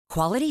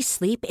Quality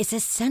sleep is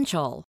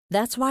essential.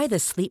 That's why the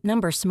Sleep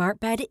Number Smart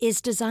Bed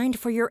is designed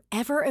for your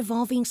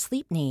ever-evolving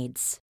sleep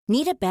needs.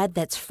 Need a bed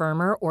that's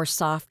firmer or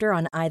softer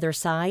on either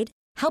side?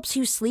 Helps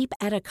you sleep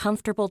at a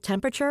comfortable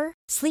temperature?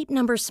 Sleep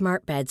Number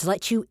Smart Beds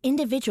let you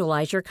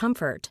individualize your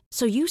comfort,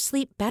 so you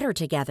sleep better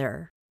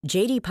together.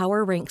 J.D.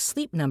 Power ranks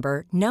Sleep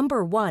Number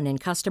number 1 in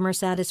customer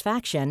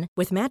satisfaction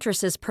with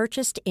mattresses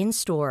purchased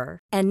in-store.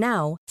 And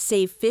now,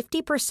 save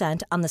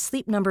 50% on the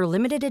Sleep Number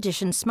Limited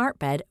Edition Smart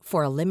Bed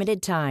for a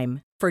limited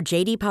time. For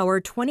J.D. Power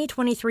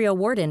 2023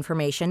 award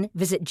information,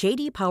 visit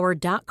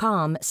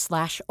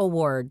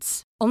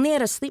jdpower.com/awards. Only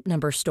at a Sleep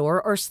Number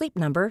store or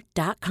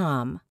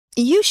sleepnumber.com.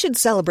 You should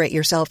celebrate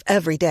yourself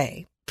every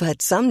day,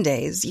 but some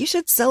days you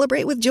should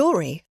celebrate with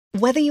jewelry.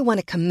 Whether you want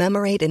to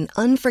commemorate an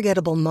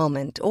unforgettable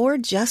moment or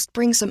just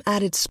bring some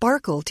added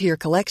sparkle to your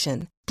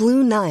collection,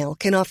 Blue Nile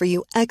can offer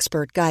you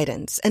expert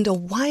guidance and a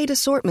wide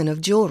assortment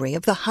of jewelry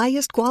of the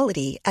highest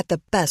quality at the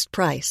best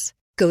price.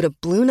 Go to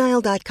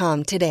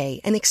BlueNile.com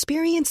today and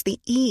experience the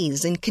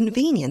ease and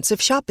convenience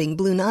of shopping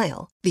Blue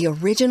Nile, the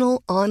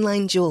original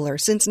online jeweler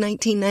since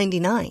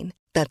 1999.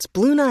 That's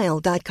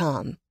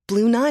BlueNile.com.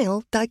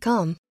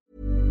 BlueNile.com.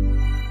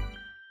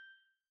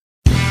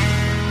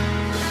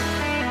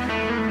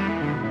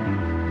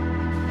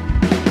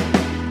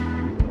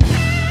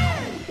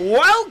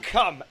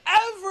 Welcome,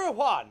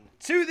 everyone,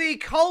 to the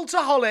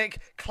Cultaholic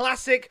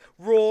Classic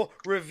Raw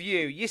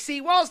Review. You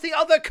see, whilst the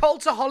other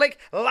Cultaholic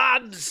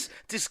lads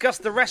discuss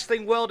the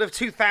wrestling world of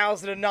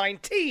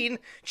 2019,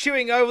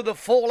 chewing over the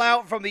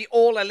fallout from the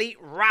All Elite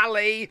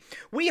Rally,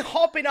 we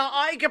hop in our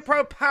Iger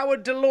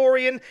Pro-powered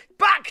DeLorean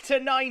back to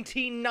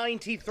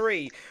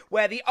 1993,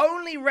 where the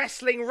only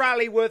wrestling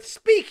rally worth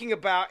speaking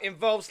about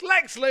involves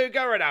Lex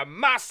Luger and a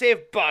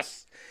massive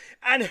bus.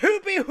 And who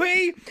be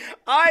we?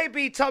 I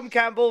be Tom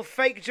Campbell,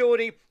 fake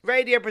Geordie,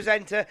 radio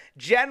presenter,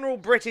 general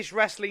British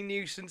wrestling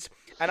nuisance,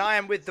 and I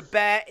am with the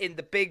bear in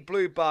the big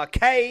blue bar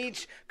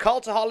cage,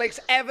 Cultaholic's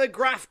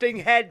ever-grafting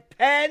head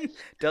pen.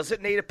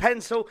 Doesn't need a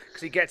pencil,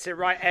 because he gets it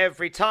right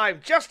every time.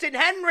 Justin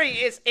Henry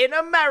is in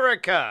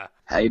America.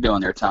 How you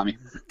doing there, Tommy?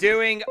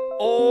 Doing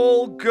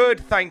all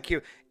good, thank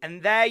you.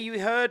 And there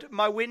you heard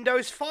my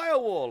Windows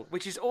firewall,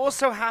 which is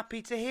also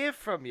happy to hear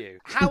from you.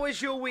 How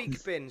has your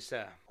week been,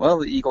 sir? Well,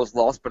 the Eagles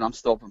lost, but I'm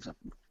still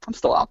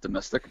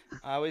optimistic.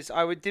 I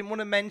didn't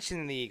want to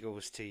mention the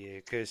Eagles to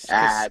you because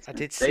I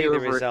did see the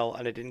result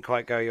and it didn't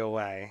quite go your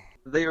way.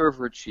 They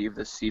overachieved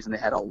this season. They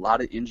had a lot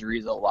of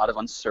injuries, a lot of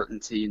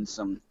uncertainty, and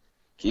some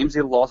games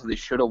they lost that they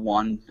should have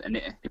won. And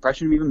they probably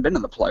shouldn't have even been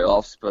in the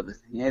playoffs, but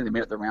yeah, they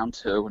made it to round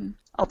 2, and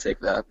I'll take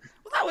that.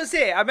 Well, that was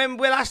it. I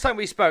remember last time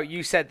we spoke,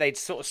 you said they'd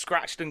sort of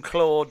scratched and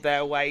clawed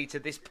their way to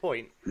this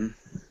point.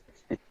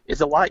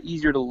 It's a lot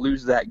easier to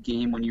lose that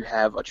game when you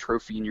have a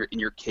trophy in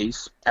your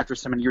case after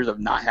so many years of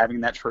not having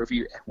that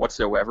trophy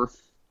whatsoever.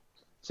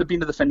 So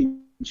being the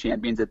defending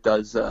champions, it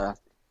does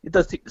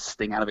take the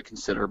sting out of it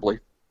considerably.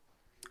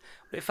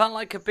 It felt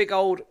like a big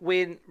old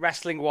win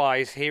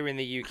wrestling-wise here in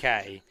the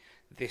UK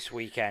this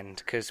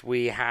weekend because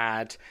we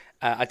had...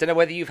 I don't know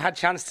whether you've had a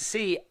chance to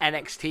see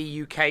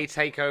NXT UK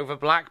TakeOver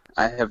Black.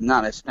 I have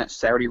not. I spent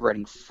Saturday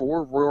writing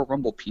 4 Royal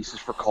Rumble pieces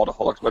for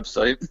Cultaholic's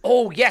website.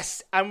 Oh,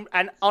 yes. And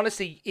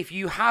honestly, if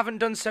you haven't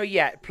done so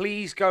yet,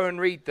 please go and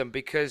read them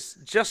because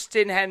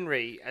Justin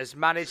Henry has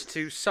managed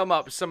to sum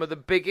up some of the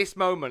biggest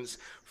moments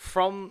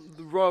from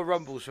the Royal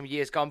Rumbles from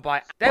years gone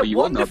by. They're you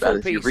wonderful will know about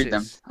it pieces. If you read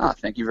them.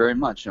 Thank you very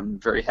much. I'm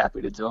very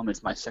happy to do them.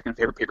 It's my second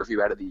favorite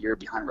pay-per-view out of the year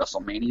behind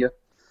WrestleMania.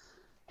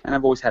 And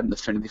I've always had an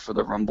affinity for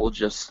the Rumble,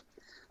 just...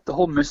 the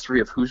whole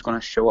mystery of who's going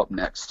to show up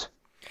next.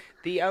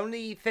 The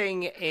only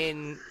thing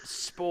in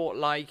sport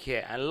like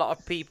it, and a lot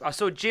of people... I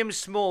saw Jim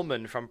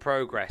Smallman from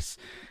Progress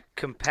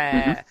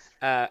compare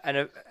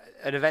an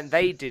event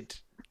they did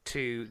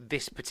to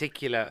this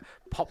particular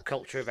pop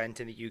culture event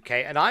in the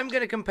UK, and I'm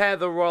going to compare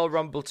the Royal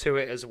Rumble to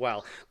it as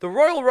well. The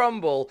Royal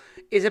Rumble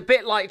is a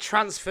bit like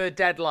transfer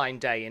deadline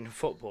day in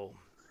football,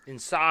 in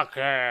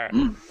soccer,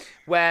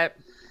 where...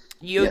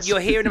 You're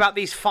hearing about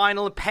these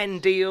final pen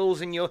deals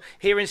and you're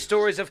hearing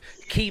stories of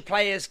key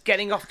players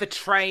getting off the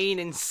train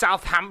in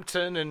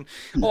Southampton and,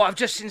 I've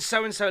just seen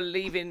so-and-so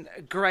leaving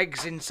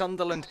Greg's in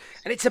Sunderland.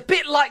 And it's a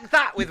bit like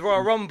that with Royal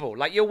Rumble.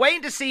 Like, you're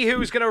waiting to see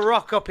who's going to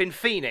rock up in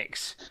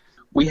Phoenix.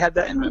 We had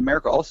that in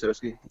America also.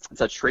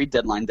 It's a trade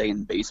deadline day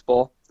in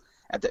baseball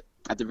at the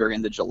very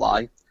end of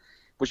July,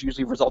 which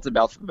usually results in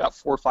about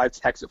 4 or 5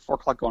 texts at 4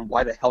 o'clock going,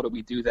 why the hell did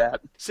we do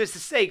that? So it's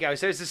the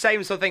So it's the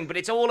same sort of thing, but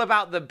it's all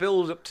about the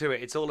build-up to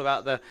it. It's all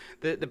about the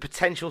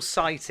potential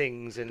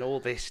sightings and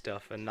all this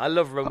stuff. And I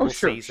love Rumble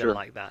season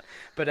like that.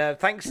 But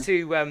thanks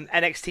to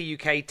NXT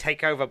UK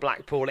TakeOver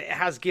Blackpool, it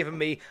has given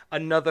me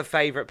another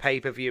favourite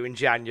pay-per-view in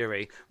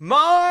January.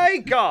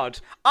 My God,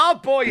 our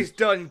boys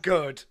done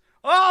good.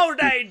 Oh,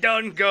 they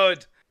done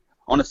good.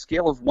 On a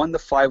scale of 1 to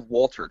 5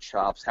 Walter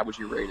chops, how would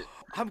you rate it?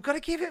 I'm going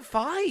to give it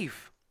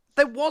 5.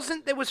 There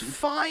was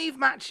 5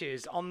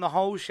 matches on the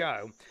whole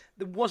show.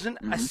 There wasn't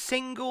a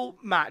single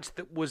match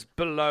that was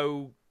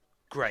below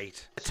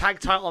great. A tag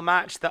title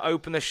match that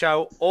opened the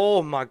show.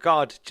 Oh my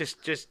God,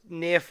 just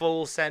near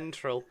full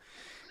central.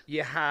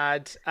 You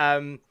had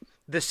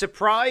the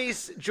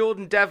surprise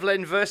Jordan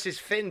Devlin versus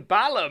Finn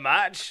Balor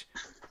match.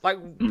 Like,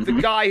 the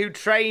guy who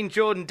trained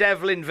Jordan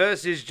Devlin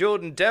versus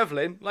Jordan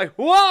Devlin. Like,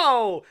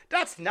 whoa,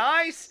 that's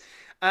nice.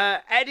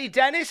 Eddie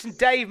Dennis and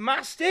Dave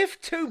Mastiff,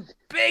 two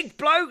big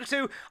blokes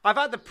who I've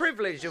had the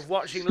privilege of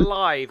watching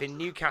live in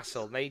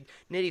Newcastle. They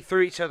nearly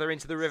threw each other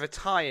into the River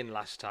Tyne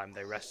last time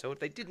they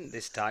wrestled. They didn't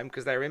this time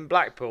because they were in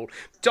Blackpool.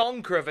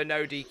 Donker of a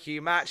no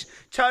DQ match.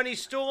 Tony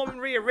Storm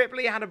and Rhea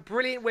Ripley had a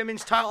brilliant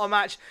women's title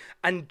match.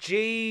 And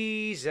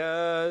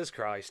Jesus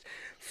Christ,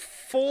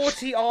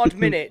 40-odd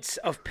minutes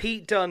of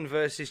Pete Dunne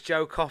versus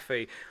Joe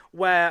Coffey,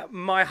 where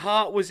my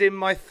heart was in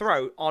my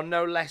throat on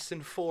no less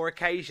than 4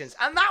 occasions.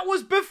 And that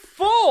was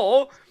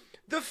before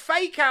the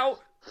fake-out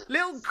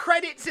little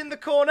credits in the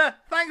corner.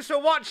 Thanks for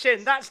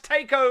watching. That's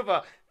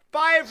TakeOver.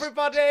 Bye,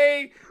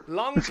 everybody.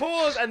 Long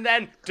pause, and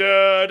then,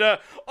 da-da.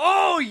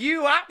 Oh,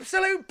 you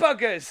absolute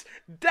buggers.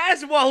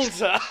 Des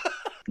Walter.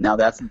 Now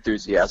that's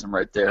enthusiasm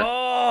right there.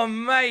 Oh,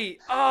 mate.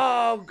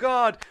 Oh,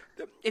 God.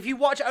 If you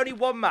watch only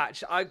one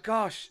match, I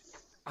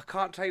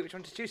can't tell you which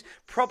one to choose.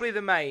 Probably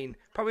the main.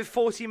 Probably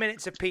 40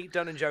 minutes of Pete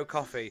Dunne and Joe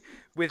Coffey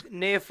with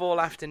near fall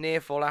after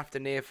near fall after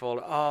near fall.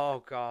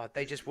 Oh, God.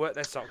 They just worked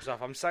their socks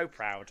off. I'm so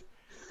proud.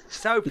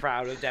 So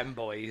proud of them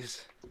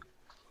boys.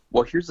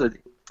 Well, here's a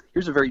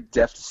very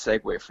deft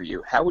segue for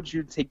you. How would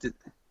you take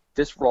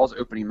this Raw's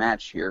opening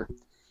match here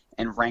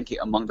and rank it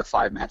among the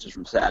 5 matches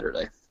from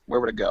Saturday? Where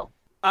would it go?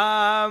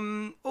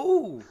 Do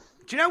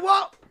you know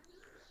what?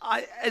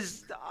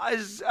 As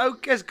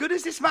good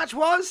as this match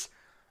was,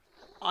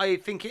 I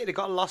think it had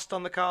got lost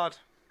on the card.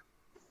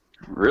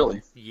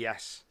 Really?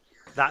 Yes.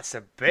 That's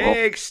a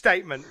big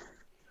statement.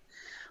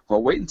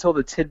 Well, wait until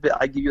the tidbit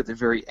I give you at the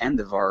very end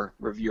of our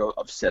review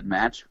of said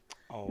match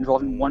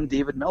involving one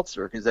David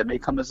Meltzer, because that may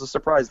come as a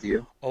surprise to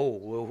you. Oh,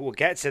 we'll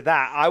get to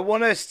that. I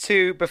want us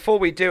to, before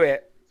we do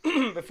it,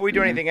 before we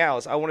do anything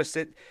else, I want us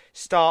to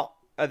start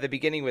at the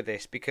beginning with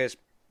this, because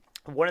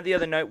one of the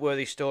other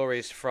noteworthy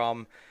stories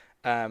from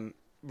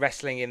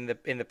wrestling in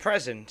the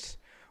present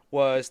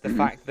was the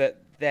fact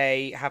that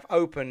they have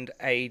opened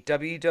a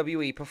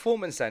WWE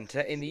Performance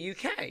Center in the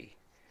UK.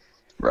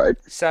 Right.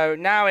 So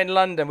now in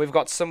London, we've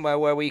got somewhere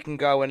where we can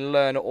go and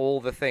learn all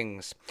the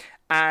things.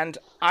 And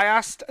I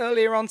asked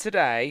earlier on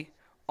today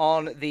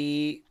on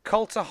the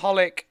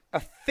Cultaholic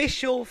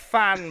official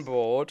fan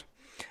board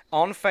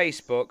on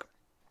Facebook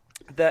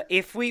that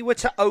if we were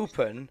to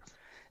open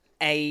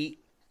a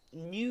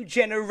new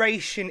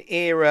generation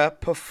era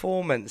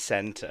performance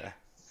center,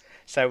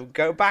 so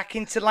go back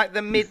into like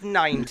the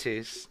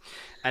mid-90s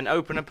and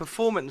open a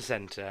performance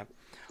center.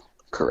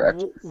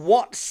 Correct.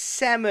 What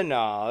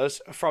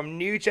seminars from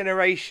new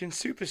generation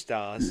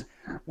superstars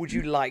would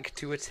you like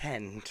to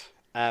attend?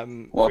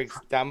 For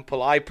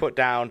example, I put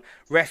down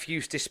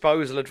refuse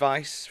disposal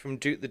advice from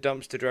Duke the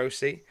Dumpster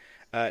Drosy,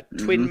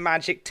 twin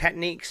magic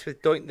techniques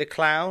with Doink the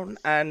Clown,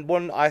 and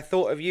one I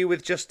thought of you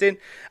with Justin,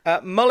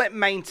 mullet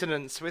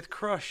maintenance with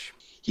Crush.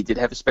 He did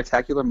have a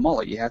spectacular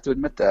mullet, you have to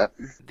admit that.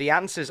 The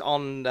answers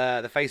on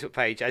the Facebook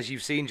page, as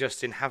you've seen,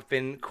 Justin, have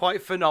been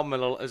quite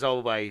phenomenal as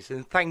always.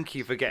 And thank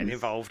you for getting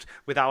involved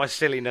with our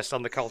silliness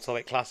on the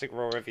Cultaholic Classic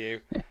Raw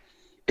review.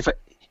 If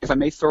I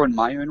may throw in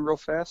my own real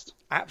fast?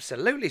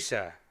 Absolutely,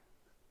 sir.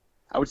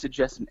 I would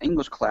suggest an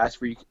English class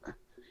where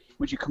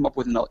you come up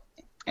with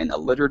an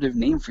alliterative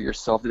name for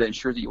yourself that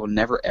ensures that you will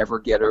never, ever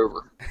get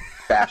over.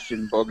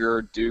 Bastion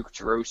Booger, Duke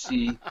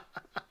Drosy,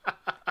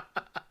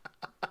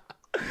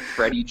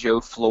 Freddie Joe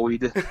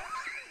Floyd.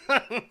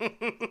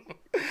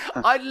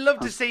 I'd love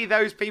to see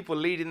those people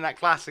leading that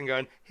class and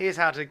going, here's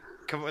how to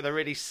come up with a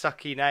really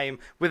sucky name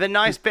with a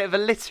nice bit of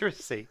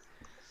illiteracy.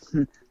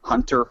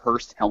 Hunter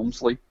Hearst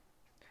Helmsley.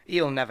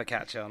 He'll never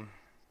catch on.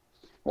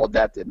 Well,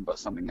 that didn't, but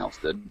something else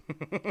did.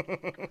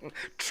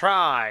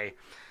 Try.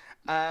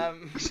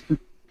 Do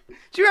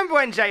you remember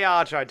when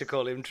JR tried to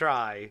call him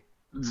Try?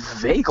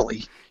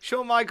 Vaguely.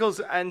 Shawn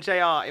Michaels and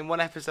JR in one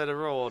episode of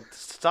Raw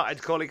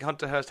started calling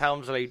Hunter Hearst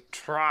Helmsley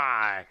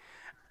Try,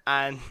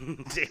 and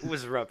it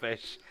was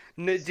rubbish.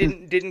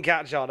 Didn't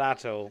catch on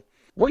at all.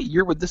 What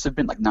year would this have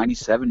been? Like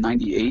 97,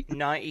 98?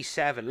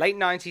 97, late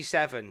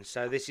 97.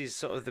 So this is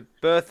sort of the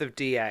birth of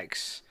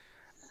DX,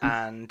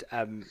 and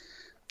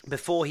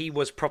before he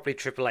was properly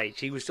Triple H,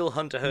 he was still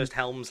Hunter Hearst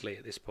Helmsley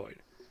at this point.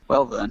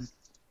 Well then,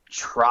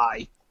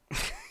 try.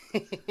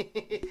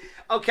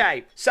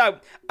 Okay, so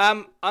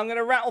I'm going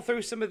to rattle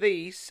through some of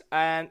these,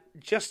 and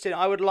Justin,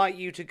 I would like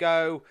you to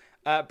go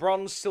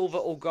bronze, silver,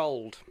 or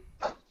gold.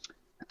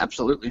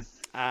 Absolutely.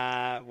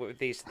 With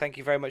these, thank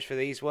you very much for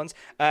these ones.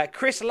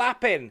 Chris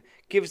Lappin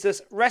gives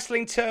us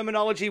Wrestling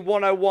Terminology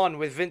 101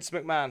 with Vince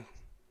McMahon.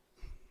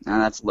 Nah,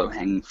 that's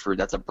low-hanging fruit.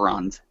 That's a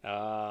bronze.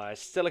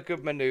 It's still a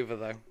good maneuver,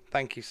 though.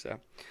 Thank you, sir.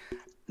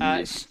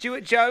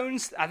 Stuart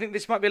Jones, I think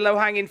this might be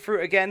low-hanging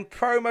fruit again.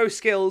 Promo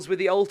skills with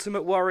the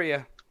Ultimate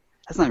Warrior.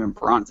 That's not even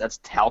bronze. That's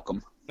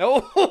talcum.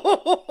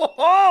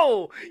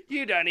 Oh,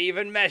 you don't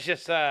even measure,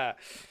 sir.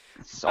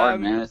 Sorry,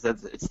 man.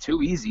 It's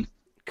too easy.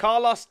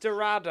 Carlos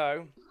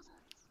Dorado,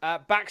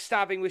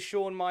 backstabbing with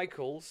Shawn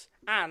Michaels,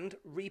 and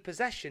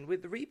Repossession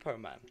with the Repo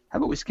Man. How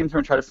about we skim through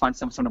and try to find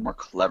some of the more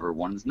clever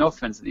ones? No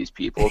offense to these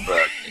people,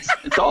 but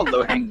it's all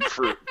low-hanging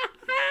fruit.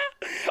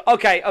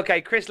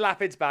 Okay, Chris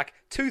Lapid's back.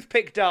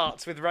 Toothpick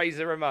darts with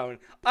Razor Ramon.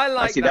 I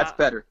like that. That's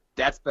better.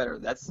 That's better.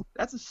 That's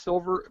a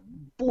silver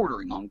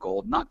bordering on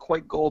gold. Not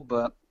quite gold,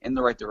 but in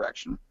the right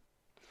direction.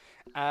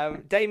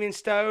 Damien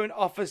Stone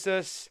offers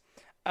us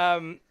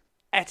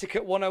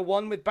Etiquette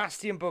 101 with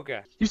Bastian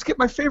Booger. You skipped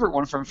my favorite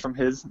one from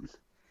his.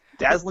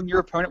 Dazzling your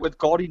opponent with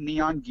gaudy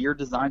neon gear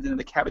designs and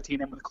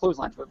decapitating him with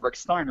clotheslines with Rick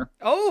Steiner.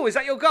 Oh, is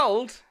that your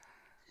gold?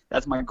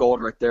 That's my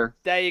gold right there.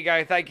 There you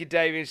go. Thank you,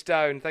 Damien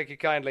Stone. Thank you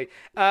kindly.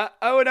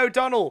 Owen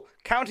O'Donnell,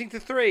 counting to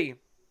 3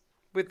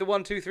 with the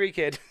 1, 2, 3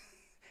 kid.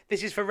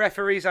 This is for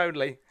referees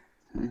only.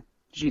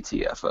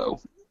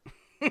 GTFO.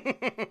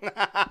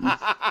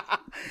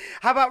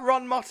 How about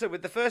Ron Motter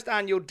with the first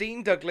annual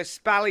Dean Douglas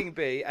Spelling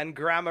Bee and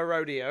Grammar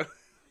Rodeo?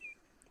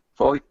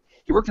 Well,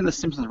 he worked in the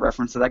Simpsons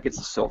reference, so that gets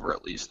a silver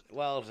at least.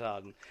 Well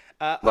done.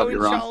 Love Owen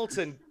you, Ron.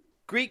 Charlton,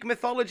 Greek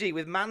mythology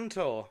with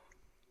Mantor.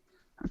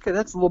 Okay,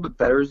 that's a little bit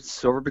better. It's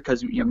silver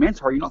because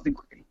Mantor. You don't think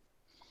Greek.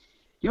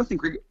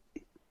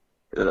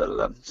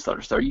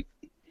 Stutter.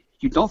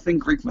 You don't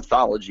think Greek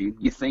mythology.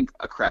 You think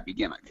a crappy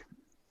gimmick.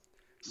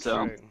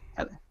 So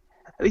at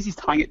least he's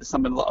tying it to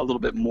something a little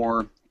bit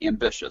more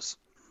ambitious.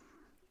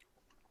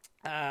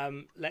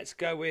 Let's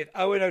go with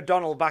Owen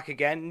O'Donnell back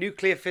again.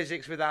 Nuclear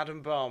physics with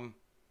Adam Bomb.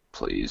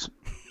 Please.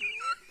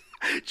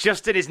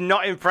 Justin is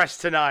not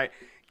impressed tonight.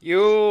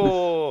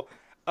 You.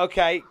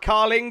 Okay,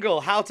 Carl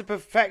Ingle, how to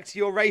perfect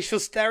your racial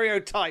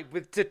stereotype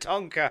with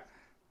Tatanka.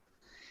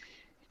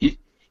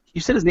 You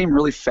said his name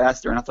really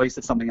fast there, and I thought you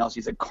said something else.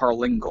 You said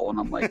Carl Ingle, and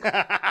I'm like,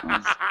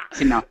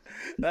 see, now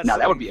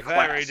that would be a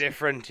class. Very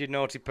different, you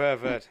naughty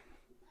pervert.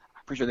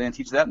 I'm pretty sure they didn't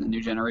teach that in the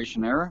New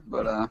Generation era,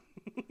 but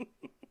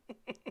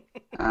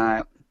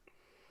I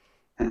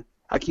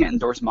can't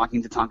endorse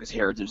mocking Tatanka's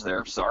heritage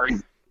there. Sorry.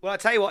 Well, I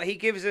tell you what, he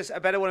gives us a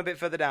better one a bit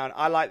further down.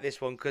 I like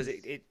this one because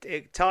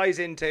it ties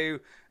into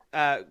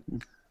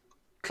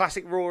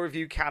classic Raw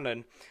review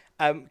canon.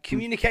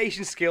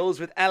 Communication skills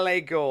with LA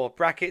Gore.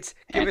 Brackets,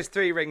 give us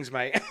 3 rings,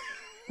 mate.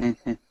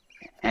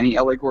 Any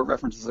LA Gore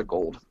references are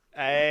gold.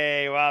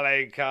 Hey, well,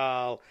 hey,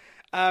 Carl.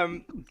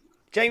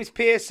 James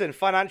Pearson,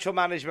 financial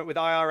management with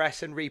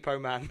IRS and Repo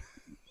Man.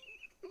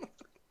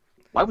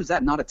 Why was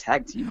that not a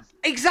tag team?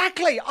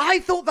 Exactly. I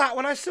thought that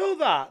when I saw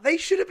that. They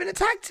should have been a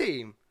tag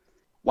team.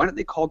 Why didn't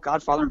they call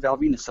Godfather and Val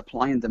Venis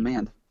Supply and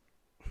Demand?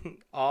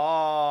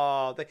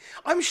 Oh,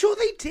 I'm sure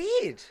they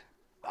did.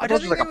 I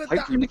thought it was like a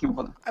pipe dream they came up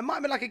with. It might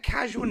have been like a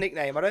casual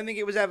nickname. I don't think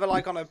it was ever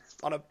like on a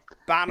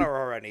banner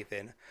or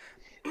anything.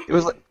 It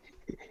was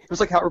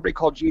like how everybody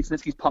called Gene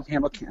Snitsky's pump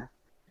handle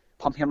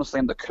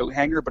slam the coat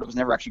hanger, but it was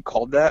never actually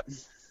called that.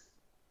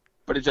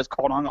 But it just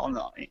called on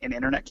an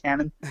internet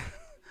canon.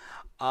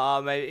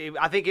 Maybe,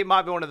 I think it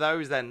might be one of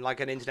those then, like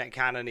an internet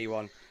canon-y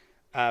one.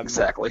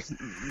 Exactly.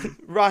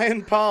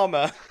 Ryan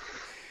Palmer,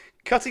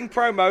 cutting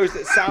promos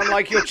that sound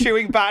like you're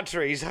chewing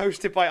batteries,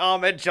 hosted by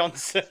Ahmed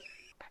Johnson.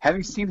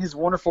 Having seen his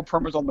wonderful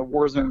promos on the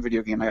Warzone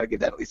video game, I gotta give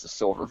that at least a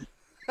silver.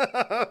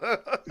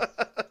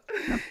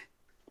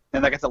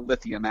 And I got the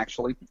lithium,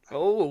 actually.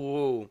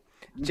 Oh,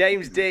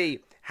 James D.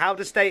 How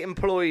to stay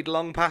employed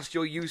long past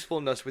your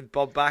usefulness with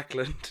Bob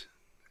Backlund.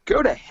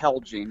 Go to hell,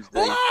 James D.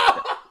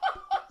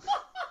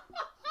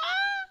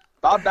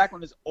 Bob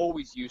Backlund is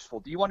always useful.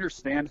 Do you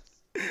understand?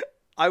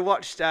 I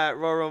watched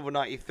Royal Rumble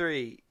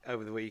 93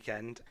 over the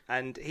weekend,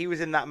 and he was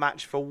in that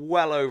match for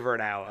well over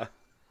an hour.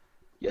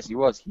 Yes, he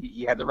was.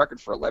 He had the record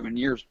for 11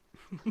 years.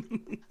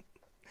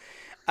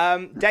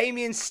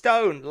 Damien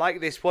Stone, like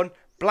this one,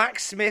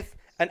 blacksmith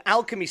and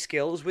alchemy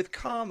skills with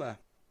Karma.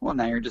 Well,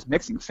 now you're just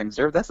mixing things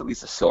there. That's at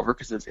least a silver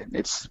because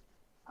it's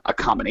a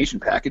combination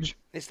package.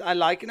 I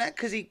like that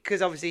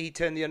because obviously he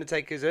turned the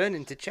Undertaker's urn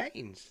into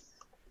chains.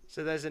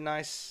 So there's a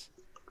nice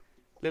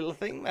little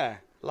thing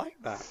there. Like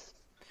that.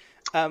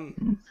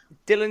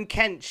 Dylan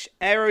Kench,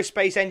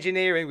 aerospace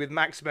engineering with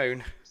Max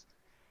Moon.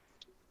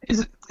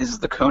 Is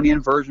it the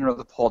Conan version or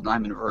the Paul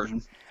Diamond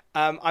version?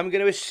 I'm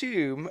going to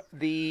assume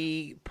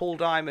the Paul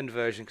Diamond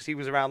version because he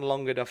was around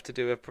long enough to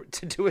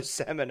do a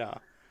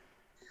seminar.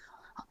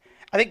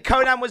 I think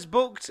Conan was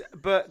booked,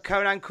 but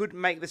Conan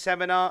couldn't make the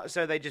seminar,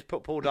 so they just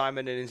put Paul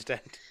Diamond in instead.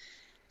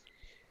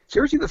 Did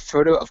you ever see the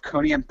photo of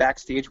Conan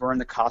backstage wearing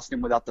the costume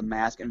without the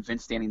mask and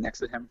Vince standing next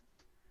to him?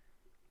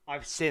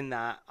 I've seen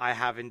that. I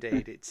have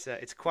indeed.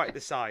 It's quite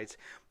the sight.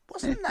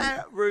 Wasn't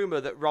there a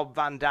rumor that Rob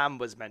Van Dam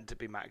was meant to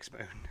be Max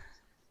Moon?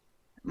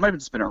 It might have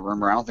just been a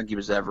rumor. I don't think he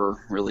was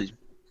ever really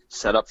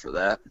set up for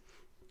that.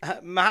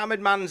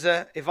 Mohamed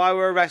Manza, if I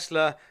were a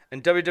wrestler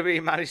and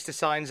WWE managed to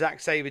sign Zack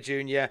Sabre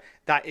Jr.,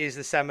 that is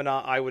the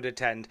seminar I would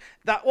attend.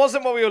 That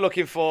wasn't what we were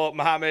looking for,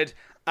 Mohamed,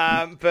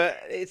 but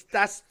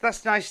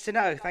that's nice to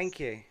know. Thank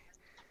you.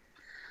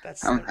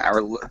 That's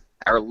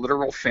our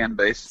literal fan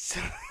base.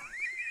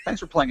 Thanks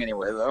for playing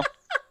anyway, though.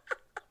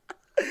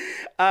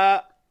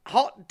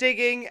 Hot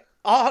dogging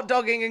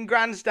and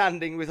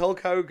grandstanding with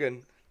Hulk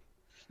Hogan.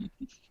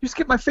 You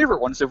skipped my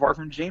favorite one so far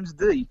from James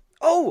D.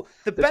 Oh,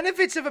 the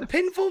benefits of a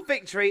pinfall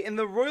victory in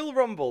the Royal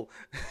Rumble,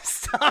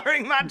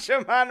 starring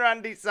Macho Man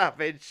Randy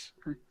Savage.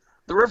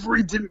 The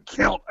referee didn't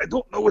count. I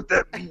don't know what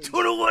that means. I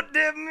don't know what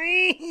that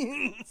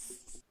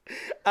means.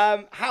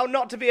 How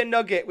not to be a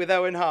nugget with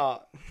Owen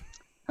Hart.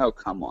 Oh,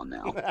 come on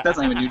now. That's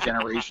not even a new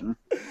generation.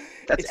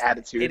 That's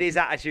attitude. It is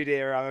attitude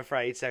era, I'm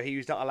afraid. So he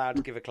was not allowed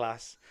to give a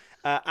class.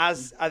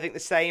 As I think the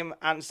same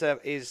answer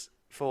is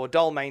for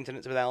doll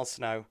maintenance with El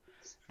Snow.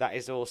 That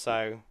is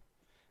also.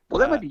 Well,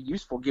 that might be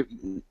useful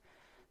given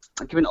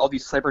all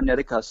these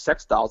cybernetic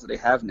sex dolls that they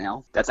have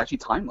now. That's actually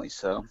timely.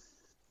 So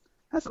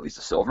that's at least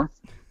a silver.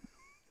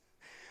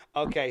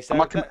 Okay, so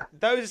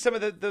those are some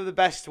of the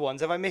best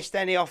ones. Have I missed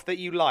any off that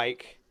you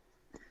like?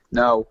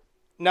 No.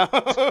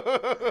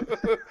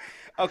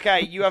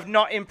 Okay, you have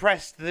not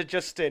impressed the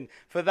Justin.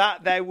 For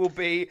that, there will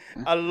be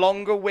a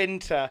longer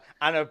winter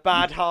and a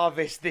bad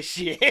harvest this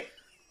year.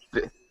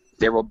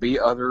 There will be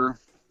other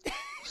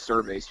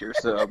surveys here,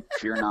 so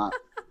fear not.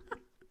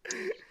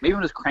 Maybe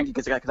I'm just cranky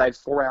because I had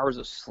 4 hours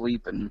of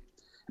sleep and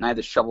I had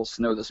to shovel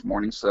snow this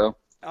morning. So.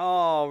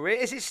 Oh,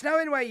 really? Is it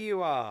snowing where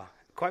you are?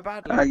 Quite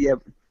badly. Yeah.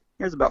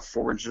 There's about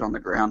 4 inches on the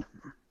ground.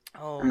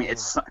 Oh. I mean,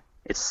 it's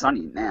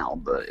sunny now,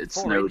 but it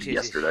 4 snowed inches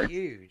yesterday. Is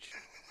huge.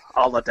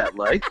 I'll let that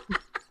lay.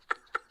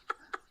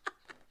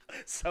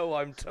 So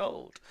I'm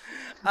told.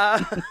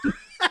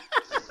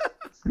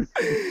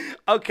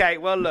 Okay,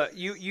 well, look,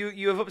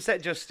 you have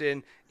upset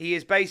Justin. He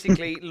is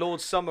basically Lord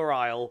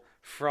Summerisle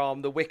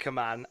from The Wicker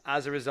Man.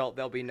 As a result,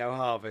 there'll be no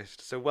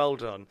harvest. So well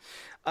done.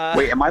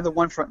 Wait, am I the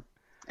one from?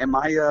 Am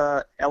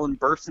I Ellen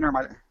Burstyn, or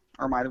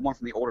am I the one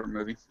from the older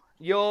movie?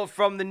 You're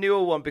from the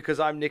newer one because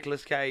I'm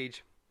Nicolas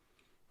Cage.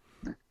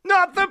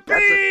 Not the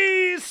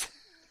bees!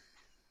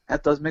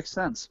 That does make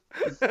sense.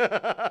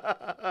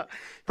 But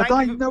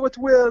I know it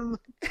will.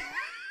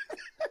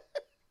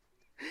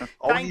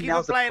 Thank you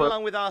for playing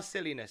along with our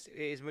silliness. It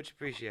is much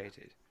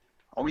appreciated.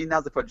 All we need now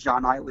is to put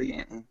John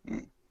Iley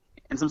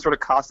in some sort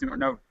of costume. Or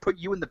no, put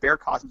you in the bear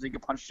costume so you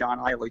can punch John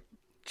Iley.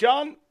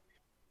 John,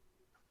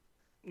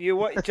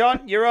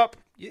 you're up.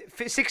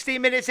 16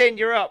 minutes in,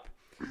 you're up.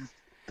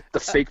 The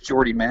fake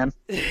Geordie, man.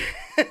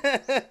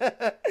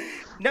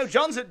 No,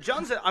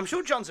 I'm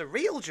sure John's a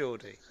real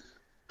Geordie.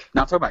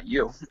 No, I'm talking about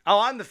you. Oh,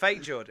 I'm the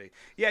fake Geordie.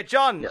 Yeah,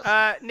 John,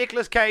 Yes.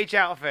 Nicolas Cage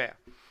outfit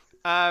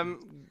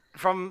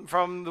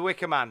from The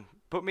Wicker Man.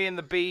 Put me in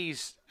the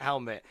bees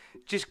helmet.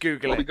 Just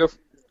Google it.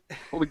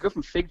 We go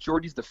from fake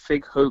Geordies to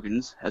fake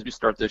Hogans as we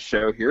start this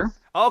show here.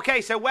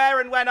 Okay, so where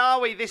and when are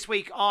we this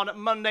week on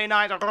Monday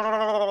Night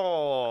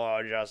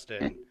Raw,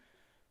 Justin?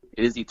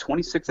 It is the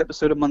 26th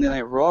episode of Monday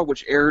Night Raw,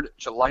 which aired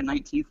July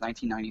 19th,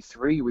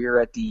 1993. We are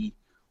at the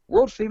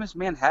world-famous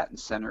Manhattan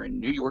Center in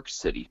New York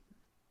City.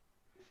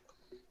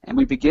 And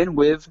we begin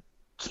with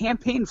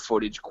campaign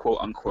footage,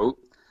 quote-unquote,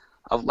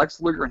 of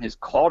Lex Luger and his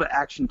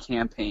call-to-action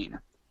campaign.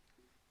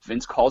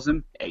 Vince calls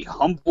him a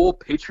humble,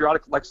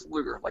 patriotic Lex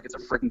Luger, like it's a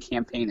freaking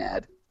campaign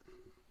ad.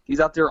 He's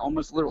out there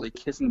almost literally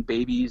kissing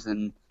babies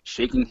and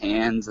shaking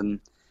hands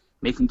and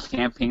making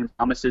campaign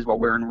promises while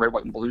wearing red,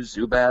 white, and blue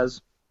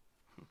Zubaz.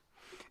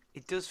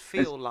 It does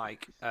feel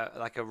like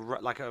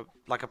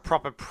a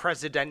proper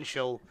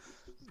presidential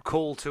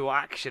call to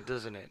action,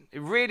 doesn't it?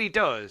 It really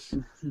does.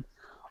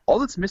 All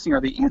that's missing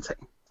are the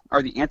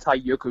anti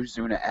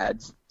Yokozuna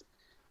ads.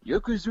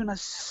 Yokozuna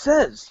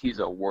says he's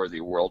a worthy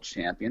world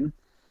champion,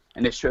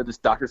 and they show this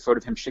doctor photo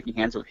of him shaking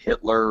hands with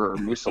Hitler or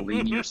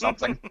Mussolini or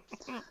something.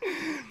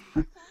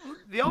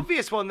 The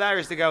obvious one there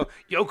is to go,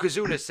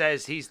 Yokozuna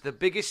says he's the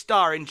biggest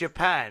star in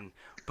Japan,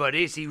 but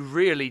is he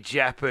really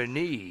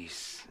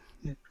Japanese?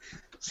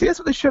 See, that's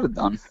what they should have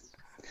done.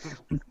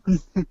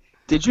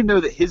 Did you know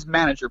that his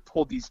manager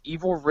pulled these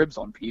evil ribs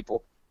on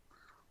people?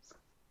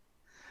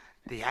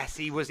 Yes,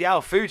 he was. Yeah,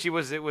 Fuji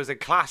was a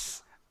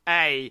Class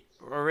A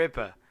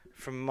ribber,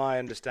 from my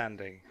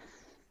understanding.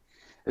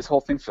 This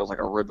whole thing feels like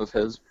a rib of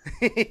his.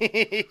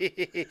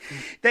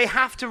 They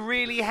have to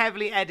really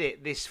heavily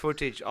edit this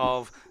footage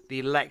of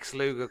the Lex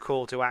Luger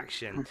call to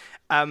action,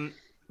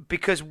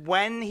 because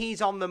when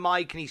he's on the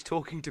mic and he's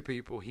talking to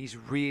people, he's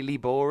really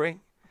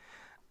boring.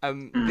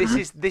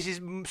 This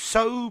is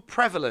so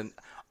prevalent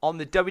on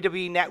the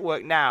WWE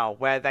Network now,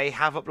 where they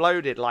have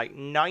uploaded like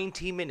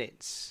 90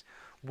 minutes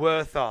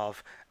worth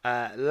of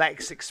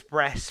Lex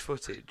Express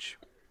footage,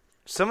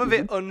 some of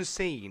it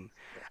unseen,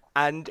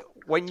 and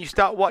when you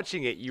start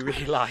watching it, you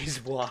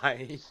realize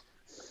why.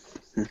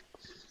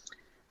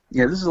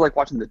 Yeah, this is like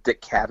watching the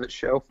Dick Cavett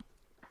show,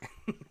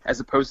 as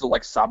opposed to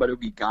like Sábado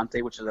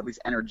Gigante, which is at least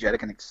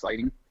energetic and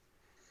exciting.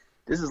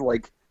 This is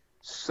like,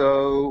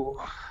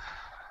 so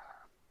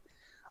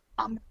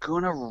I'm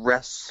gonna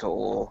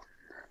wrestle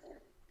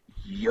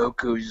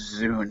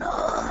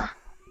Yokozuna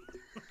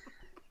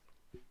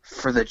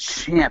for the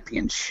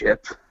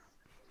championship.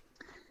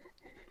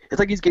 It's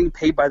like he's getting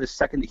paid by the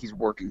second that he's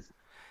working.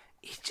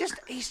 He's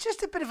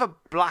just a bit of a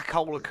black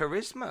hole of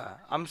charisma.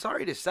 I'm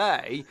sorry to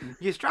say,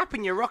 you're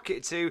strapping your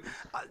rocket to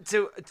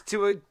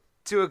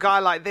a guy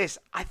like this.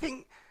 I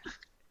think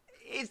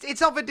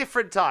it's of a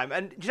different time.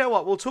 And you know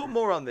what? We'll talk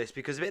more on this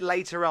because a bit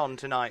later on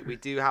tonight we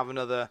do have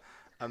another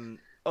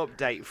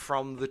update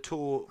from the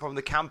tour, from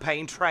the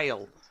campaign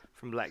trail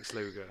from Lex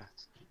Luger.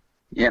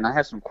 Yeah, and I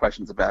have some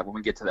questions about it when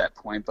we get to that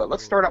point, but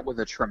let's start out with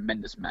a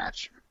tremendous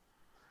match.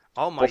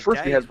 Oh my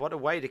days, what a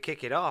way to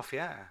kick it off,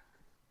 yeah.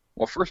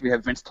 Well, first we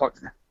have Vince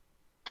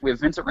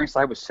at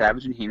ringside with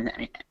Savage and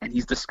Heenan, and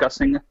he's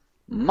discussing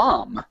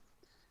Mom.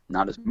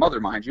 Not his mother,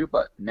 mind you,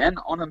 but Men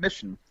on a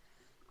Mission.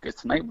 Because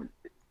tonight,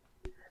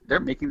 they're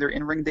making their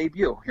in-ring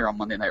debut here on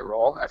Monday Night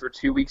Raw after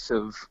 2 weeks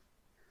of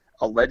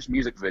alleged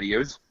music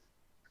videos.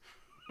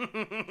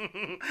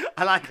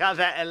 I like how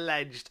they're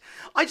alleged.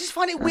 I just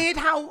find it weird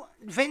how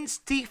Vince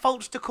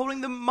defaults to calling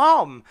them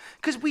Mom.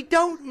 Because we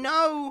don't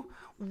know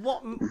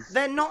what...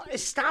 They're not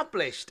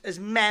established as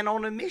men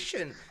on a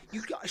mission.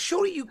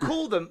 Surely you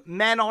call them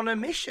Men on a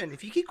Mission.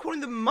 If you keep calling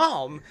them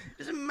Mom, it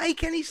doesn't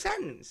make any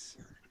sense.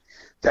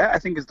 That, I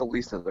think, is the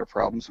least of their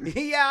problems.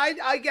 Yeah,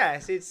 I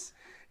guess it's...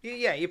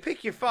 Yeah, you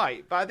pick your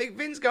fight, but I think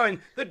Vince going,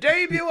 the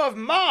debut of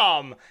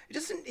Mom.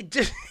 It's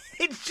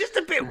just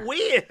a bit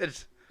weird.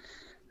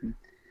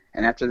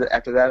 And after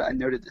that, I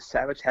noted that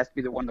Savage has to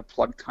be the one to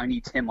plug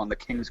Tiny Tim on the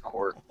King's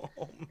Court.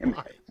 Oh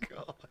my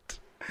God.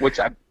 Which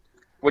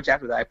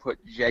after that I put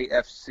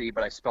JFC,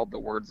 but I spelled the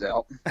words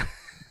out.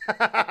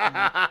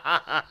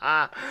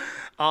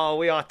 Oh,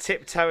 we are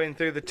tiptoeing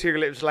through the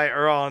tulips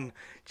later on.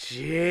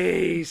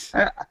 Jeez.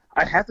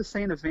 I have to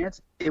say in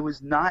advance, it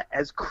was not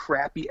as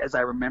crappy as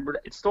I remembered.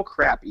 It's still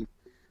crappy,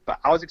 but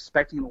I was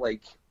expecting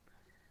like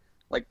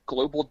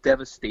global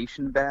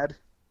devastation bad.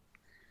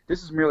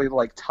 This is merely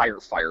like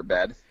tire fire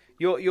bad.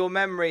 Your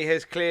memory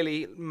has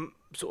clearly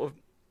sort of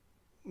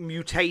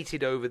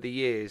mutated over the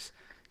years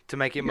to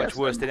make it much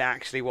worse than it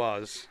actually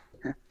was.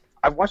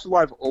 I've watched a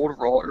lot of old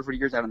Raw over the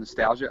years out of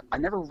nostalgia. I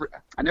never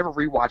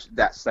rewatched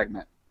that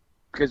segment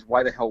because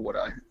why the hell would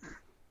I?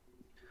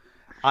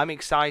 I'm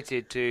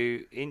excited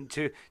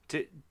to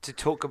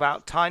talk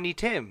about Tiny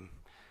Tim,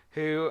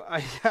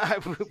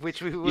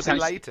 which we will do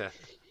later.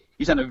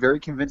 You sounded very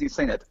convincing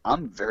saying that.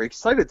 I'm very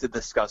excited to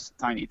discuss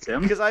Tiny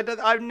Tim. Because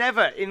I've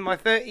never, in my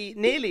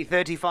nearly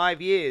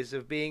 35 years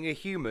of being a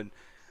human,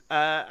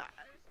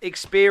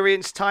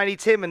 experienced Tiny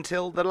Tim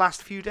until the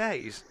last few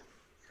days.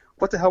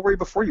 What the hell were you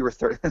before you were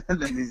 30?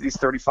 These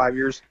 35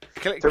 years?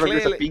 35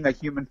 years of being a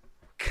human?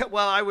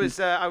 Well,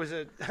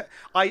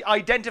 I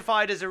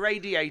identified as a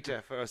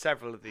radiator for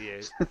several of the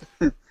years.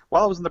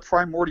 While I was in the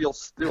primordial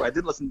stew, I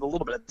did listen to a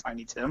little bit of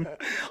Tiny Tim.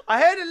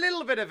 I heard a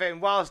little bit of him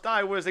whilst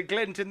I was a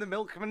glint in the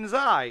milkman's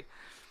eye.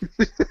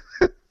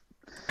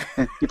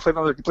 He played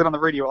on the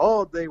radio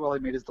all day while he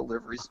made his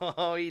deliveries.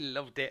 Oh, he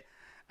loved it.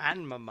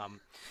 And my mum.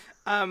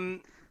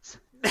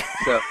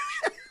 So,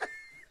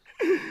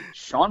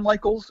 Shawn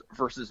Michaels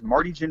versus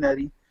Marty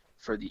Jannetty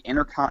for the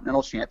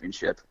Intercontinental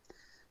Championship.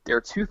 There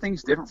are two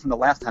things different from the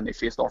last time they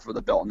faced off for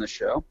the belt in this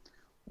show.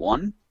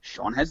 One,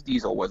 Shawn has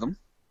Diesel with him.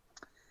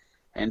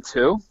 And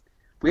two,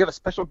 we have a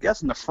special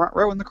guest in the front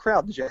row in the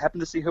crowd. Did you happen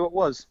to see who it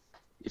was?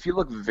 If you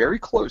look very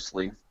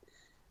closely,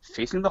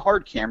 facing the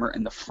hard camera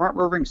in the front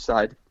row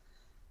ringside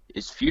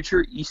is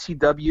future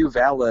ECW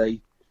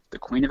valet, the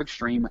Queen of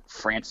Extreme,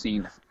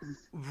 Francine.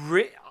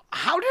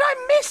 How did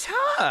I miss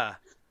her?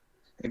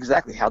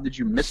 Exactly. How did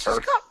you miss her?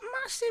 She's got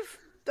massive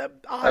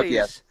eyes.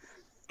 Yes.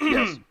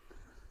 Yes.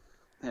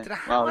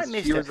 How I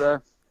missed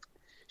her?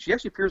 She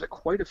actually appears at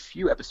quite a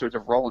few episodes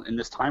of Raw in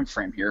this time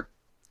frame here.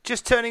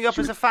 Just turning up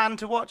as a fan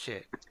to watch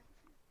it.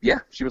 Yeah,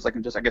 she was like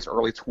in just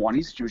early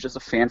 20s. She was just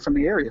a fan from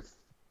the area.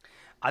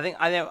 I think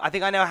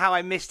I know how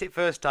I missed it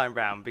first time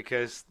round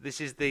because this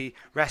is the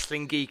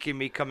wrestling geek in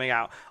me coming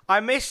out. I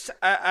missed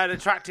an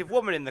attractive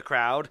woman in the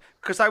crowd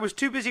because I was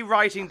too busy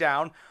writing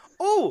down,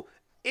 oh,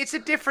 it's a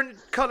different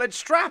coloured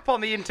strap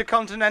on the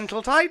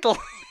Intercontinental title.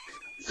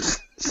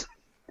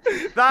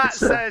 That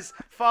says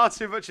far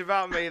too much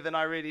about me than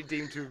I really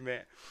deem to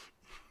admit.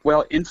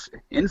 Well, in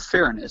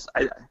fairness,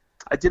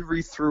 I did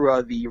read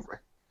through the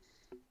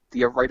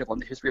write-up on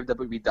the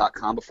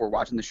historyofwwe.com before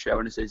watching the show,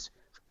 and it says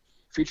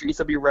future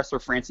ECW wrestler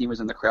Francine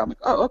was in the crowd. I'm like,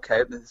 oh,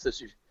 okay, this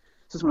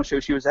is what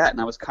show she was at,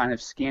 and I was kind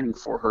of scanning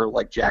for her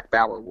like Jack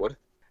Bauer would.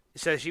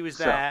 So she was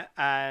there,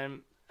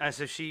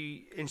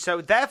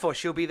 so therefore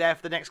she'll be there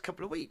for the next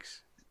couple of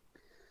weeks.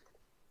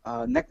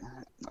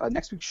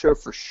 Next week's show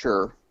for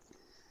sure.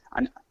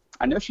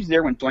 I know she's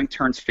there when Doink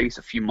turns face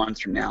a few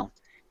months from now,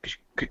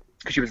 because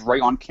she was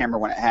right on camera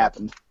when it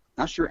happened.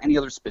 Not sure any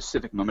other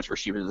specific moments where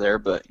she was there,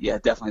 but yeah,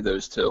 definitely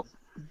those two.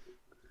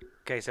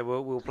 Okay, so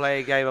we'll play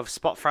a game of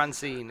Spot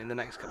Francine in the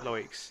next couple of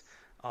weeks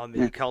on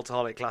the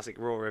Cultaholic Classic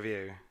Raw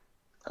review.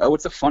 Oh,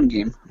 it's a fun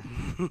game.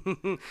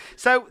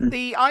 So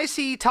the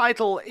IC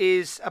title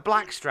is a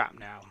black strap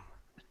now.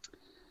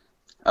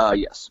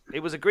 Yes. It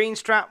was a green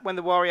strap when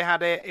the Warrior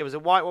had it. It was a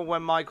white one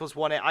when Michaels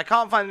won it. I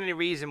can't find any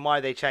reason why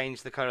they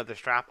changed the colour of the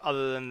strap,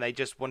 other than they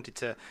just wanted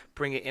to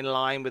bring it in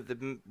line with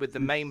the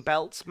main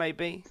belts,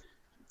 maybe.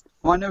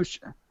 Well, I know.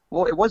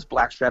 Well, it was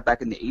black strap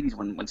back in the '80s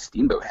when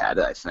Steamboat had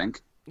it, I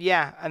think.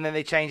 Yeah, and then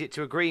they changed it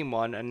to a green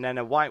one and then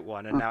a white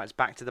one, and now it's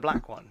back to the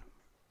black one.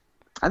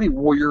 I think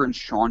Warrior and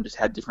Shawn just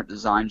had different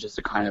designs just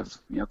to kind of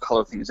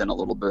color things in a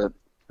little bit.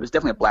 was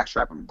definitely a black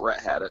stripe when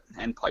Brett had it,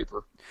 and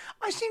Piper.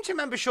 I seem to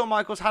remember Shawn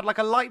Michaels had like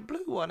a light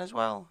blue one as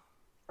well.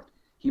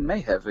 He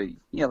may have the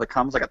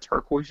comes like a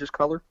turquoise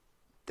color.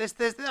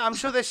 I'm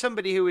sure there's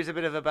somebody who is a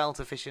bit of a belt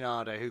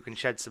aficionado who can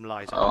shed some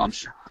light on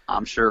it.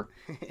 I'm sure.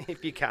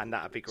 If you can,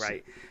 that'd be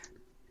great.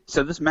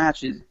 So this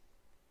match here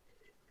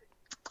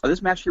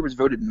was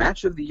voted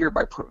Match of the Year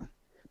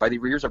by the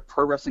readers of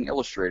Pro Wrestling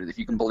Illustrated, if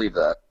you can believe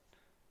that.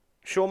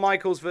 Shawn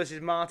Michaels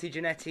versus Marty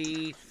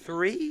Jannetty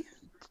 3?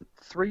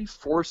 3,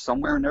 4,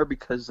 somewhere in there,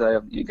 because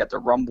you got the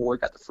Rumble, you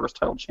got the first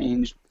title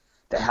change,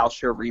 the house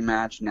show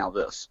rematch, now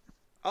this.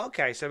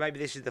 Okay, so maybe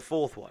this is the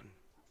 4th one.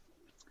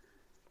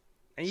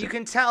 And you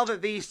can tell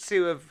that these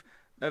two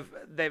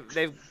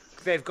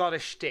they've got a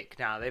shtick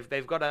now.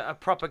 They've got a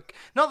proper.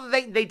 Not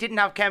that they didn't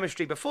have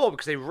chemistry before,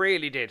 because they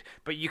really did,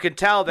 but you can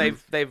tell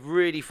they've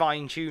really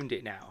fine tuned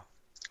it now.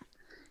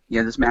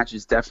 Yeah, this match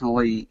is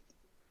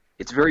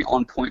it's very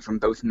on point from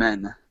both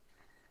men,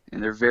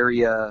 and they're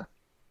very. It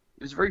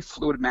was a very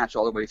fluid match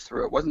all the way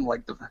through. It wasn't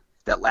like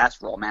that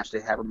last Raw match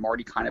they had where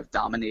Marty kind of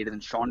dominated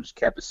and Shawn just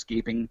kept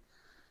escaping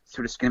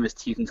through the skin of his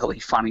teeth until he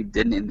finally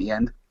didn't in the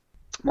end.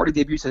 Marty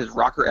debuts his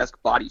rocker-esque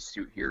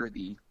bodysuit here,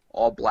 the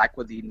all black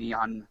with the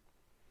neon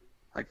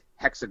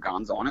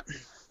hexagons on it.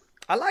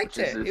 I liked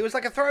it. It was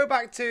like a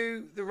throwback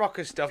to the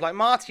Rockers stuff. Like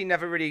Marty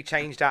never really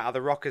changed out of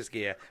the Rockers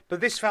gear,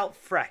 but this felt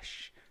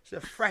fresh. It's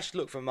a fresh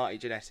look from Marty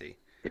Jannetty.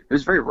 It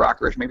was very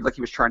rockerish, maybe like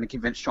he was trying to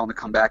convince Shawn to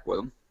come back with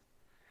him.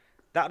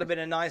 That would have been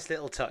a nice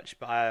little touch,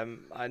 but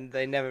and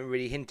they never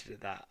really hinted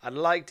at that. I'd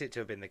liked it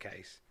to have been the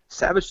case.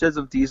 Savage says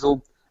of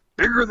Diesel,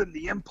 bigger than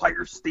the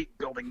Empire State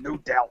Building, no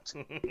doubt.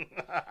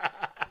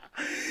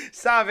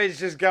 Savage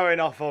just going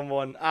off on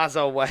one, as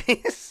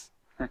always.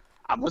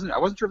 I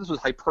wasn't sure if this was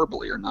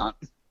hyperbole or not.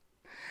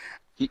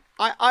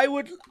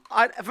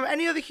 From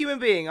any other human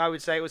being, I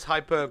would say it was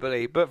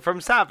hyperbole, but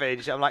from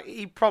Savage, I'm like,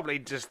 he probably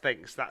just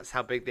thinks that's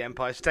how big the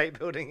Empire State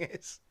Building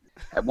is.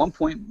 At one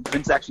point,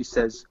 Vince actually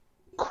says,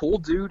 cool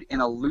dude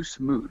in a loose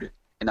mood,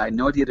 and I had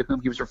no idea to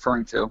whom he was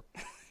referring to.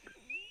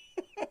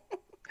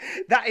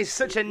 That is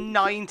such a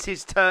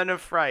 90s turn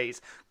of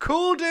phrase.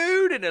 Cool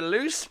dude in a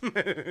loose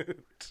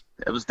mood.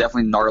 It was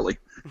definitely gnarly.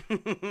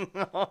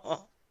 The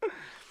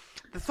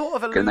thought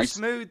of a loose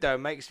mood, though,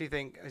 makes me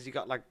think, has he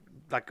got like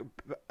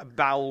a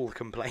bowel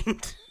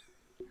complaint?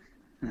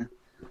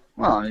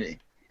 Well,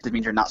 it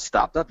means you're not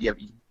stopped up. You've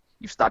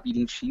stopped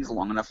eating cheese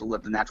long enough to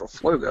let the natural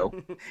flow go.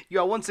 You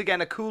are once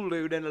again a cool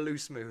dude in a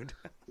loose mood.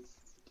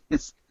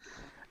 It's,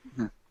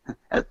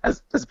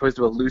 as opposed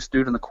to a loose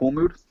dude in the cool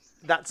mood?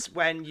 That's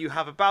when you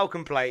have a bowel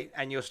complaint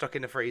and you're stuck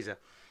in the freezer.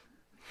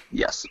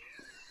 Yes.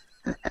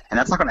 And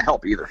that's not going to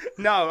help either.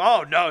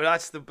 No,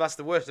 that's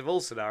the worst of all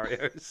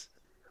scenarios.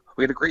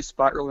 We had a great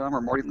spot early on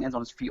where Marty lands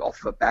on his feet off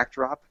of a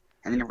backdrop,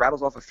 and then he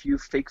rattles off a few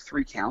fake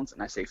 3 counts,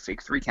 and I say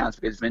fake 3 counts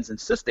because Vince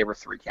insists they were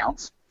 3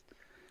 counts.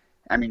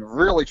 I mean,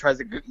 really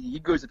he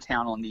goes to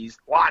town on these.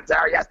 What?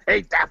 There, yes,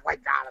 he definitely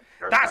got him.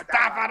 That's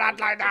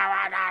definitely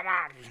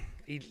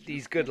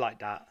he's good like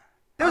that.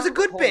 There was a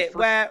good bit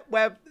where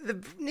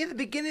near the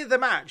beginning of the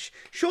match,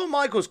 Shawn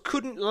Michaels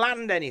couldn't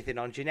land anything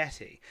on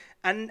Jannetty.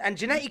 And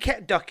Jannetty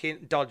kept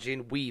ducking,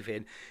 dodging,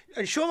 weaving.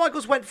 And Shawn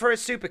Michaels went for a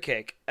super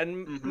kick,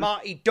 and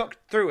Marty ducked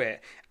through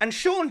it. And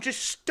Shawn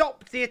just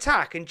stopped the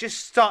attack and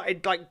just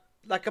started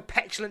like a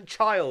petulant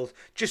child,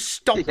 just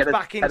stomped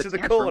back into the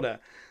corner.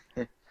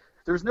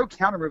 There was no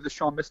counter move to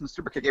Shawn missing the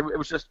super kick. It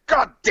was just,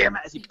 God damn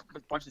it, as he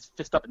punched his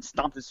fist up and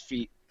stomped his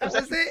feet. That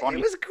was it. Funny.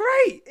 It was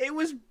great. It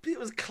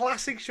was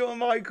classic Shawn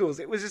Michaels.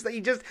 It was just that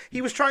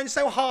he was trying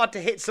so hard to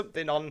hit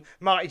something on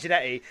Marty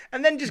Jannetty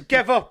and then just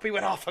gave up. He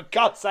went, oh, for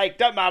God's sake,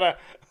 don't matter.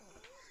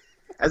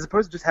 As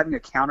opposed to just having a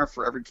counter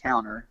for every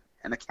counter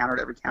and a counter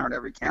to every counter to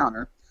every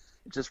counter,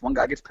 it's just one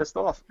guy gets pissed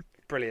off.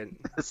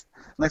 Brilliant. Nice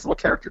little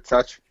character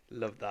touch.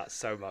 Love that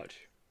so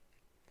much.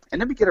 And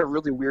then we get a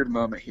really weird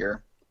moment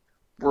here.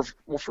 Well,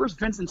 first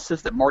Vince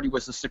insists that Marty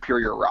was the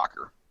superior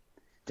rocker.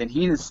 Then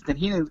he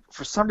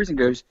for some reason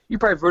goes, "You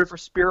probably voted for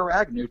Spiro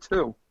Agnew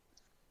too."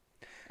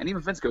 And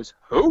even Vince goes,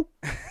 "Who?"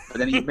 But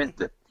then he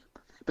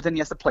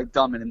has to play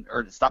dumb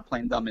or stop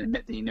playing dumb and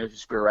admit that he knows who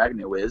Spiro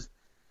Agnew is,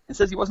 and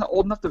says he wasn't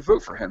old enough to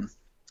vote for him.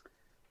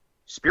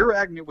 Spiro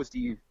Agnew was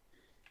the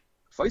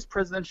vice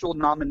presidential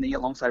nominee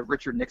alongside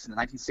Richard Nixon in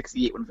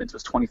 1968 when Vince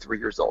was 23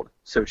 years old.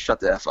 So shut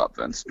the F up,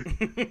 Vince.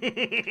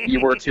 You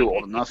were too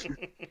old enough.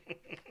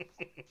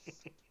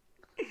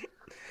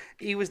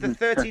 He was the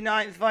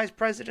 39th vice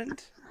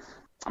president?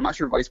 I'm not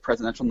sure vice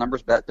presidential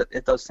numbers, but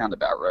it does sound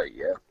about right,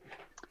 yeah.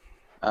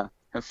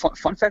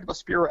 Fun fact about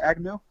Spiro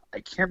Agnew,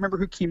 I can't remember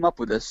who came up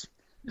with this.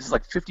 This is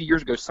like 50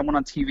 years ago. Someone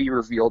on TV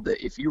revealed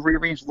that if you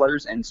rearrange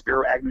letters in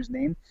Spiro Agnew's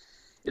name,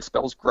 it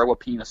spells grow a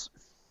penis.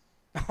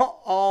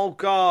 Oh,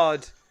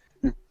 God.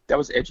 That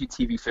was edgy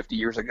TV 50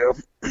 years ago.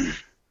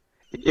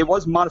 It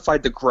was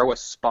modified to grow a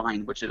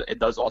spine, which it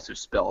does also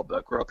spell,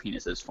 but grow a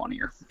penis is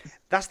funnier.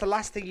 That's the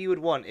last thing you would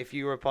want if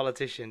you were a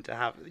politician, to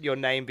have your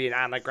name be an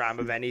anagram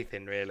of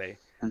anything, really.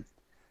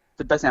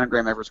 The best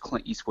anagram ever is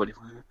Clint Eastwood,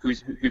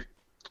 whose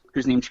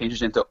name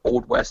changes into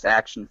Old West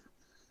Action.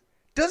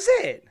 Does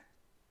it?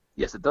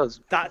 Yes, it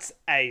does. That's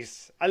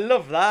ace. I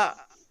love that.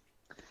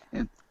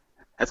 And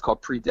that's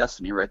called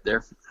predestiny right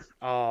there.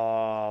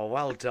 Oh,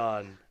 well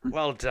done.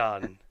 Well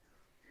done.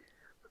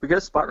 We get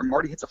a spot where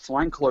Marty hits a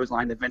flying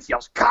clothesline and Vince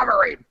yells,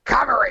 "Cover him!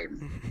 Cover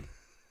him!"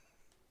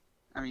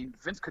 I mean,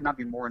 Vince could not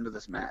be more into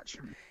this match.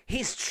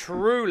 He's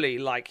truly,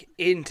 like,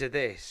 into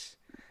this.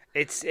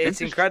 It's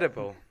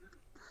incredible.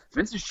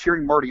 Vince is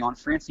cheering Marty on.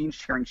 Francine's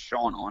cheering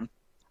Shawn on.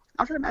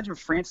 I'm trying to imagine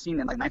Francine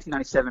in, like,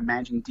 1997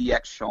 managing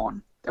DX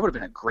Shawn. That would have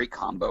been a great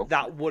combo.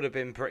 That would have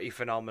been pretty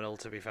phenomenal,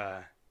 to be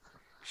fair.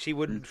 She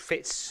would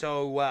fit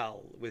so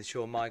well with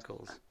Shawn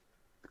Michaels.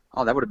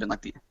 Oh, that would have been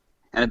like the...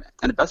 And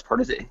the best part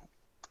is it'd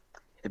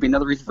be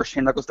another reason for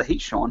Shane Douglas to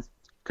hate Shawn,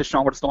 because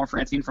Shawn would have stolen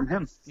Francine from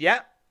him.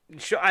 Yeah.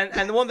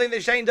 And the one thing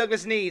that Shane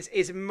Douglas needs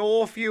is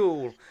more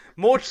fuel,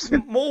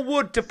 more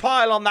wood to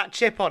pile on that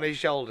chip on his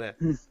shoulder.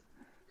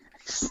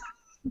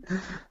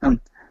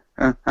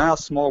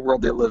 Small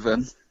world they live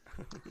in.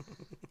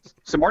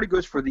 So Marty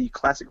goes for the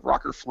classic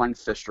rocker flying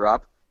fish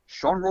drop.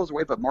 Shawn rolls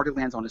away, but Marty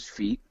lands on his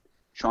feet.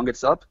 Shawn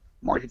gets up,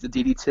 Marty hits a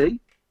DDT,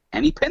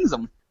 and he pins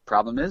him.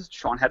 Problem is,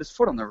 Shawn had his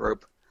foot on the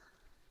rope.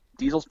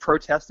 Diesel's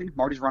protesting,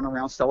 Marty's running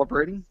around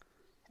celebrating,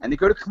 and they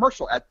go to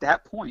commercial at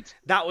that point.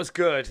 That was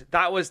good.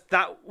 That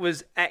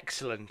was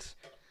excellent.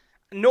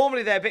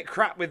 Normally they're a bit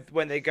crap with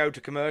when they go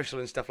to commercial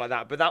and stuff like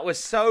that, but that was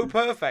so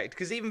perfect,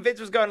 because even Vince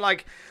was going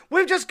like,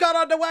 "We've just got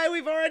underway,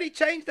 we've already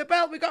changed the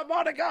belt, we got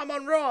more to come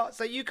on Raw."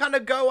 So you kind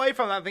of go away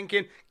from that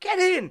thinking, get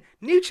in,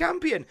 new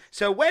champion.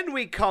 So when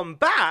we come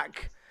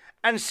back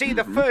and see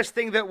the first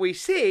thing that we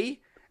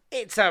see,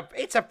 it's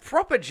a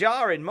proper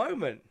jarring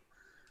moment.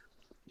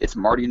 It's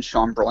Marty and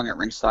Shawn brawling at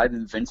ringside,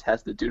 and Vince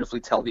has to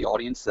dutifully tell the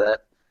audience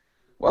that,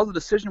 well, the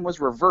decision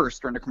was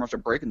reversed during the commercial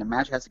break, and the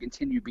match has to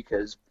continue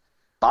because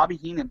Bobby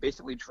Heenan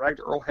basically dragged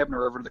Earl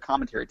Hebner over to the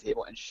commentary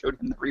table and showed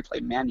him the replay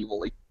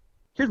manually.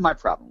 Here's my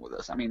problem with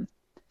this. I mean,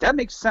 that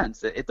makes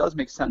sense. It does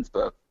make sense,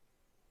 but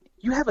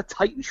you have a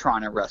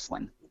Titantron in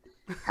wrestling.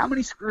 How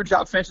many screw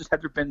job finishes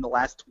have there been in the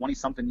last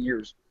 20-something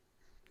years?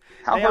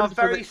 They are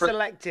very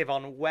selective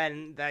on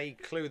when they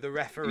clue the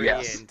referee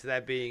into there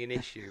being an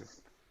issue.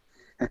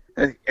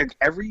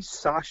 Every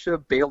Sasha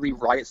Bailey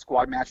Riot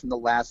Squad match in the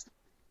last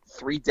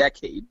 3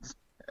 decades,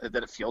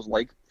 that it feels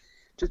like,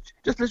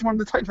 just one of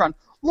the Titantron.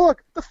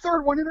 Look, the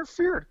third one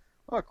interfered.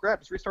 Oh crap!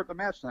 Just restart the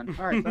match then.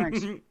 All right,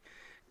 thanks.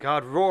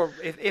 God, Raw.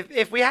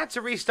 If we had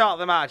to restart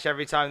the match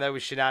every time there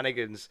was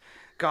shenanigans,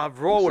 God,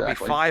 Raw would be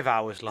 5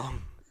 hours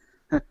long.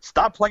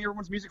 Stop playing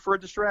everyone's music for a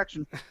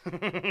distraction.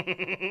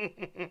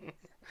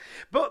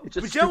 But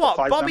you know what?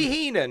 Bobby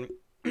Heenan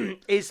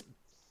is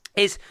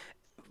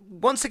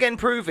once again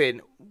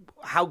proving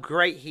how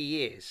great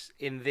he is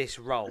in this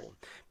role,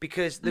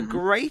 because the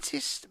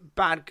greatest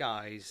bad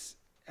guys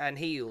and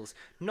heels,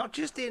 not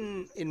just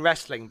in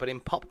wrestling but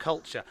in pop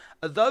culture,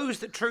 are those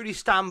that truly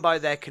stand by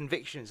their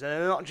convictions, and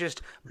they're not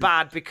just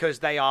bad because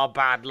they are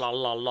bad, lol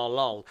lol lol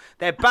lol.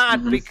 They're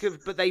bad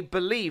but they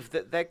believe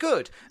that they're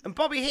good. And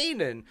Bobby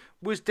Heenan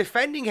was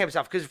defending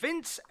himself because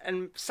Vince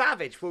and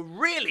Savage were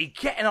really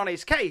getting on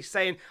his case,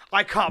 saying,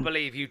 "I can't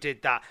believe you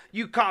did that.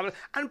 You can't."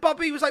 And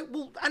Bobby was like,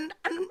 "Well, and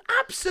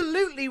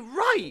absolutely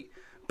right."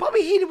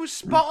 Bobby Heenan was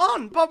spot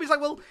on. Bobby's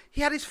like, "Well,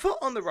 he had his foot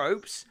on the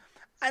ropes,"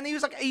 and he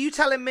was like, "Are you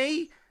telling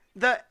me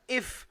that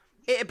if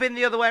it had been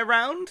the other way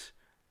around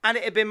and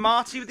it had been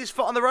Marty with his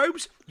foot on the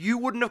ropes, you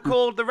wouldn't have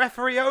called the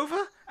referee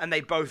over?" And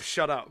they both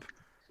shut up.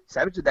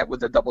 Savage did that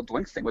with the double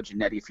doink thing with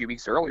Jannetty a few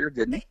weeks earlier,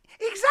 didn't he?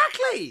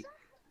 Exactly.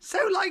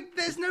 So, like,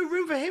 there's no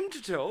room for him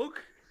to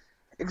talk.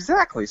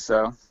 Exactly.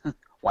 So,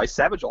 why is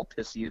Savage all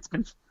pissy?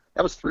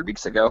 That was 3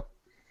 weeks ago.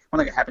 I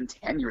think it happened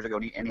 10 years ago,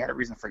 and he had a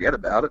reason to forget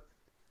about it.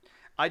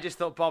 I just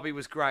thought Bobby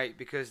was great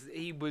because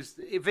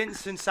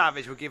Vince and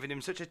Savage were giving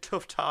him such a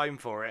tough time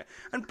for it.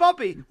 And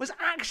Bobby was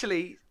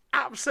actually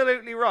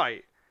absolutely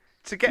right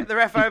to get the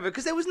ref over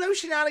because there was no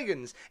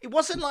shenanigans. It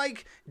wasn't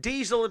like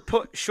Diesel had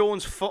put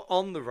Shawn's foot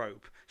on the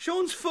rope.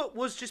 Shawn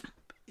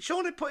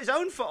had put his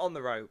own foot on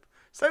the rope.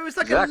 So it was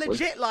like a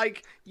legit,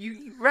 like,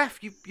 you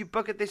ref, you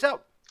buggered this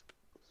up.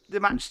 The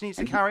match needs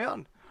to carry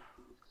on.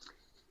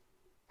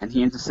 And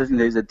he insisting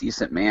that he's a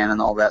decent man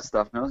and all that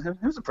stuff.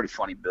 It was a pretty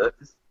funny bit.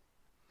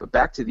 But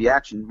back to the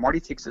action, Marty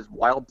takes his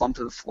wild bump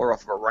to the floor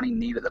off of a running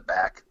knee to the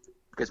back,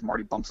 because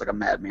Marty bumps like a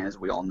madman, as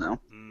we all know.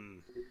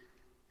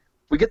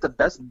 We get the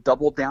best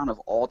double down of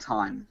all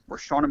time, where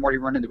Shawn and Marty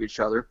run into each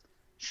other.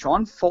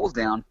 Shawn falls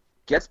down,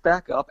 gets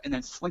back up, and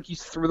then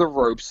slinkies through the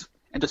ropes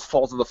and just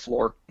falls to the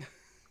floor.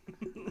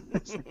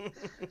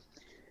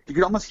 You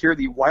could almost hear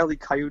the Wile E.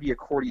 Coyote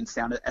accordion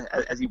sound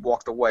as he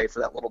walked away for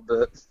that little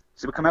bit.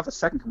 So we come out the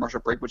second commercial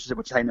break, which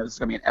I know this is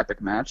going to be an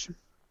epic match.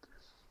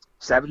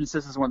 Savage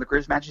insists this is one of the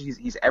greatest matches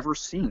he's ever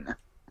seen.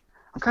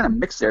 I'm kind of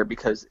mixed there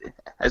because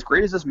as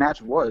great as this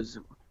match was,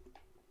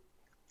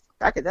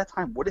 back at that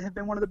time, would it have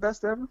been one of the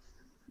best ever?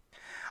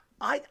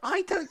 I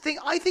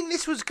think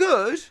this was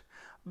good,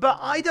 but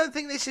I don't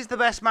think this is the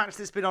best match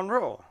that's been on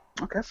Raw.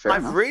 Okay, fair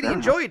enough. I've really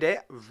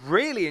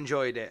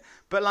enjoyed it.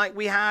 But like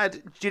we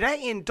had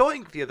Jannetty and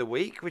Doink the other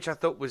week, which I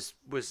thought was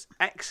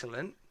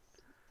excellent.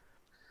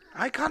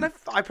 I'm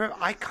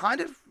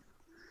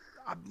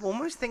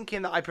almost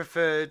thinking that I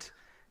preferred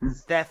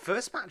their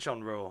first match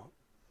on Raw,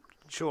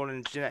 Shawn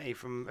and Jannetty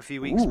from a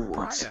few weeks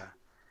prior.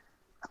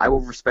 I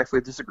will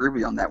respectfully disagree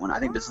with you on that one. I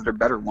think this is their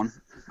better one.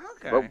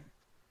 Okay.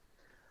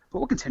 But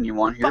we'll continue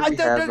on here. But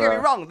don't get me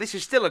wrong. This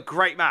is still a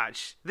great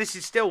match. This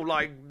is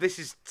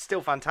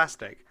still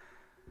fantastic.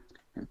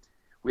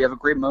 We have a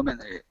great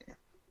moment,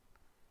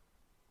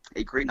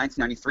 a great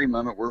 1993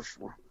 moment where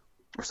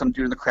some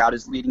dude in the crowd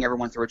is leading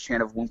everyone through a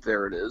chant of "Whoop,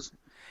 there it is."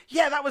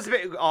 Yeah, that was a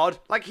bit odd.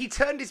 Like, he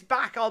turned his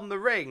back on the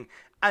ring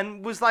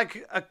and was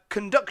like a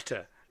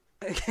conductor,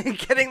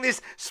 getting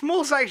this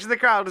small section of the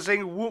crowd and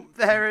saying, "Whoop,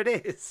 there it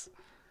is."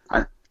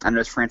 I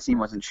noticed Francine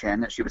wasn't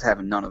chanting it. She was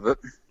having none of it.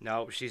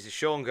 No, she's a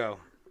Shawn girl.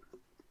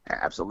 Yeah,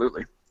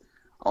 absolutely.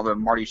 Although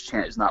Marty's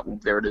chant is not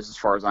 "Whoop, there it is," as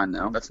far as I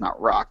know. That's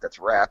not rock, that's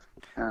rap.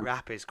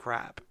 Rap is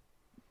crap.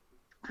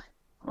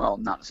 Well,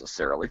 not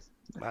necessarily.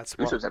 That's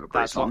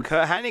what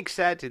Kurt Hennig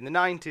said in the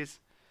 90s.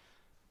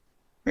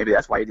 Maybe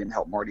that's why he didn't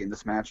help Marty in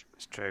this match.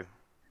 It's true.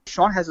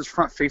 Shawn has his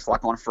front face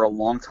lock on for a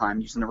long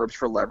time, using the ropes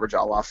for leverage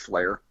a la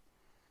Flair.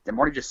 Then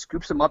Marty just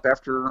scoops him up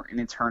after an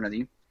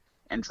eternity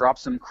and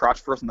drops him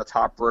crotch first on the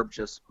top rope,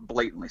 just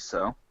blatantly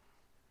so.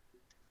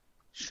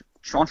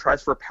 Shawn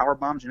tries for a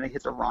powerbomb. Jannetty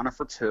hits a Rana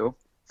for 2.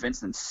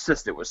 Vince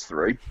insists it was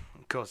 3.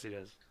 Of course he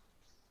does.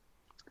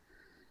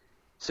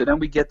 So then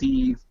we get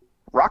the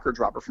rocker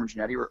dropper from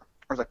Jannetty, or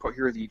as I put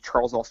here, the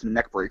Charles Austin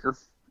neckbreaker.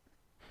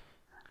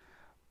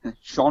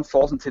 Shawn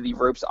falls into the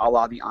ropes a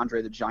la the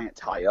Andre the Giant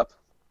tie-up.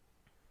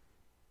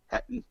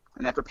 And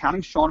after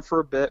pounding Shawn for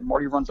a bit,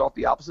 Marty runs off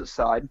the opposite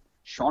side.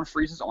 Shawn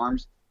frees his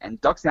arms and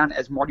ducks down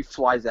as Marty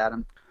flies at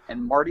him.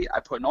 And Marty,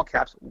 I put in all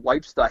caps,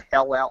 wipes the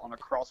hell out on a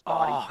crossbody.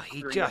 Oh,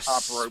 he just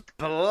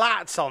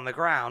splats on the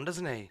ground,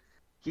 doesn't he?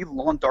 He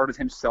lawn darted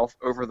himself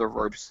over the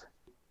ropes.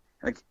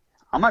 Like,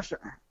 I'm not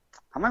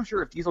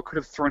sure if Diesel could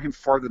have thrown him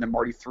farther than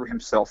Marty threw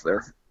himself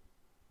there.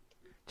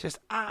 Just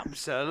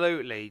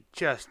absolutely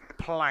just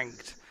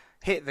planked,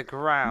 hit the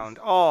ground.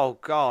 Oh,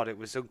 God, it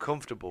was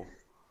uncomfortable.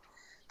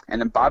 And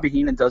then Bobby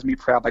Heenan does me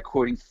proud by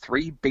quoting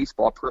 3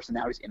 baseball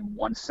personalities in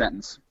one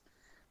sentence.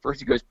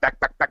 First he goes, back,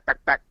 back, back,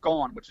 back, back,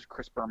 gone, which is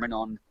Chris Berman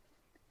on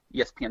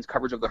ESPN's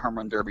coverage of the Home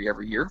Run Derby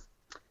every year.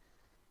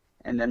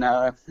 And then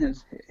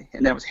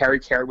it was Harry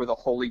Carey with a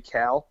holy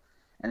cow.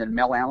 And then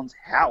Mel Allen's,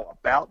 how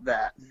about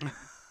that?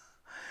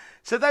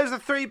 So those are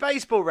 3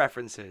 baseball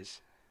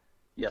references?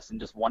 Yes, in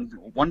just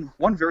one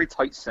very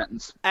tight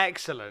sentence.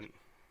 Excellent.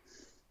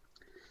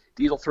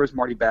 Diesel throws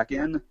Marty back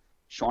in.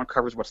 Shawn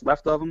covers what's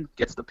left of him,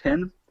 gets the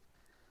pin.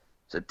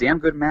 It's a damn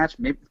good match.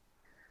 Maybe,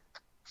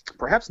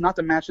 perhaps not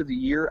the match of the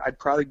year. I'd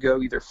probably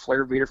go either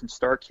Flair Vader from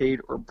Starrcade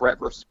or Bret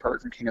versus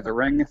Perk from King of the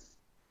Ring.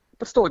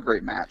 But still a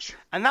great match.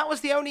 And that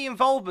was the only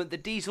involvement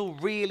that Diesel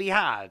really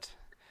had,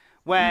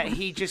 where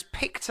he just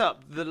picked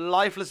up the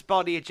lifeless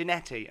body of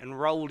Jannetty and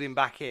rolled him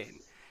back in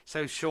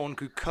so Shawn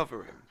could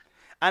cover him.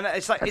 And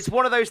it's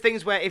one of those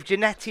things where if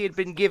Jannetty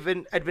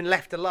had been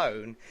left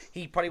alone,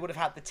 he probably would have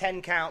had the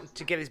 10 count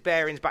to get his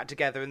bearings back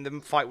together and the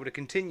fight would have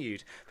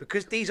continued.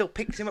 Because Diesel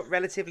picked him up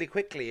relatively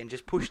quickly and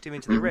just pushed him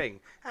into the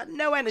ring. Had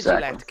no energy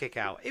left to kick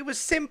out. It was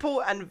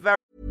simple and very...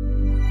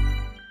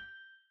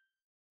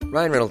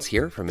 Ryan Reynolds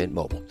here from Mint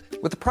Mobile.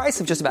 With the price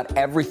of just about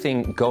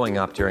everything going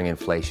up during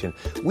inflation,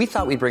 we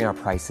thought we'd bring our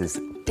prices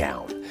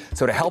down.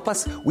 So to help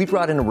us, we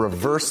brought in a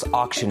reverse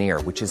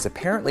auctioneer, which is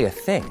apparently a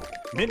thing.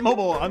 Mint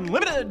Mobile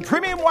Unlimited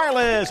Premium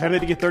Wireless. How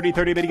to get 30,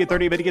 30, bit to get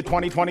 30, bit to get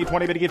 20, 20,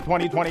 20, bit to get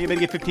 20, 20, bit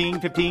to get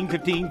 15, 15,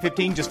 15,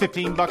 15, just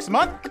 $15 a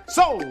month?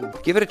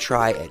 Sold! Give it a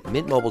try at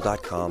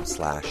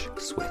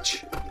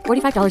mintmobile.com/switch.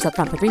 $45 up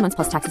front for 3 months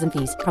plus taxes and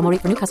fees. Promo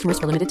rate for new customers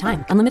for limited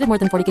time. Unlimited more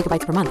than 40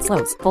 gigabytes per month.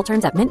 Slows full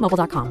terms at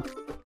mintmobile.com.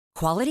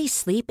 Quality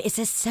sleep is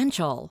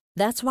essential.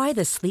 That's why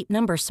the Sleep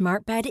Number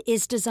Smart Bed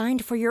is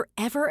designed for your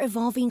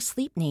ever-evolving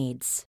sleep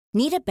needs.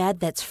 Need a bed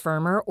that's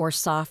firmer or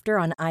softer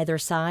on either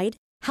side?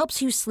 Helps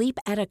you sleep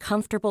at a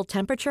comfortable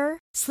temperature?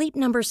 Sleep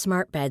Number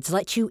Smart Beds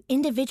let you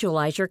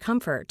individualize your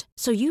comfort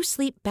so you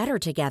sleep better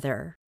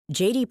together.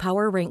 J.D.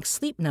 Power ranks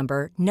Sleep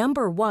Number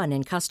number 1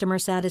 in customer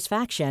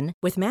satisfaction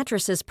with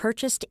mattresses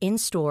purchased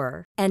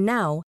in-store. And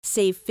now,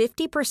 save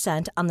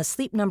 50% on the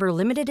Sleep Number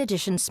Limited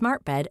Edition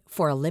Smart Bed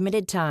for a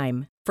limited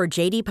time. For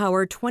J.D.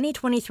 Power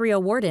 2023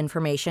 award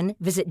information,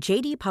 visit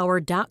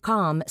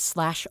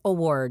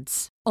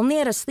jdpower.com/awards. Only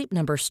at a Sleep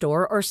Number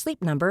store or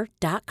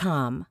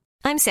sleepnumber.com.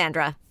 I'm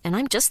Sandra, and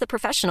I'm just the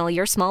professional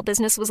your small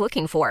business was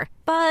looking for.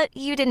 But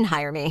you didn't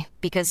hire me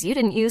because you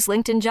didn't use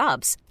LinkedIn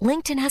Jobs.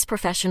 LinkedIn has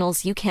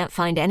professionals you can't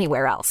find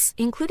anywhere else,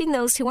 including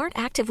those who aren't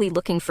actively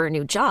looking for a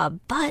new job,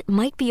 but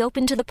might be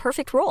open to the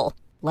perfect role,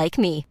 like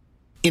me.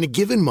 In a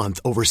given month,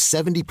 over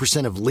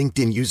 70% of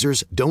LinkedIn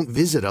users don't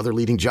visit other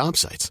leading job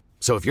sites.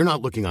 So if you're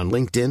not looking on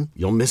LinkedIn,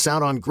 you'll miss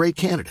out on great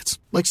candidates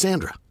like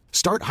Sandra.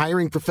 Start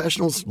hiring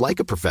professionals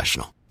like a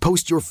professional.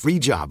 Post your free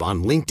job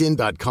on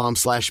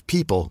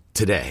linkedin.com/people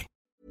today.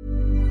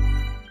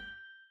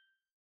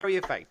 Very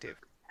effective.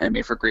 And it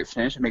made for a great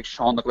finish. It makes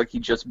Shawn look like he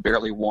just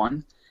barely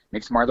won.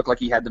 Makes Marty look like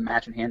he had the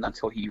match in hand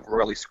until he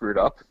royally screwed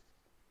up.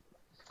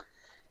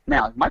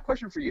 Now, my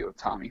question for you,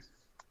 Tommy.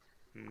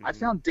 I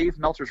found Dave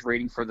Meltzer's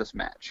rating for this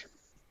match.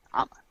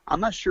 I'm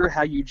not sure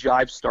how you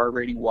jive star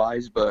rating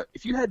wise, but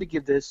if you had to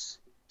give this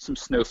some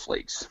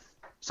snowflakes,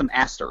 some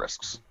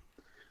asterisks,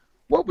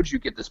 what would you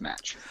give this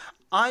match?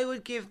 I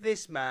would give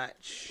this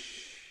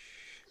match,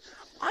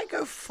 I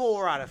go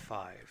 4 out of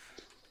 5.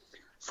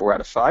 4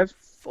 out of 5?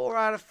 4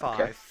 out of 5.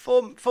 Okay.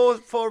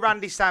 Four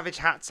Randy Savage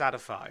hats out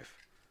of 5.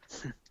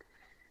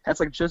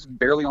 That's like just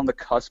barely on the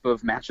cusp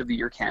of match of the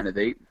year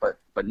candidate,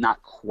 but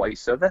not quite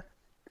so. That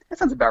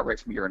sounds about right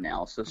from your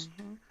analysis.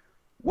 Mm-hmm.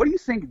 What do you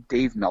think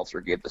Dave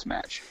Meltzer gave this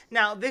match?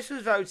 Now, this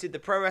was voted the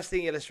Pro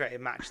Wrestling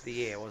Illustrated Match of the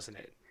Year, wasn't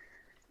it?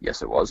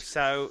 Yes, it was.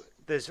 So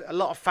there's a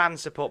lot of fan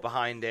support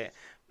behind it.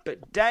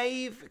 But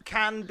Dave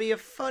can be a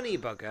funny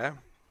bugger.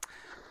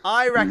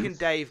 I reckon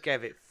Dave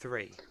gave it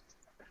 3.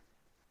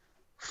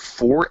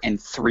 4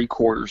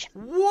 3/4.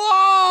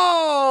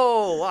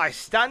 Whoa! I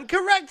stand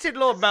corrected,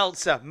 Lord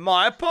Meltzer.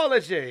 My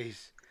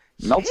apologies.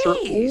 Meltzer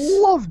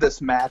loved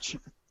this match.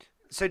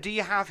 So do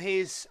you have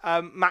his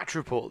match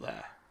report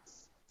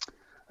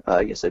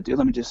there? Yes, I do.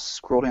 Let me just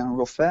scroll down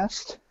real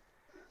fast.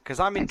 Because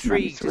I'm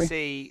intrigued to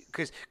see...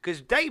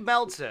 Because Dave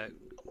Meltzer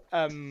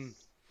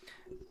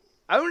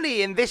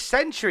only in this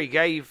century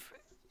gave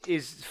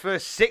his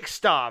first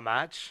 6-star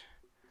match.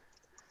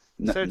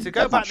 No, so to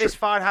go back this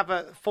far and have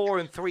a 4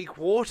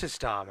 3/4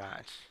 star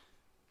match.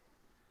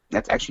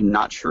 That's actually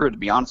not true, to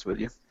be honest with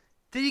you.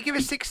 Did he give a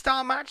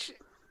 6-star match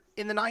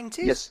in the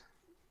 90s?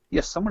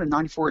 Yes, someone in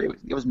 94.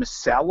 It was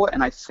Misawa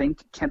and I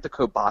think Kenta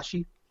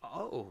Kobashi.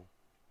 Oh.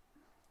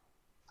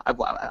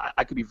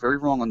 I could be very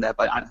wrong on that,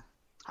 but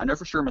I know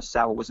for sure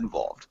Misawa was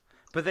involved.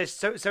 But there's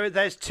so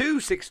there's 2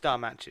 6-star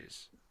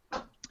matches.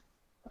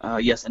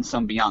 Yes, and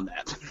some beyond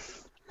that.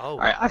 Oh. All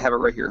right, I have it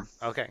right here.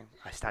 Okay,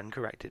 I stand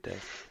corrected,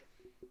 Dave.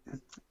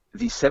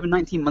 The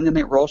 7/19 Monday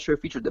Night Raw show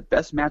featured the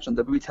best match on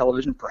WWE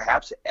television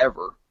perhaps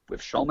ever,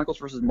 with Shawn Michaels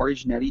versus Marty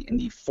Jannetty in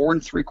the 4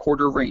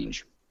 3/4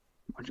 range.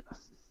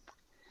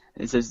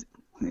 It says,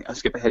 I'll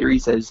skip ahead here. He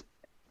says,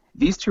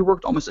 these two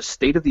worked almost a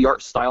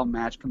state-of-the-art style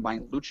match,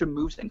 combining lucha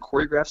moves and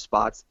choreographed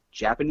spots,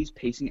 Japanese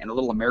pacing, and a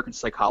little American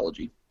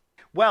psychology.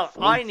 Well,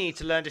 I need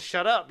to learn to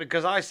shut up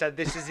because I said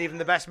this is even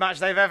the best match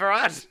they've ever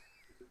had.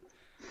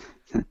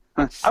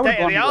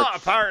 State-of-the-art,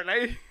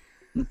 apparently.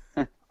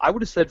 I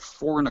would have said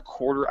 4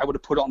 1/4. I would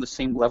have put it on the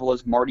same level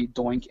as Marty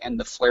Doink and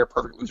the Flair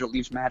Perfect Loser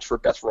Leaves match for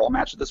best Raw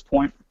match at this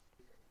point.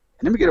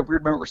 And then we get a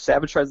weird moment where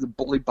Savage tries to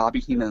bully Bobby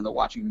Heenan into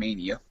watching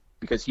Mania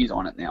because he's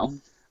on it now.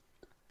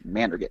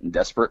 Man, they're getting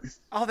desperate.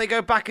 Oh, they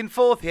go back and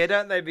forth here,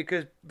 don't they?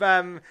 Because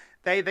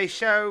they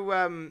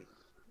show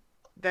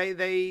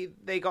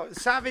they got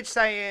Savage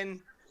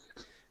saying,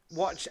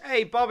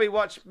 "Hey Bobby,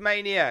 watch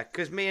Mania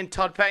because me and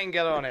Todd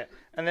Pettingill are on it."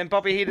 And then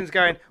Bobby Heenan's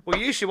going, well,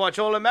 you should watch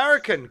All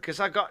American because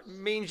I got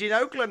Mean Gene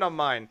Okerlund on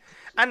mine.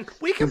 And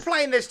we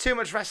complain there's too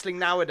much wrestling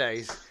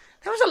nowadays.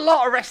 There was a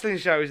lot of wrestling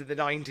shows in the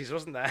 90s,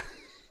 wasn't there?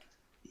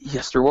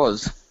 Yes, there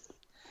was.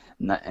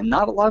 And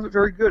not a lot of it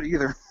very good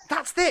either.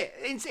 That's it.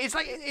 It's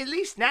like, at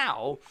least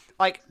now,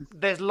 like,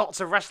 there's lots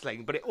of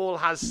wrestling, but it all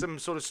has some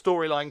sort of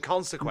storyline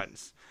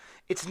consequence.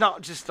 It's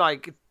not just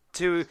like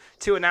two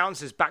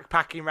announcers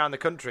backpacking around the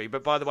country,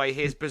 but by the way,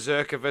 here's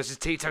Berserker versus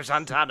Tito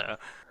Santana.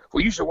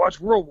 Well, you should watch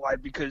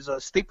Worldwide because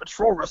State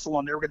Patrol wrestle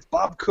on there against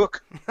Bob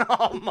Cook.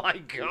 Oh, my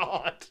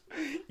God.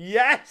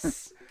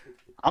 Yes.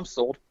 I'm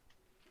sold.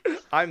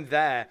 I'm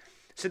there.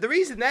 So the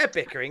reason they're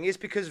bickering is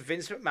because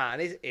Vince McMahon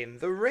is in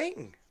the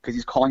ring. Because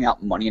he's calling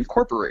out Money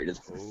Incorporated.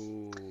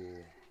 Ooh.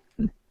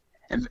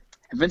 And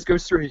Vince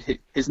goes through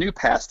his new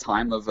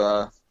pastime of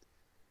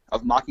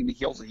mocking the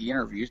heels that he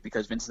interviews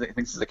because Vince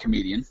thinks he's a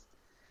comedian.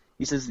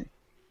 He says...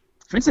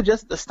 Vince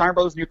suggests the Steiner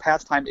Brothers' new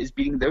pastime is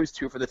beating those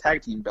two for the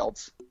tag team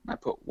belts. And I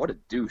put, what a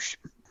douche.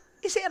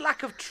 Is it a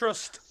lack of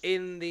trust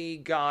in the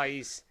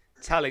guys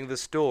telling the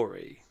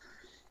story?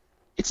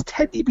 It's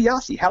Ted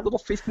DiBiase. How little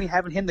faith can we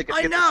have in him to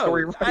get the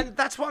story right? And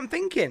that's what I'm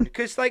thinking.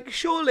 Because, like,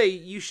 surely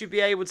you should be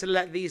able to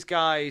let these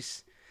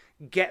guys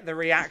get the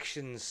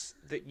reactions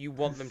that you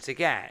want them to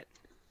get.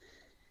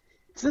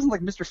 This isn't like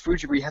Mr.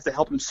 Fuji where you have to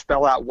help him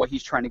spell out what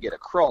he's trying to get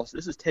across.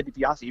 This is Ted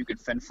DiBiase who can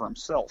fend for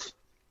himself.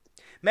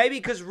 Maybe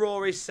because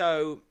Raw is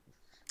so...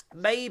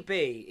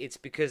 Maybe it's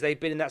because they've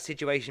been in that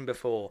situation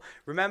before.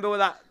 Remember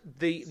that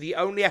the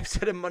only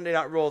episode of Monday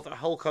Night Raw that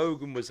Hulk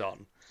Hogan was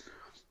on?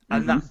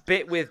 And that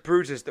bit with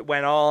Brutus that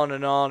went on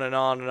and on and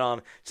on and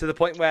on to the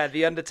point where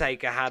The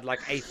Undertaker had like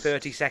a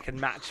 30-second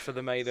match for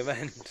the main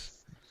event.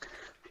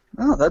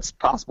 Oh, that's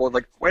possible.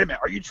 Like, wait a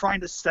minute, are you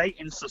trying to say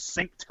in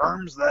succinct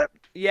terms that...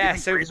 Yeah,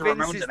 so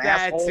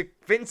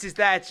Vince is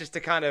there just to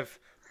kind of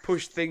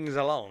push things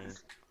along.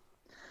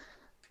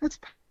 That's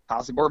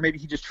possible. Or maybe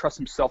he just trusts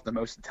himself the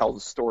most to tell the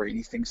story, and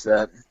he thinks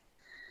that,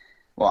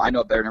 well, I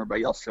know it better than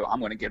everybody else, so I'm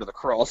going to get it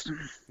across.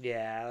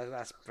 Yeah,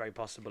 that's very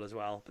possible as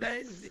well.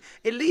 But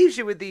it leaves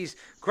you with these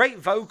great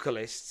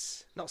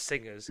vocalists, not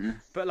singers,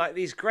 but like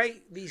these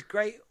great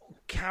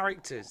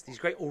characters, these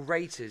great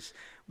orators,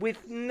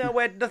 with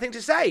nothing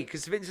to say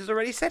because Vince has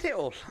already said it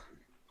all.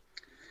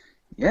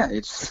 Yeah,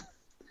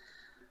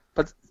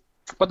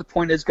 but But the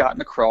point is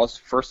gotten across.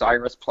 First,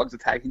 IRS plugs the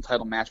tag team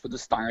title match with the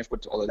Steiners,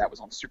 although that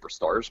was on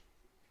Superstars.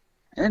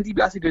 And then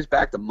DiBiase goes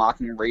back to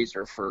mocking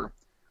Razor for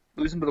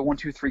losing to the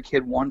 1-2-3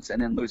 Kid once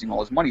and then losing all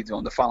his money to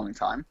him the following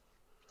time.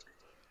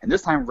 And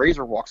this time,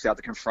 Razor walks out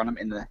to confront him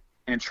in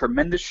a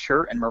tremendous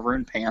shirt and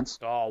maroon pants.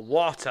 Oh,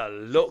 what a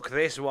look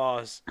this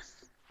was.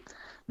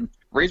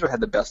 Razor had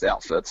the best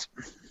outfits.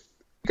 You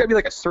got to be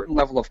like a certain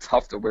level of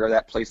tough to wear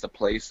that place to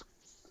place.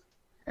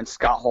 And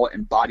Scott Hall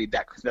embodied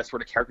that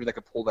sort of character that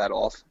could pull that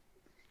off.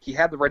 He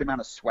had the right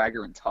amount of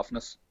swagger and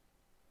toughness,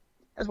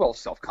 as well as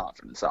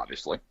self-confidence,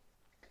 obviously.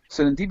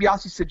 So then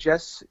DiBiase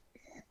suggests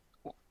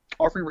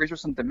offering Razor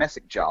some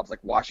domestic jobs,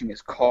 like washing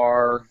his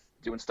car,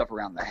 doing stuff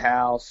around the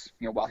house,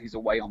 while he's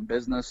away on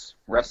business,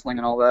 wrestling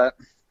and all that.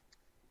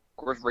 Of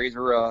course,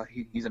 Razor,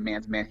 he's a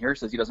man's man here,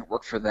 says he doesn't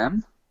work for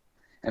them.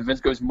 And Vince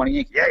goes, Money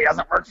Inc., yeah, he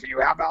doesn't work for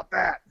you, how about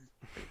that?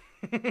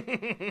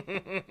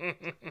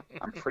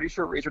 I'm pretty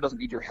sure Razor doesn't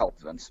need your help,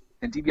 Vince.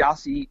 And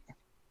DiBiase,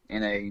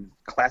 in a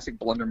classic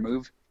blunder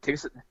move,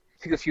 takes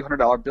a few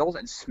 $100 bills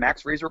and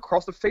smacks Razor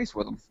across the face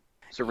with them.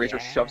 So Razor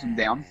shoves him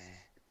down.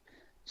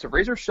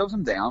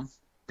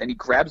 Then he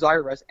grabs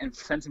IRS and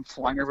sends him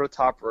flying over the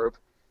top rope.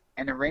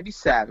 And then Randy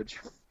Savage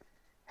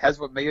has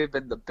what may have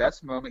been the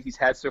best moment he's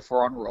had so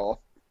far on Raw.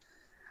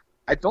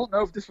 I don't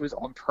know if this was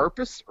on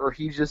purpose or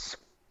he just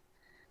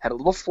had a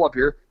little flub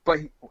here, but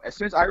as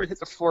soon as IRS hits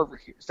the floor,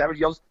 Savage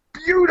yells,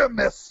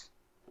 "Beautimus!"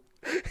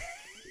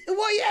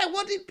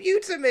 What did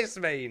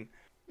Beautimus mean?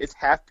 It's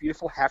half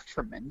beautiful, half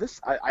tremendous.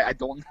 I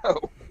don't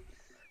know.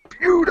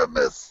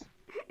 Beautimus!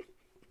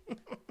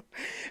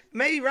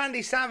 Maybe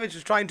Randy Savage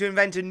was trying to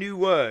invent a new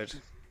word.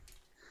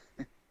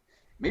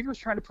 Maybe he was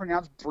trying to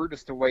pronounce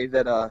Brutus the way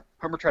that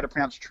Homer tried to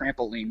pronounce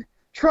trampoline.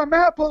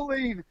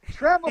 Tramapoline!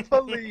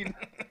 Tramapoline!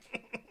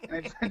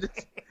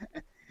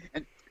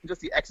 and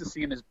just the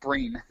ecstasy in his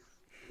brain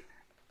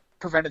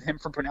prevented him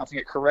from pronouncing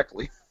it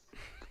correctly.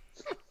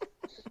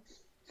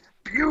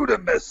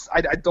 Beautimus!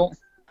 I don't...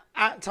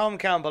 At Tom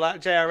Campbell,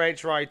 at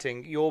JRH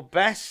Writing, your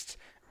best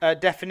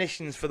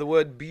definitions for the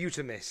word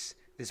beautimus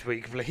this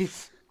week,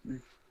 please.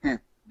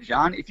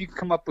 John, if you could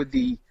come up with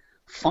the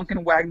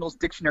Funkin' Wagnall's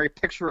dictionary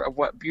picture of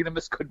what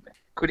beautimus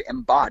could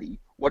embody,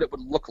 what it would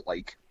look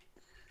like.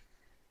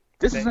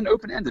 This is an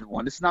open-ended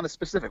one. This is not a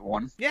specific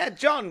one. Yeah,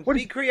 John,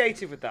 be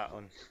creative with that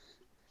one.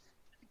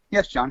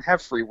 Yes, John,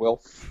 have free will.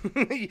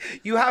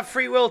 You have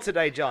free will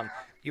today, John.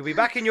 You'll be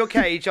back in your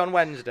cage on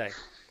Wednesday.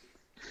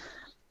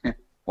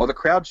 Well, the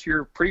crowd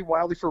cheered pretty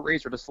wildly for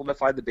Razor to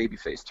solidify the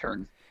babyface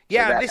turn.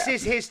 Yeah, this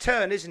is his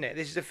turn, isn't it?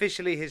 This is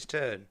officially his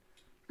turn.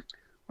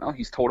 Well,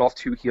 he's told off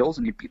 2 heels,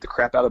 and he beat the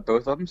crap out of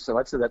both of them, so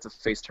I'd say that's a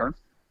face turn.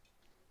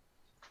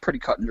 Pretty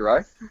cut and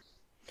dry.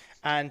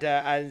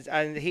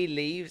 And he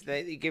leaves.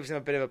 He gives him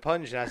a bit of a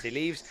punch, and as he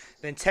leaves,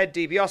 then Ted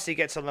DiBiase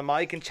gets on the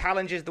mic and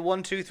challenges the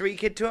 1-2-3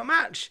 Kid to a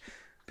match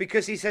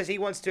because he says he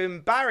wants to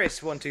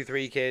embarrass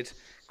 1-2-3 Kid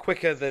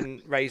quicker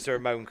than Razor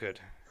and Moan could.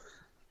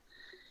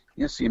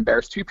 Yes, he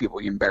embarrassed 2 people.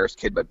 He embarrassed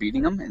Kid by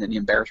beating him, and then he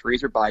embarrassed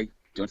Razor by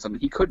doing something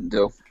he couldn't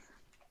do.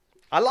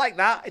 I like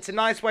that. It's a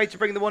nice way to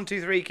bring the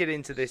 1-2-3 Kid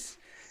into this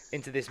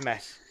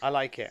mess. I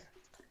like it.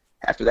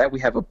 After that, we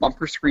have a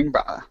bumper screen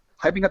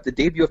hyping up the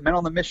debut of Men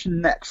on the Mission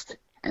next.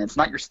 And it's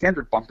not your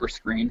standard bumper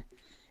screen.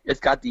 It's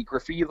got the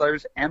graffiti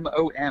letters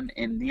MOM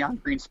in neon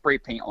green spray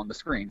paint on the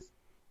screen.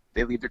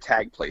 They leave their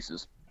tag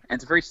places. And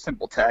it's a very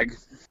simple tag.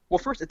 Well,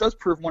 first, it does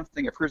prove one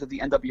thing. It proves that the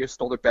NWO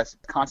stole their best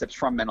concepts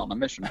from Men on a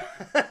Mission.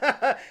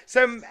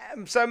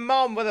 So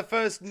Mom were the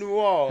first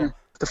noir.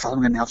 The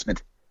following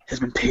announcement has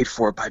been paid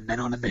for by Men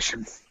on a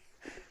Mission.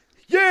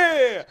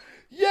 Yeah!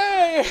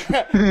 Yeah!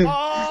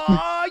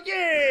 Oh,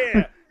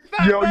 yeah!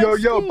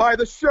 Yo, buy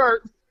the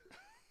shirt!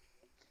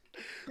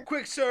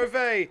 Quick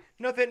survey.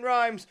 Nothing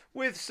rhymes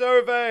with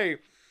survey.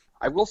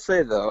 I will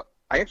say, though,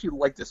 I actually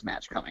like this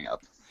match coming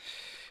up.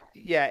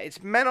 Yeah,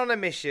 it's Men on a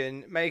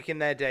Mission making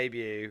their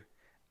debut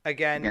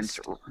against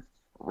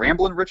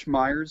Ramblin' Rich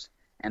Myers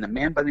and a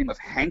man by the name of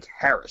Hank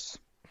Harris,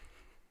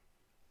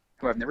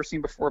 who I've never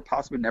seen before,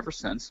 possibly never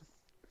since.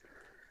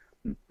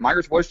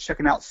 Myers was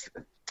checking out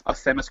a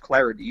famous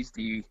Clarities,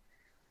 the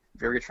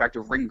very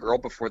attractive ring girl,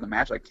 before the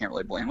match. I can't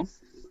really blame him.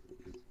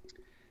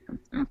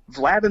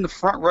 Vlad in the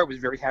front row was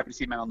very happy to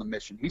see Men on the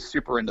Mission. He's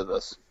super into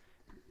this.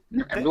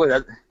 And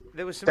really,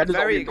 there was some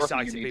very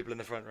excited people in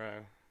the front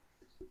row.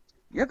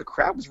 Yeah, the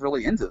crowd was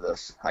really into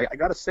this. I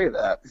got to say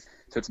that.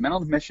 So it's Men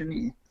on the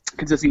Mission,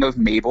 consisting of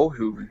Mabel,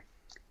 who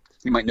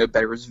you might know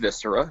better as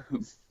Viscera,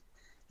 who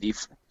the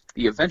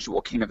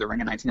eventual King of the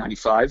Ring in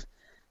 1995,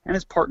 and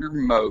his partner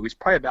Mo, who's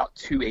probably about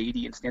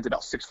 280 and stands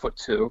about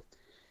 6'2".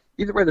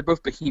 Either way, they're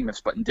both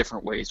behemoths, but in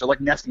different ways. They're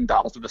like nesting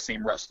dolls of the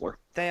same wrestler.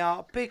 They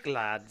are big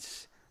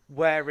lads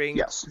wearing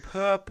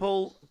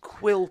purple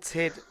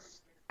quilted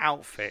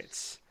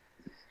outfits.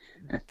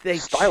 They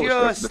just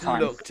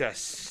looked a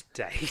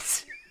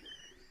state.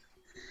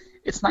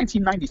 It's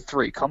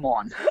 1993. Come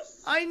on.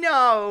 I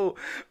know,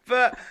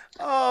 but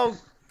oh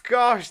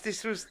gosh,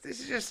 this is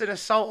just an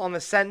assault on the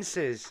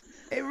senses.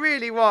 It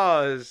really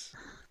was.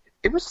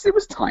 It was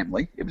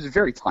timely. It was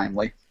very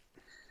timely.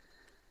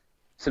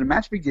 So the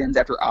match begins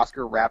after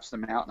Oscar wraps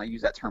them out, and I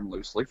use that term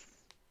loosely.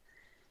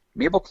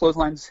 Mabel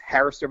clotheslines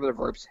Harris over the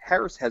ropes.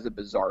 Harris has a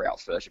bizarre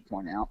outfit, I should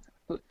point out.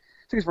 I think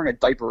he's wearing a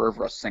diaper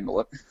over a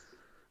singlet.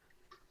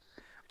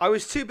 I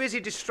was too busy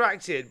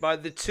distracted by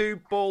the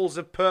 2 balls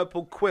of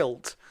purple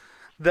quilt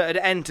that had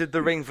entered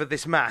the ring for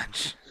this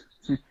match.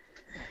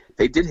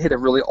 They did hit a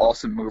really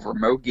awesome move where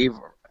Mo gave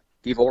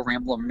old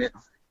Ramblin'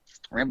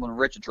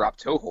 Rich a drop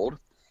toe hold,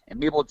 and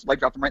Mabel leg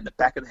dropped him right in the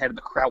back of the head, and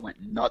the crowd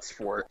went nuts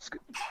for it.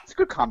 It's a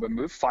good combo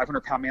move.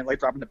 500-pound man leg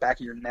drop in the back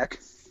of your neck.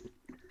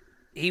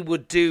 He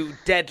would do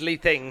deadly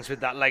things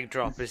with that leg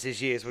drop as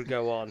his years would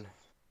go on.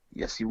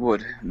 Yes, he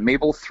would.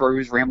 Mabel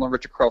throws Ramblin'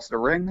 Rich across the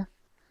ring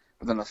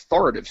with an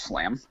authoritative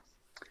slam.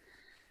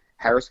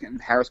 Harris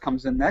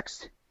comes in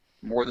next.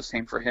 More of the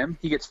same for him.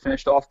 He gets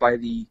finished off by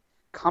the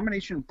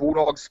combination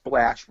Bulldog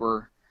Splash,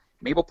 where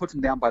Mabel puts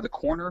him down by the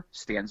corner,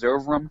 stands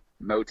over him,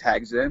 Mo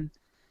tags in,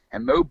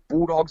 and Mo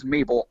bulldogs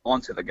Mabel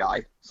onto the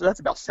guy. So that's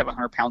about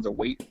 700 pounds of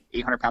weight,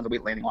 800 pounds of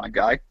weight landing on a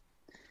guy.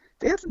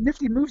 They have some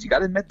nifty moves, you got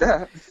to admit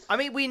that. I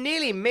mean, we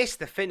nearly missed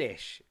the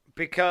finish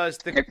because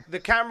the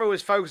camera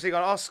was focusing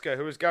on Oscar,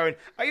 who was going,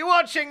 "Are you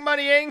watching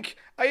Money Inc?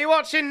 Are you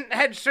watching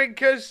Head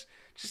Shrinkers?"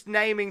 Just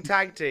naming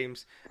tag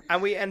teams.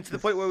 And to the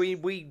point where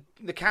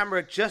the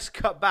camera just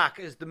cut back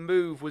as the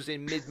move was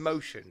in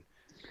mid-motion.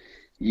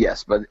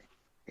 Yes, but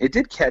it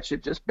did catch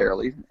it just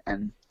barely,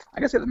 and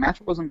like I said, the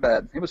match wasn't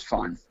bad. It was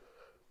fun.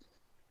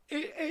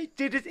 It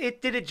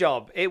did a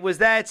job. It was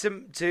there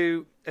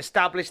to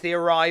establish the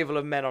arrival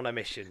of Men on a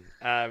Mission,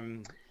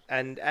 and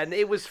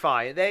it was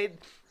fine. The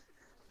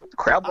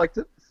crowd liked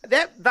it.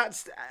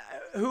 That's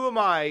who am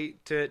I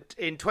to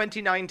in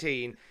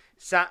 2019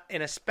 sat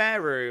in a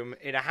spare room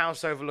in a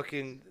house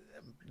overlooking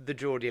the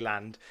Geordie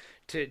land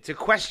to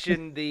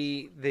question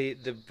the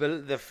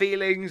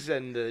feelings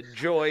and the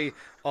joy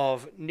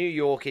of New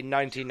York in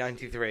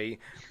 1993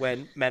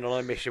 when Men on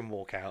a Mission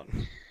walk out.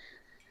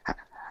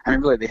 I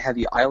mean, really, they had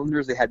the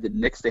Islanders, they had the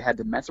Knicks, they had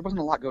the Mets. There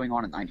wasn't a lot going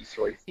on in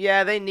 '93.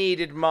 Yeah, they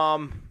needed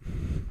Mom.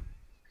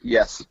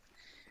 Yes.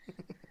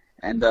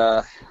 And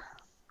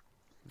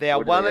they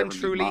are well and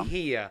truly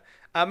here.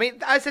 I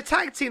mean, as a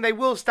tag team, they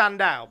will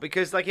stand out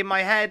because, like, in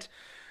my head,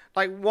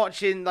 like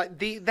watching, like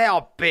they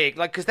are big,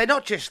 like because they're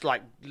not just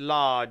like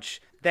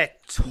large, they're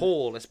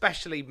tall.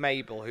 Especially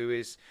Mabel, who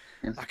is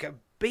like a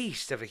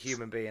beast of a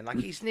human being.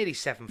 Like he's nearly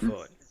 7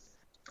 foot.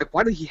 Like,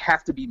 why did he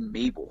have to be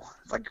Mabel?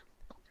 Like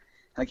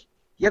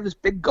you have this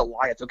big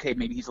Goliath. Okay,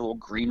 maybe he's a little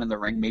green in the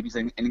ring, maybe he's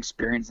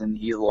inexperienced and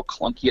he's a little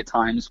clunky at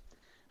times,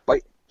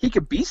 but he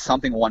could be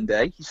something one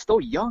day. He's still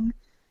young,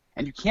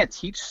 and you can't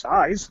teach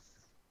size.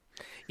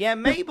 Yeah,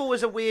 Mabel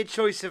was a weird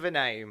choice of a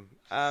name.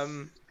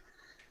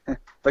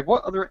 Like,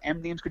 what other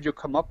M names could you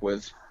come up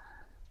with?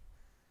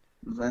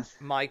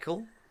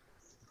 Michael?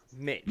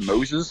 Mitch?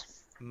 Moses?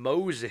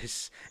 No,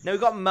 you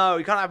got Mo.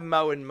 You can't have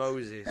Mo and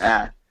Moses.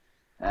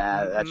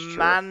 That's true.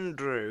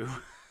 Mandrew.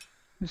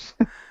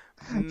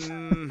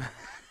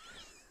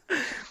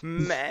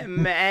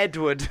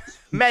 Edward.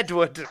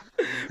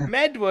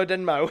 Medward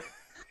and Mo.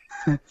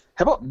 How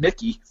about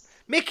Mickey?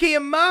 Mickey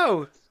and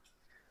Mo.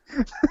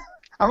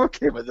 I'm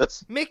okay with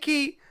this.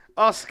 Mickey,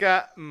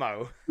 Oscar,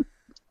 Mo.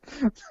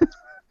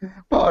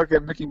 Well, okay,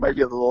 Mickey might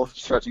be a little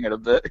stretching it a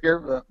bit here,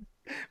 but...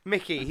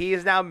 Mickey, he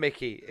is now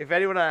Mickey. If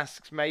anyone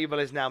asks, Mabel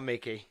is now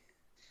Mickey.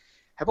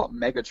 How about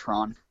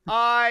Megatron?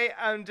 I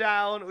am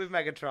down with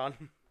Megatron.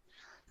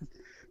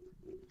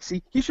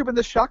 See, he should have been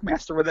the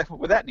Shockmaster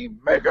with that name,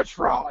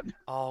 Megatron.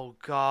 Oh,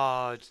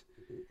 God.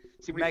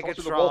 See,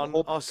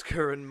 Megatron,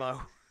 Oscar, and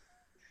Mo.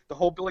 The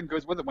whole building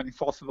goes with it when he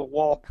falls through the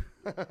wall.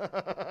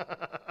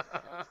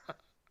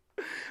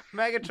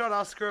 Megatron,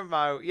 Oscar, and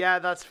Mo. Yeah,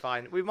 that's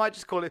fine. We might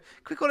just call it...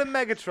 Can we call him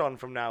Megatron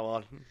from now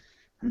on?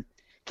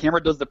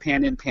 Camera does the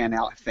pan in, pan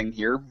out thing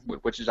here,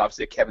 which is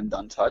obviously a Kevin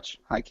Dunn touch.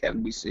 Hi,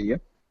 Kevin. We see you.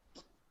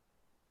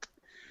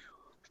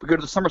 We go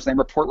to the SummerSlam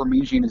report where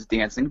Mean Gene is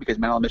dancing because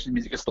Men on a Mission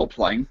music is still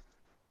playing.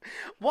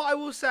 What I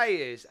will say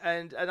is,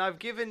 and I've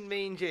given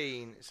Mean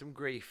Gene some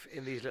grief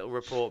in these little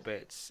report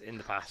bits in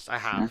the past. I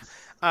have.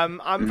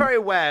 I'm very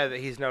aware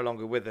that he's no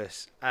longer with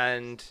us,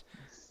 and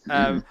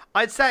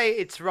I'd say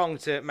it's wrong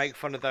to make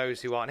fun of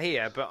those who aren't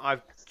here. But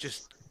I've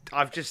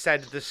just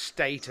said the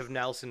state of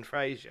Nelson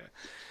Frazier.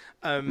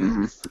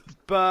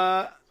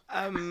 But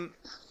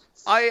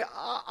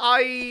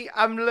I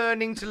am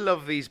learning to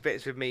love these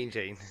bits with Mean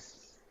Gene.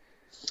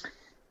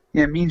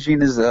 Yeah, Mean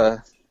Gene is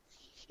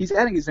he's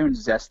adding his own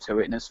zest to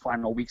it in his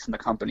final weeks in the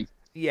company.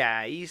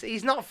 Yeah,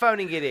 he's not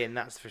phoning it in,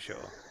 that's for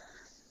sure.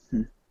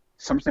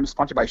 SummerSlam is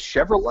sponsored by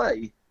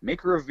Chevrolet,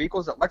 maker of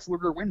vehicles that Lex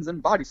Luger wins in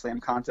Body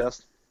Slam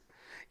contest.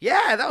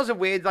 Yeah, that was a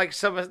weird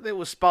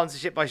little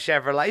sponsorship by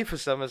Chevrolet for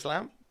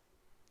SummerSlam.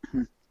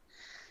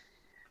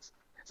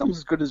 It's almost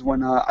as good as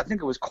when I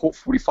think it was Colt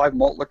 45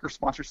 Malt Liquor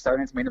sponsored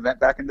Saturday Night's Main Event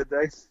back in the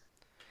day.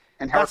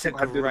 And that's a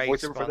great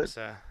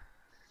sponsor.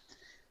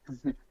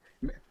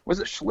 Was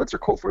it Schlitz or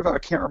Colt 45? I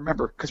can't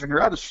remember. Because when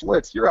you're out of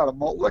Schlitz, you're out of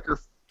malt liquor.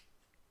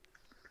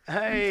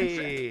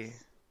 Hey.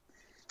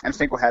 And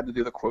Finkel had to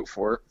do the quote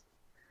for it.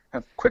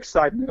 A quick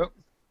side note,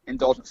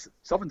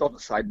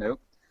 self-indulgent side note.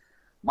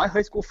 My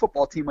high school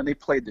football team, when they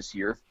played this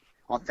year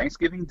on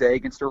Thanksgiving Day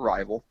against their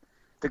rival,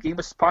 the game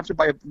was sponsored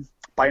by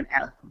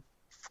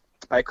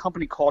a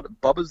company called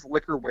Bubba's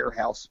Liquor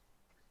Warehouse.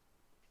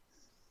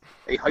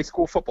 A high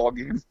school football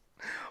game.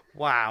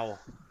 Wow.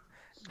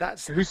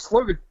 That's whose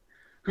slogan,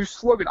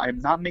 I am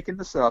not making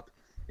this up,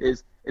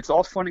 is "It's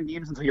all fun and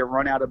games until you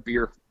run out of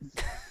beer."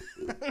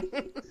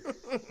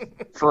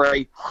 For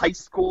a high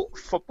school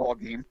football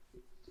game,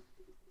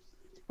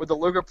 with the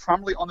logo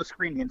prominently on the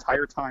screen the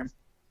entire time,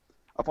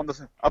 up on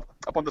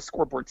the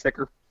scoreboard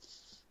ticker.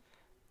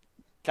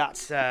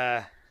 That's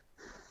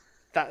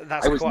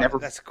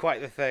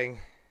quite the thing.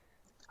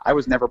 I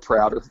was never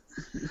prouder.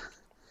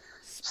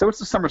 So it's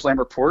the SummerSlam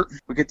report.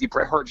 We get the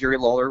Bret Hart Jerry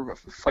Lawler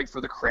fight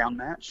for the crown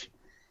match.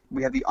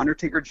 We have the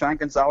Undertaker Giant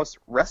Gonzalez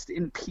Rest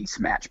in Peace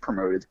match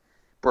promoted,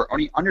 where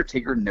only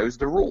Undertaker knows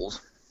the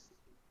rules.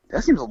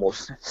 That seems a little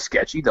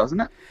sketchy, doesn't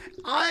it?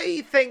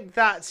 I think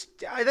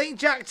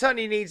Jack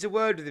Tunney needs a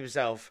word with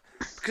himself.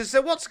 Because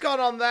so what's gone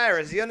on there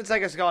is the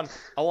Undertaker's gone,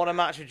 I want a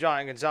match with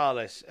Giant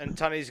Gonzalez. And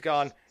Tunney's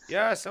gone,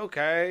 yes,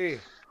 okay.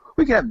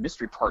 We can have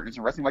mystery partners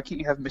in wrestling. Why can't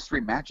you have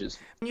mystery matches?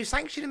 When you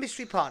sanction a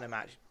mystery partner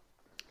match,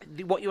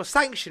 what you're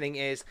sanctioning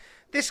is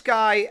this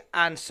guy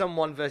and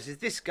someone versus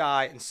this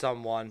guy and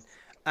someone.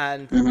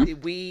 And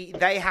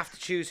they have to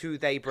choose who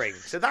they bring.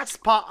 So that's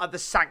part of the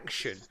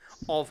sanction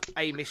of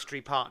a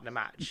mystery partner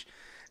match.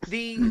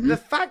 The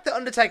fact that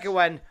Undertaker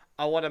went,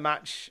 I want a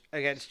match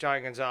against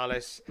Giant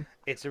Gonzalez,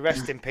 it's a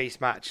rest in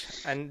peace match,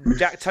 and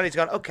Jack Tunney's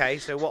gone, okay,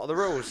 so what are the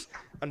rules?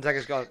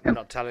 Undertaker's gone, I'm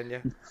not telling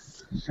you.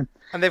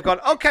 And they've gone,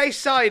 okay,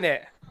 sign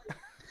it.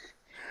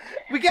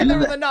 We get there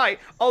on the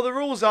night, the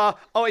rules are,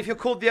 if you're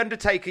called the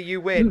Undertaker,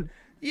 you win.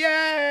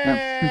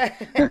 Yeah.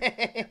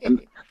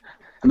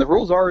 And the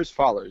rules are as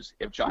follows.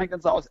 If Giant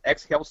Gonzalez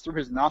exhales through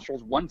his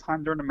nostrils one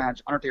time during the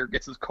match, Undertaker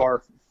gets his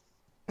car.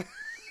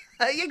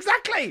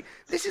 Exactly.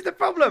 This is the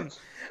problem.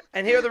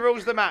 And here are the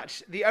rules of the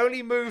match. The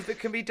only move that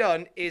can be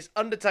done is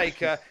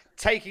Undertaker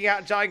taking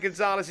out Giant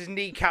Gonzalez's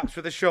kneecaps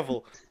with a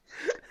shovel.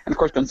 And, of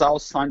course,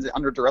 Gonzalez signs it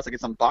under duress like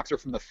it's some boxer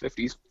from the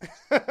 50s.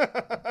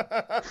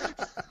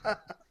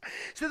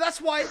 So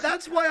that's why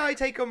I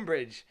take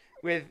umbrage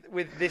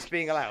with this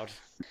being allowed.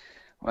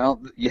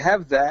 Well, you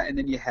have that, and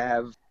then you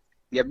have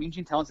Mean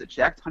Gene telling us that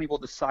Jack Tunney will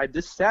decide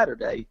this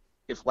Saturday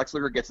if Lex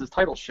Luger gets his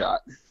title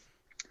shot.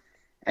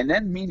 And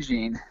then Mean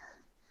Gene,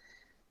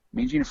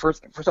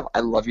 first off, I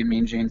love you,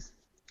 Mean Gene.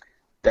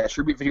 That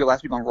tribute video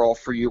last week on Raw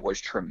for you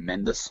was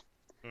tremendous.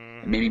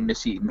 It made me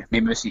miss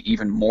you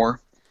even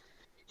more.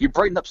 You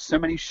brightened up so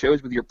many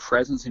shows with your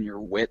presence and your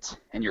wit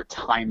and your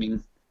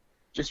timing,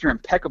 just your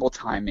impeccable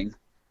timing.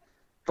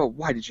 But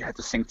why did you have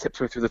to sing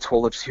Tiptoe Through the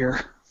Tulips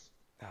here?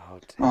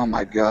 Oh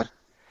my God.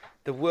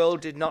 The world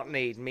did not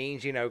need Mean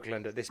Gene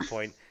Okerlund at this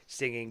point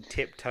singing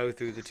Tiptoe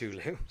Through the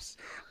Tulips.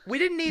 We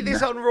didn't need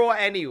this on Raw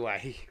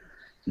anyway.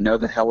 No,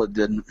 the hell it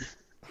didn't.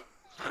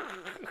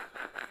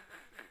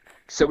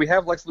 So we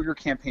have Lex Luger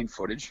campaign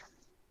footage.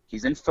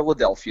 He's in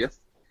Philadelphia.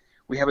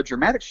 We have a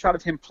dramatic shot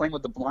of him playing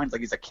with the blinds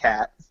like he's a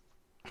cat.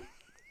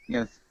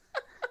 Yeah.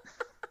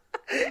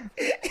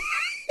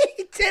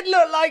 He did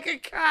look like a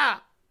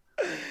cat.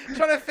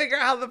 Trying to figure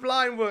out how the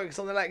blind works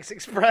on the Lex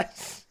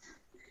Express.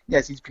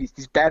 Yes, he's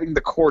batting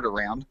the cord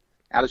around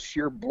out of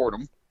sheer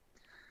boredom.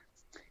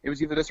 It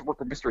was either this or work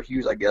with Mr.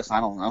 Hughes, I guess. I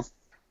don't know.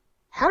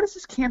 How does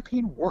this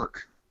campaign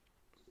work?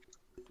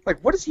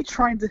 Like, what is he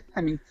trying to...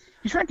 I mean,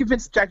 he's trying to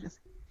convince Jack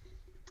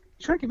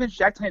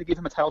Tunney to give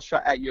him a title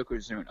shot at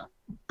Yokozuna.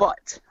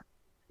 But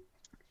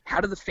how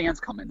do the fans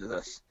come into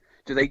this?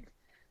 Do they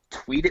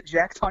tweet at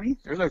Jack Tunney?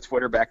 There's no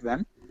Twitter back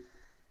then.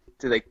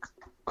 Do they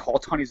call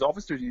Tunney's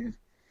office?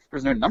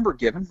 There's no number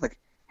given. Like,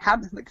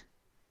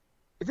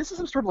 if this is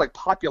some sort of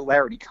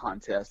popularity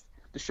contest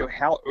to show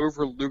how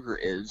over Luger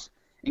is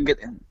and get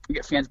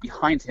fans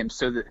behind him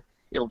so that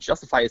it'll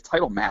justify his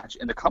title match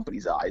in the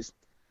company's eyes,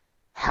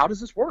 how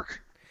does this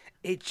work?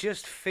 It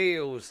just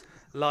feels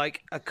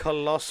like a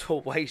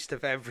colossal waste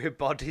of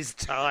everybody's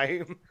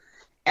time.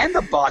 And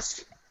the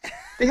bus.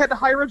 They had to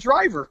hire a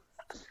driver.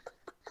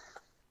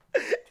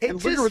 It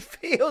just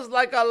feels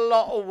like a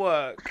lot of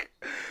work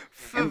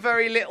for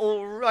very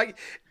little. Like,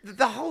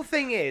 the whole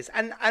thing is,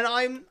 and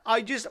I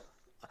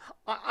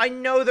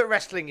know that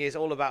wrestling is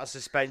all about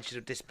suspension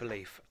of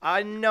disbelief.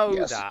 I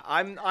know that.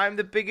 I'm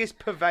the biggest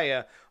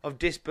purveyor of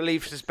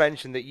disbelief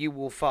suspension that you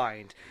will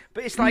find.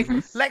 But it's like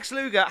Lex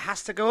Luger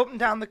has to go up and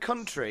down the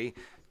country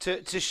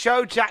to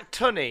show Jack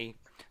Tunney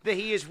that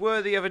he is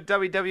worthy of a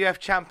WWF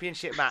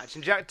Championship match.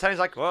 And Jack Tunney's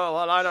like, well,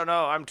 I don't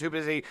know. I'm too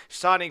busy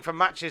signing for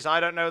matches I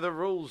don't know the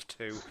rules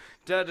to.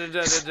 Da, da,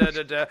 da, da, da,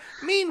 da, da.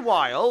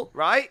 Meanwhile,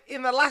 right,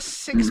 in the last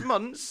 6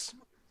 months,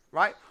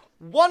 right,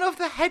 one of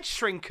the head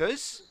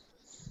shrinkers...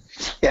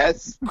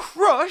 Yes.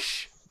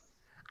 Crush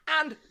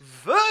and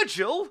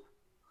Virgil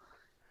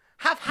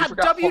have had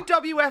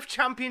WWF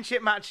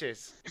Championship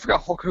matches. You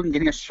forgot Hulk Hogan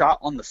getting a shot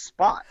on the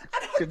spot.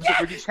 That's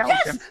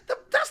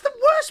the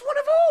worst one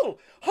of all.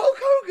 Hulk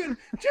Hogan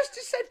just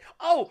said,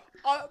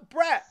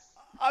 Brett,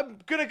 I'm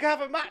going to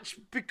have a match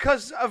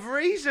because of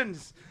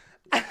reasons.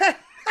 And that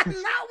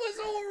was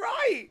all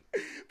right.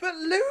 But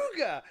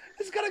Luger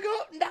has got to go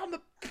up and down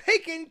the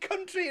picking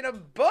country in a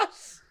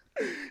bus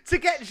to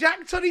get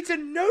Jack Tunney to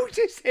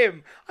notice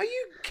him. Are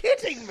you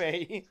kidding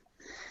me?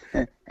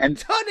 And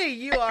Tunney,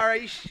 you are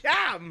a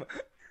sham.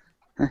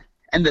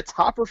 And the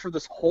topper for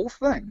this whole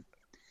thing,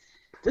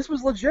 this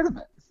was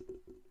legitimate.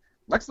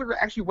 Lex Luger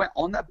actually went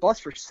on that bus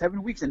for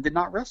 7 weeks and did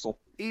not wrestle.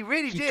 He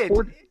really did.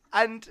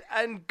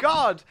 And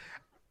God,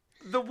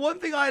 the one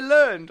thing I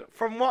learned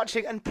from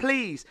watching, and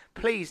please,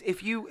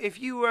 if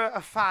you were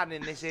a fan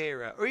in this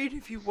era, or even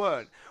if you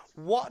weren't,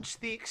 watch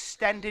the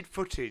extended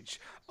footage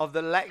of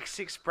the Lex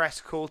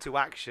Express call to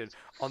action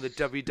on the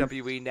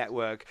WWE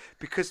network,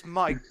 because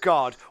my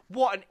God,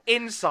 what an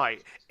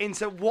insight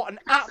into what an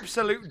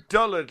absolute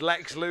dullard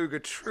Lex Luger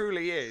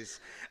truly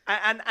is.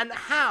 And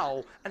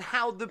how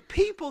the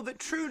people that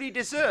truly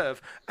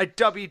deserve a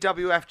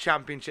WWF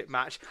Championship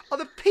match are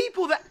the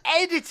people that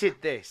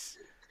edited this.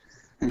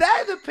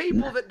 They're the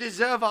people that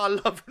deserve our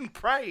love and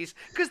praise,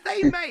 because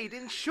they made,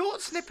 in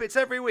short snippets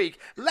every week,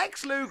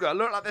 Lex Luger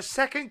look like the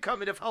second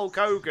coming of Hulk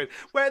Hogan,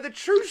 where the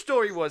true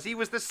story was he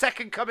was the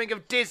second coming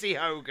of Dizzy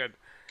Hogan.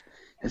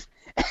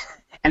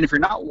 And if you're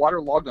not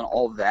waterlogged on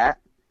all that,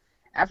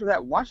 after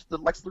that, watch the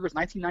Lex Luger's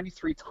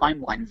 1993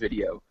 timeline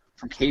video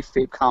from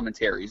Kayfabe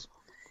Commentaries,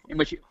 in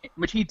which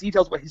he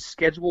details what his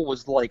schedule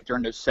was like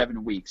during those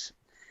 7 weeks.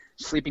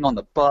 Sleeping on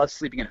the bus,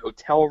 sleeping in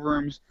hotel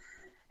rooms,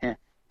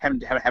 having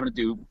to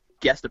do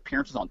guest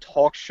appearances on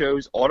talk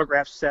shows,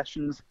 autograph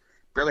sessions,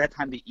 barely had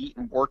time to eat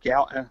and work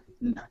out at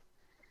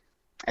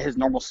his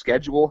normal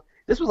schedule.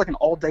 This was like an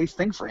all-day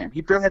thing for him.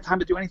 He barely had time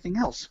to do anything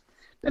else.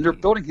 And they're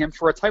building him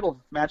for a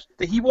title match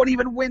that he won't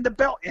even win the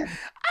belt in.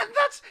 And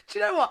that's, do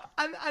you know what?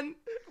 And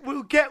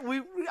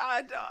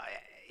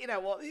you know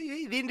what?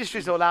 The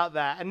industry's all out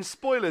there, and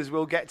spoilers,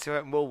 we'll get to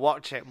it and we'll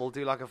watch it and we'll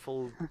do like a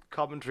full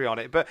commentary on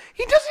it. But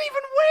he doesn't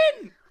even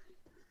win.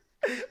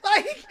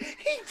 Like,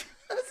 he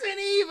doesn't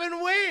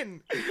even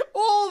win.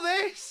 All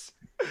this,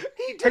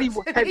 he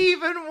doesn't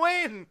even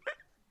win.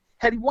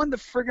 Had he won the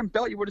friggin'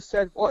 belt, you would have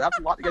said, well, that's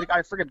a lot to get a guy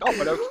a friggin' belt,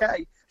 but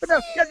okay. But no,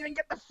 he doesn't even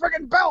get the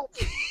friggin' belt.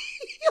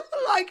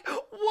 You're like,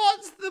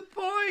 what's the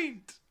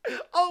point?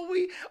 Are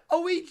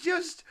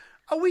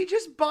we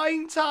just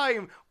buying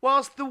time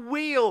whilst the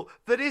wheel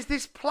that is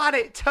this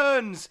planet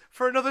turns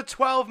for another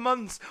 12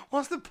 months?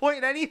 What's the point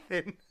in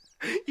anything?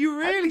 You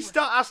really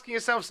start asking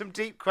yourself some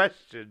deep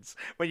questions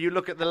when you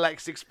look at the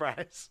Lex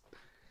Express.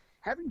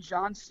 Having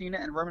John Cena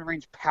and Roman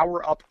Reigns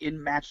power up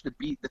in match to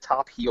beat the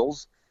top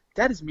heels,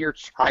 that is mere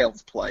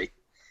child's play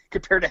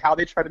compared to how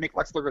they try to make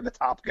Lex Luger the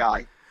top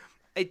guy.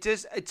 It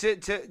does,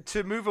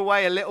 to move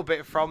away a little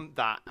bit from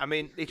that. I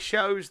mean, it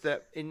shows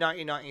that in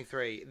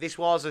 1993, this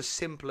was a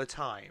simpler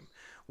time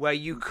where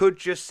you could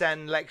just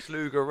send Lex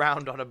Luger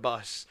around on a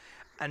bus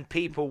and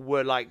people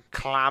were like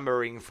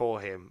clamoring for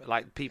him.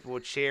 Like, people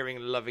were cheering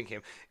and loving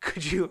him.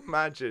 Could you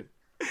imagine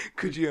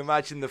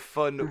the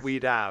fun that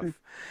we'd have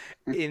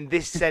in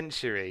this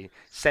century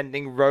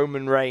sending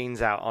Roman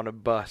Reigns out on a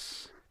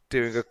bus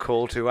doing a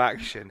call to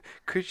action?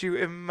 Could you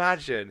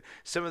imagine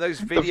some of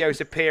those videos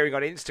appearing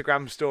on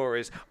Instagram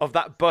stories of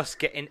that bus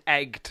getting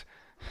egged?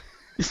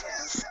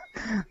 Yes,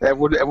 it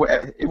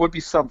would be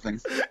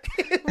something.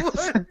 It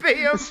would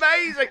be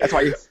amazing. That's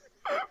why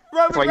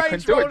Roman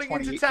Reigns rolling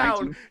into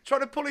town,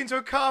 trying to pull into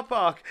a car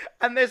park,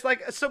 and there's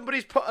like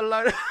somebody's put a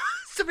load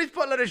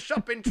of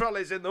shopping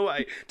trolleys in the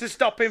way to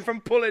stop him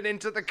from pulling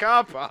into the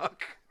car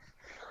park.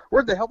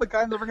 Where the hell the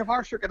guy in the Ring of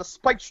Honor shirt got a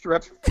spike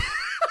strip?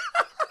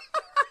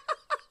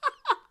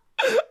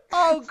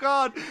 Oh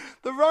God,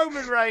 the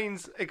Roman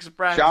Reigns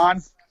Express. John.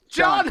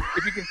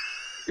 If you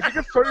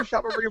can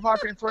Photoshop a Ring of Honor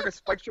and throw a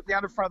spike strip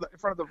down in front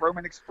of the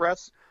Roman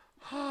Express,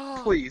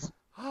 please.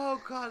 Oh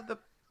God,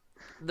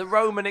 the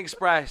Roman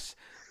Express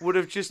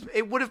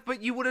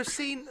but you would have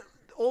seen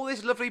all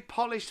this lovely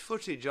polished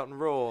footage on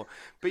Raw,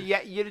 but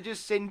yet you'd have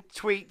just seen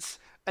tweets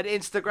and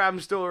Instagram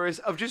stories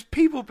of just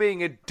people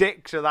being a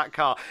dick to that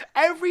car.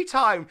 Every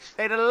time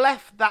they'd have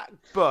left that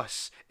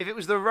bus, if it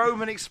was the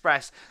Roman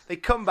Express,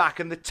 they'd come back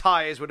and the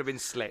tyres would have been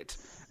slit.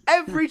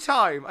 Every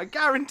time, I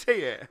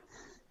guarantee it.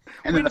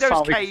 And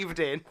Windows caved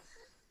in.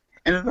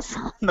 And then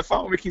the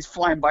following week he's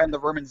flying by in the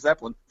Roman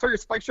Zeppelin. Throw your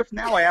spike strips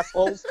now,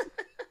 assholes.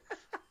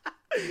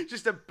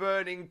 Just a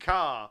burning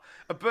car,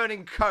 a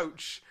burning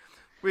coach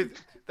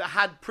that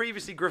had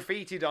previously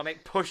graffitied on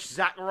it, "Push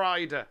Zack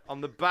Ryder"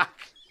 on the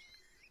back.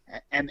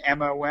 And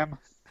MOM.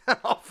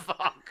 Oh,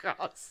 for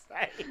God's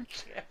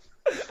sake.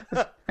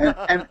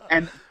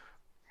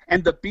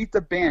 and the Beat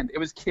the Band. It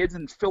was kids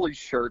in Phillies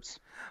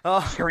shirts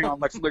cheering on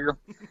Lex Luger.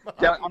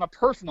 Now, on a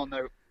personal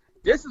note,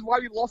 this is why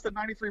we lost the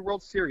 93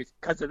 World Series,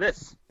 because of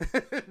this.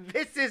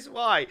 This is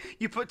why.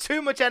 You put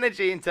too much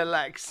energy into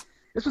Lex.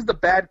 This was the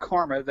bad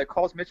karma that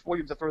caused Mitch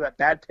Williams to throw that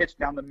bad pitch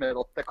down the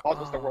middle that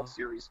caused us the World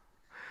Series.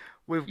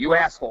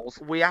 Assholes.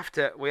 We have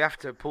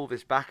to pull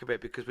this back a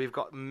bit because we've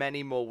got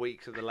many more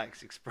weeks of the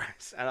Lex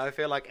Express, and I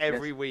feel like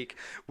every week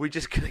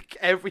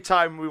every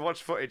time we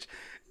watch footage,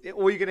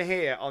 all you're gonna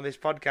hear on this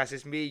podcast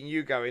is me and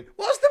you going,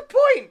 "What's the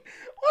point?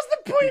 What's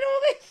the point of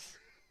all this?"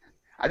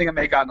 I think I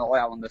may have gotten a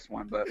lot on this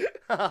one, but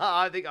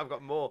I think I've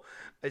got more.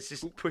 It's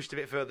just pushed a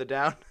bit further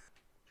down.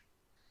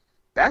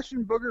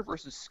 Bastion Booger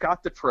versus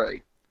Scott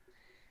Dupre.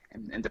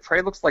 And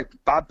Dupre looks like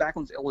Bob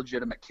Backlund's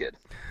illegitimate kid.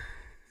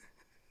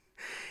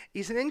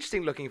 He's an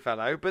interesting-looking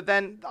fellow, but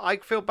then I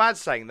feel bad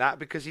saying that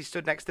because he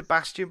stood next to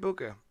Bastion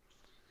Booger.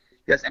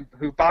 Yes, and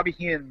who Bobby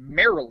Heenan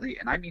merrily,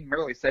 and I mean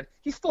merrily, said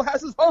he still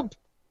has his hump.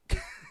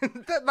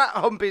 that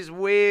hump is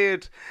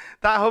weird.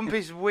 That hump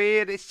is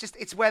weird.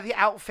 It's where the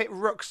outfit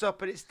rooks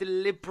up and it's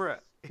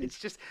deliberate. It's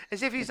just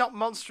as if he's not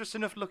monstrous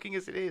enough looking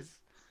as it is.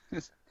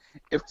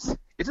 It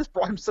just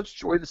brought him such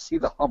joy to see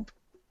the hump.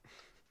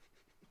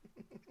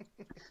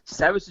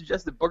 Savage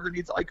suggested Booger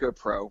needs Ico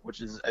Pro,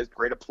 which is as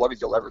great a plug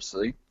as you'll ever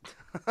see.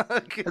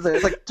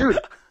 It's like, dude,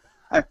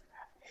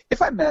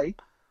 if I may,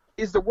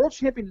 is the world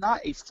champion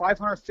not a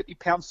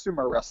 550-pound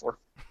sumo wrestler?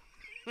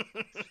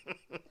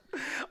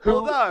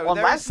 Although,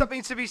 there is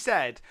something to be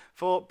said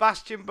for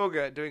Bastion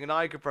Booger doing an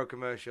Ico Pro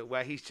commercial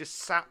where he's just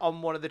sat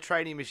on one of the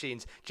training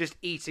machines just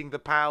eating the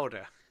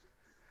powder.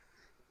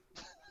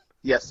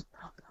 Yes,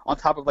 on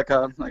top of like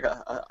a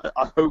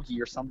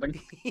hoagie or something.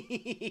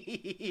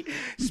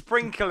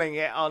 Sprinkling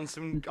it on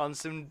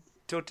some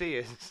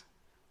tortillas.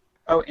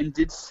 Oh, and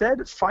did said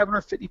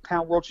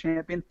 550-pound world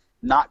champion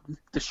not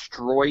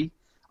destroy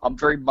a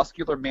very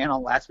muscular man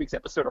on last week's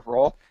episode of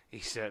Raw? He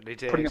certainly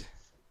did.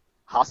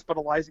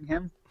 Hospitalizing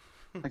him.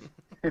 Like,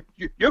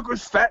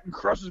 Yoko's fat and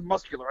Crush is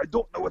muscular. I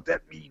don't know what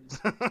that means.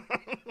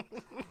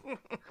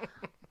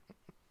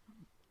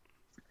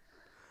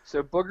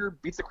 So Booger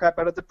beats the crap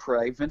out of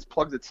Dupre. Vince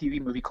plugs a TV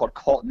movie called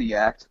Caught in the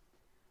Act,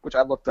 which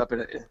I looked up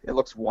and it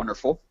looks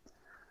wonderful.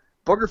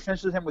 Booger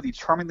finishes him with the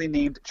charmingly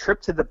named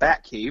Trip to the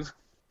Batcave,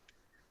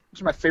 which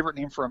is my favorite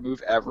name for a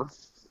move ever.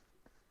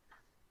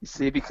 You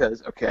see,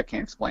 because, okay, I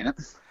can't explain it.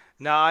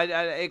 No,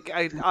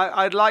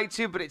 I'd like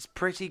to, but it's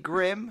pretty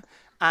grim.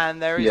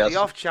 And there is the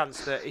off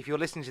chance that if you're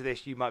listening to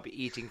this, you might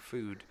be eating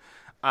food.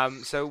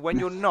 So when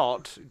you're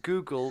not,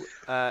 Google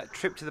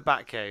Trip to the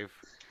Batcave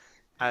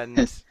and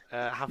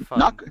have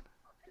fun.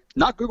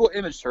 Not Google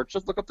image search,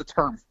 just look up the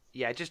term.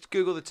 Yeah, just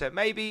Google the term.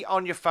 Maybe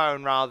on your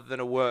phone rather than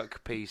a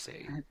work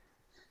PC.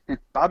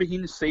 Bobby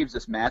Heenan saves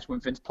this match when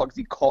Vince plugs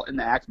the Caught in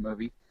the Act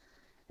movie.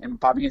 And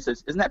Bobby Heenan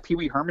says, isn't that Pee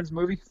Wee Herman's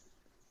movie?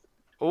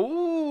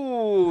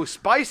 Ooh,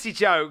 spicy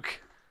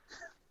joke.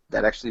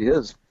 That actually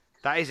is.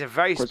 That is a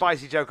very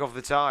spicy joke of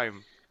the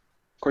time.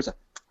 Of course,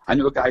 I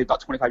knew a guy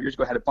about 25 years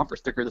ago had a bumper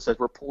sticker that says,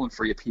 we're pulling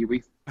for you, Pee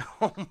Wee.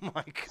 Oh,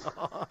 my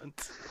God.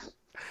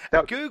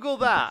 Google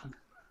that.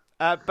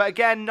 But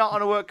again, not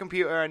on a work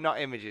computer and not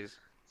images.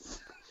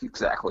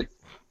 Exactly.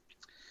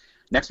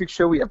 Next week's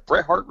show, we have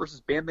Bret Hart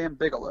versus Bam Bam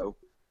Bigelow,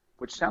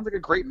 which sounds like a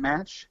great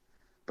match,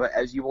 but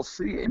as you will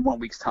see in 1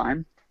 week's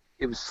time,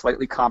 it was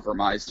slightly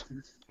compromised.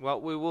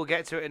 Well, we will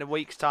get to it in a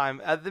week's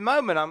time. At the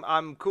moment,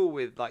 I'm cool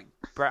with like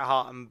Bret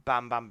Hart and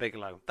Bam Bam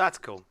Bigelow. That's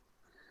cool.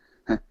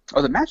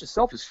 Oh, the match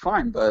itself is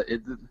fine, but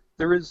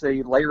there is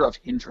a layer of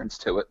hindrance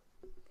to it.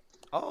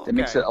 Oh, okay. That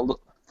makes it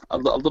a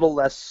little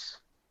less,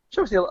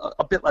 shall we say,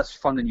 a bit less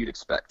fun than you'd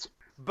expect.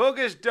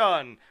 Booger's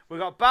done. We've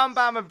got Bam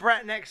Bam and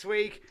Bret next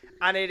week,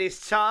 and it is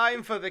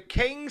time for the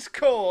King's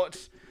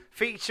Court,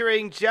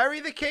 featuring Jerry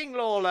the King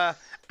Lawler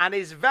and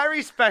his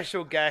very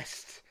special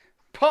guest,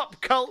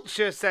 pop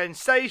culture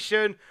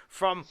sensation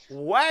from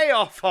way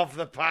off of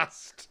the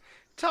past,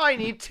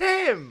 Tiny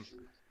Tim.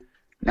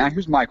 Now,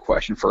 here's my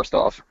question first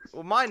off.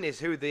 Well, mine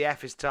is who the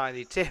F is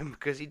Tiny Tim,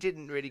 because he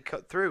didn't really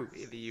cut through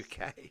in the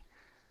UK.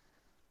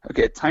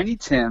 Okay, Tiny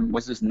Tim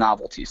was this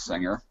novelty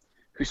singer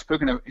who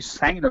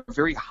sang in a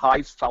very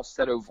high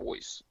falsetto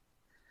voice.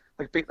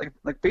 Like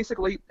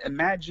basically,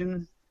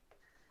 imagine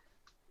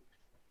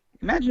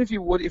if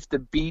you would, if the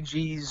Bee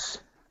Gees,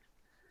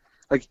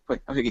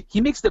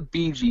 he makes the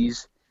Bee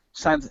Gees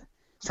sound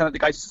like the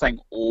guys just saying,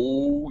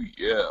 "Oh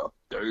yeah,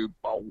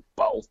 bow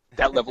bow,"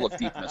 that level of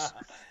deepness.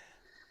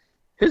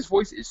 His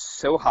voice is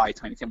so high,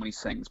 Tiny Tim, when he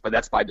sings, but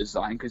that's by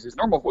design because his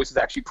normal voice is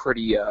actually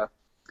pretty. He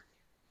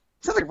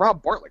sounds like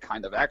Rob Bartlett,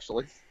 kind of,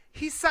 actually.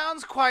 He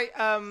sounds quite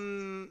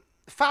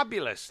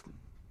fabulous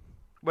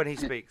when he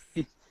speaks.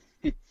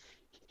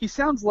 He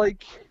sounds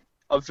like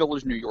a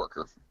village New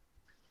Yorker.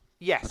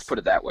 Yes. Let's put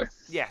it that way.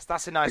 Yes,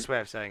 that's a nice way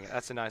of saying it.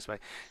 That's a nice way.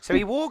 So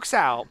he walks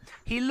out.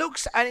 He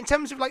looks, and in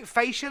terms of like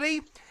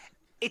facially,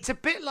 it's a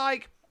bit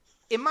like,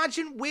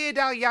 imagine Weird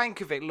Al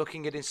Yankovic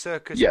looking at his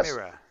circus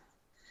mirror.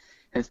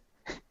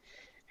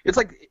 It's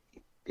like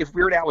if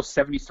Weird Al was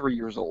 73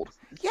 years old.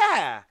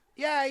 Yeah,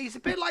 he's a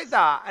bit like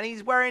that, and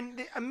he's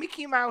wearing a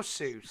Mickey Mouse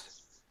suit.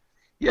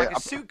 Yeah, like a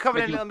suit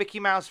covered in little Mickey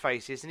Mouse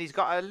faces, and he's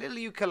got a little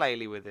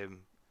ukulele with him.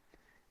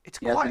 It's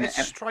quite a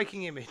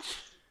striking image.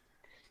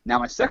 Now,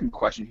 my second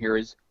question here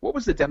is, what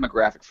was the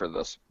demographic for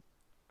this?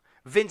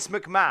 Vince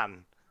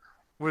McMahon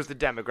was the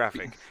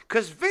demographic.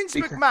 Because Vince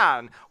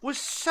McMahon was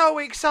so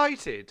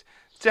excited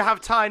to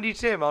have Tiny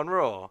Tim on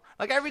Raw.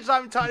 Like, every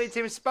time Tiny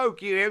Tim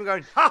spoke, you hear him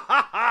going, ha,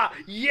 ha, ha,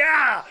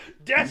 yeah,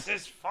 this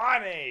is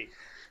funny.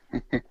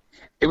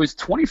 It was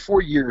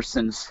 24 years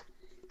since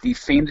the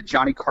famed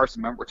Johnny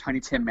Carson moment where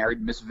Tiny Tim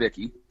married Miss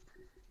Vicky.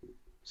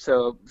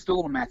 So let's do a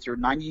little math here.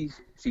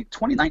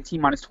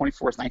 2019 minus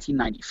 24 is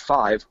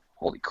 1995.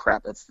 Holy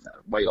crap, that's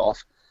way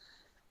off.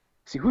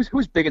 See, who's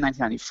big in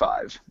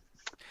 1995?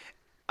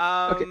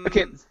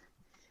 Okay.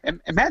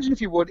 Imagine,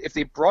 if you would, if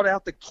they brought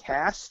out the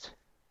cast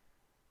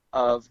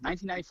of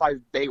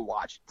 1995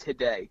 Baywatch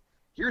today.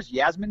 Here's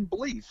Yasmin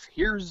Bleeth.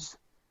 Here's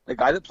the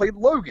guy that played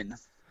Logan.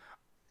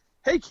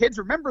 Hey, kids,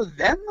 remember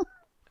them?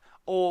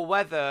 Or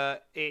whether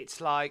it's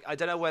like, I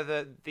don't know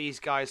whether these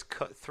guys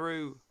cut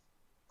through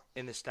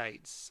in the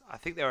States. I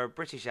think they're a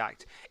British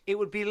act. It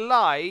would be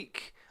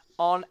like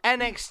on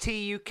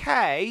NXT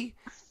UK,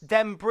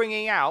 them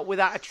bringing out,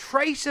 without a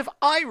trace of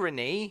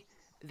irony,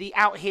 the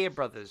Out Here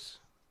brothers.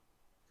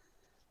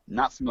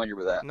 Not familiar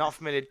with that. Not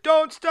familiar.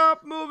 Don't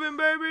stop moving,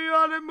 baby.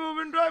 On it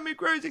moving, drive me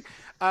crazy.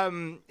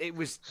 It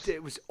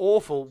was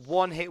awful.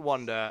 One hit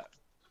wonder,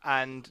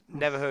 and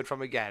never heard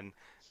from again.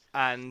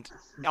 And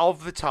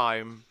of the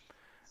time,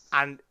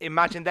 and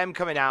imagine them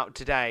coming out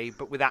today,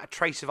 but without a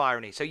trace of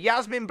irony. So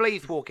Yasmin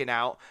Bleeth walking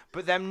out,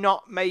 but them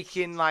not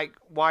making like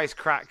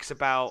wisecracks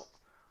about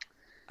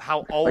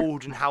how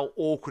old and how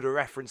awkward a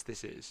reference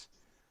this is.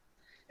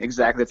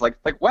 Exactly. It's like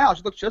wow,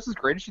 she looks just as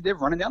great as she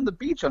did running down the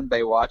beach on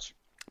Baywatch.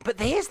 But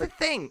here's the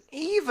thing,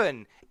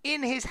 even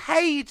in his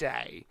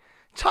heyday,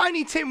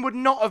 Tiny Tim would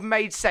not have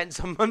made sense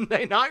on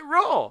Monday Night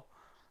Raw.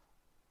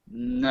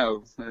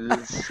 No.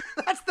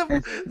 That's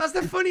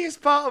the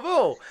funniest part of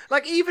all.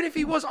 Like, even if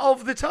he was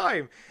of the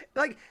time,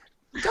 like,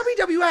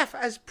 WWF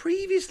has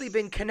previously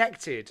been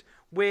connected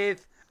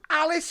with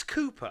Alice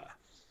Cooper,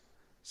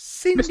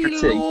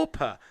 Cyndi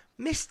Lauper,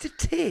 Mr.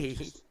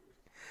 T,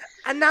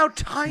 and now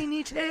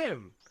Tiny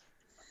Tim.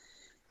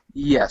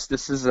 Yes,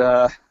 this is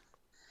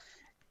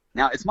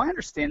Now, it's my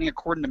understanding,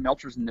 according to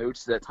Meltzer's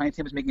notes, that Tiny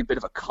Tim is making a bit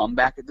of a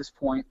comeback at this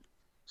point.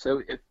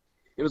 So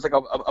it was like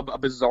a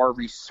bizarre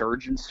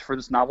resurgence for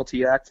this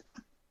novelty act.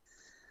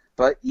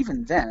 But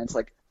even then, it's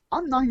like,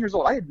 I'm 9 years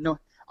old. I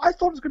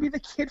thought it was going to be the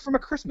kid from A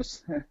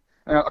Christmas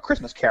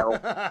Carol.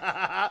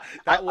 That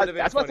would have been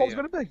That's what I thought it was funnier.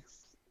 going to be.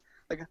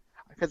 Like,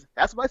 because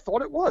that's what I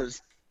thought it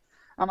was.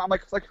 I'm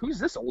like, who's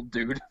this old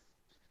dude?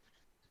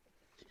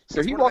 So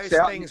it's he one walks of those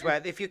out. things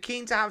where if you're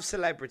keen to have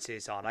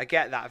celebrities on, I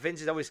get that.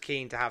 Vince is always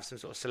keen to have some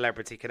sort of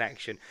celebrity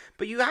connection.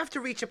 But you have to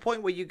reach a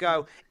point where you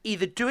go,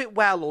 either do it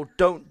well or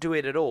don't do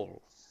it at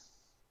all.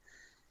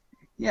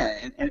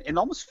 Yeah, and it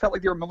almost felt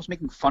like they were almost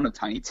making fun of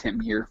Tiny Tim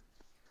here.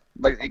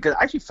 Like, because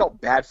I actually felt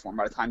bad for him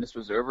by the time this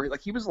was over.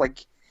 Like, he was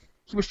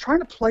trying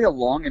to play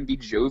along and be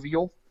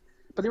jovial,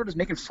 but they were just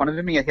making fun of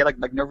him. He had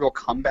like no real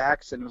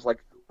comebacks, and it was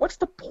like, what's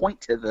the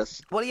point to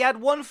this? Well, he had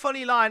one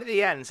funny line at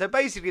the end. So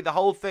basically, the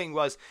whole thing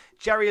was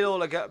Jerry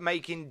Lawler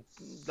making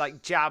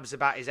like jabs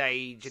about his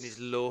age and his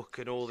look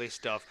and all this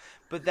stuff.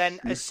 But then,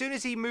 as soon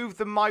as he moved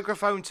the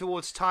microphone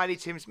towards Tiny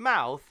Tim's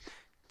mouth,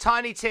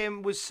 Tiny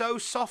Tim was so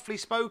softly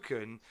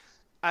spoken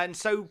and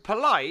so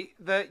polite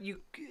that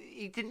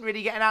he didn't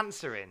really get an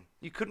answer in.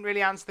 You couldn't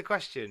really answer the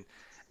question.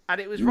 And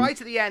it was right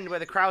at the end where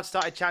the crowd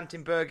started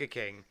chanting Burger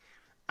King.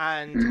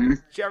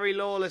 And Jerry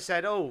Lawler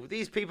said, "Oh,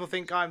 these people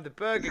think I'm the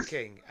Burger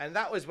King." And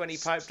that was when he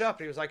piped up.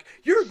 And he was like,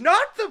 "You're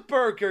not the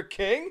Burger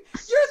King.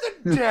 You're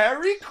the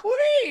Dairy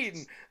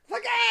Queen." It's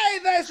like, hey,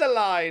 there's the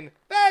line.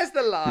 There's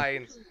the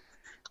line.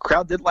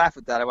 Crowd did laugh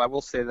at that. I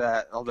will say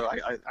that, although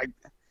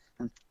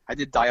I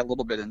did die a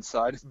little bit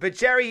inside. But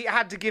Jerry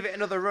had to give it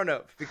another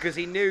run-up because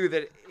he knew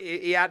that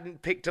he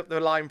hadn't picked up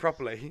the line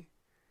properly.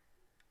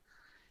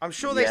 I'm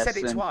sure they said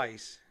it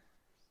twice.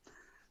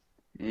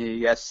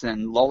 Yes,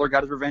 and Lawler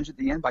got his revenge at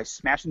the end by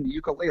smashing the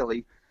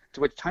ukulele,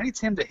 to which Tiny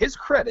Tim, to his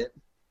credit,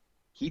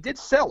 he did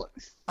sell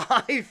it.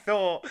 I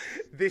thought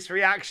this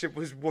reaction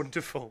was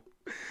wonderful.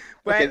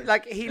 When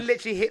he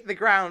literally hit the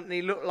ground and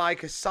he looked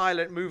like a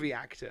silent movie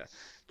actor.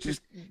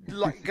 Just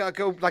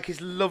like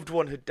his loved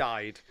one had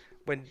died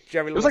when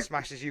Jerry Lawler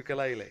smashed his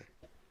ukulele.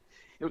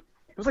 It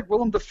was like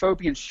Willem Dafoe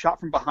being shot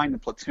from behind in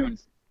Platoon.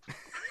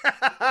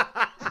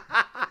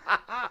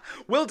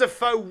 Will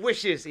Dafoe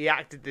wishes he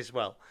acted this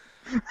well.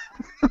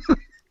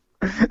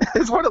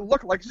 It's what it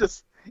looked like,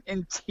 just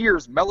in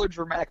tears,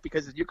 melodramatic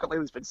because his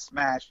ukulele's been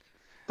smashed.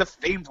 The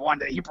famed one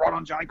that he brought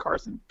on Johnny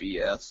Carson.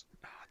 BS.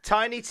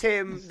 Tiny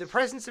Tim, the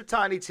presence of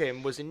Tiny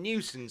Tim was a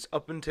nuisance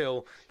up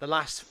until the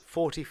last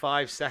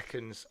 45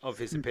 seconds of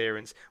his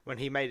appearance, when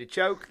he made a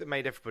joke that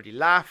made everybody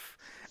laugh,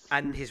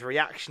 and his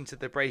reaction to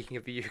the breaking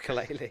of the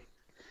ukulele.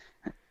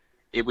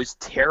 It was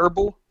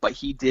terrible, but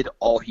he did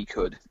all he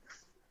could.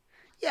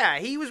 Yeah,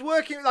 he was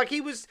working, like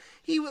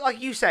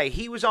like you say,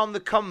 he was on the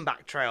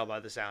comeback trail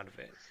by the sound of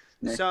it.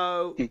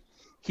 So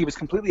he was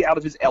completely out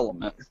of his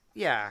element.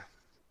 Yeah.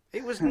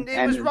 It was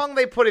wrong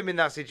they put him in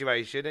that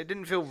situation. It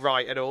didn't feel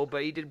right at all,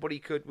 but he did what he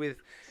could with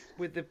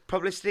the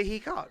publicity he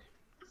got.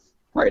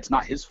 Right, it's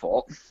not his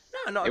fault.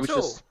 No, not at all.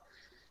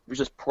 It was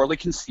just poorly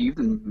conceived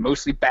and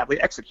mostly badly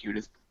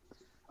executed.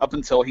 Up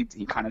until he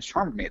kind of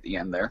charmed me at the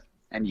end there,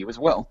 and you as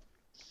well.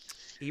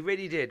 He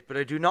really did, but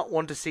I do not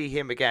want to see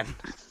him again.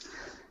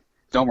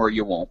 Don't worry,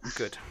 you won't.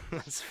 Good,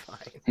 that's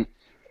fine.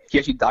 He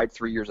actually died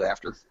 3 years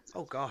after.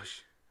 Oh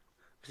gosh,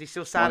 was he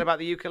still sad about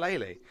the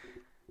ukulele?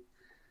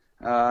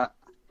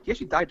 He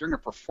actually died during a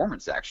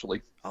performance,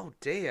 actually. Oh,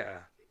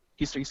 dear.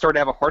 He started to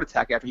have a heart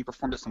attack after he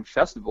performed at some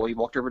festival. He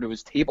walked over to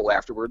his table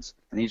afterwards,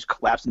 and he just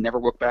collapsed and never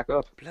woke back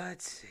up. Bloody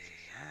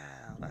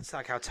hell. That's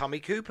like how Tommy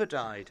Cooper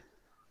died.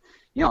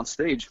 Yeah, on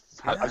stage.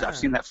 Yeah. I've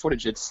seen that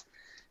footage. It's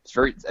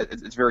very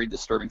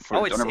disturbing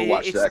footage. Don't ever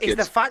watch that, kids.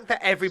 It's the fact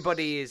that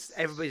everybody's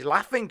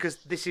laughing because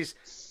this is,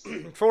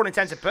 for all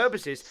intents and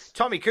purposes,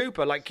 Tommy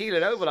Cooper, like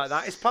keeling over like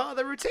that, is part of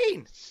the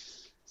routine.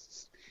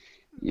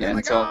 Yeah,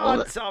 like,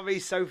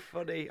 Tommy's so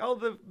funny. Oh,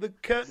 the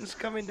curtain's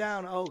coming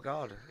down. Oh,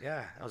 God.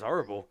 Yeah, that was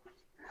horrible.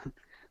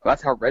 Well,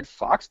 that's how Red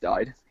Fox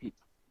died.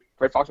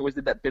 Red Fox always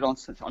did that bit on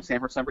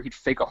Sanford Summer. He'd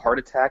fake a heart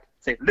attack,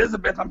 say,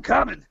 "Elizabeth, I'm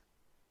coming."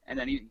 And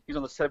then he's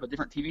on the set of a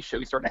different TV show.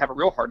 He's starting to have a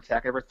real heart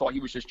attack. I ever thought he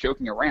was just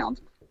joking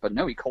around. But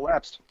no, he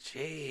collapsed.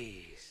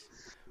 Jeez.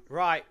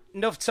 Right,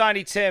 enough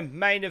Tiny Tim.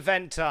 Main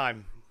event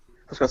time.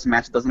 Let's go to some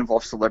match that doesn't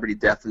involve celebrity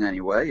death in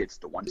any way. It's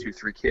the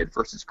 1-2-3 Kid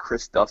versus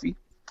Chris Duffy.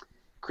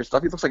 Chris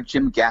Duffy looks like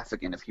Jim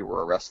Gaffigan if he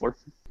were a wrestler.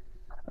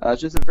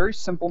 It's just a very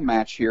simple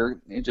match here.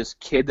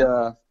 Kid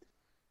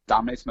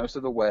dominates most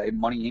of the way.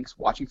 Money Inc.'s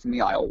watching from the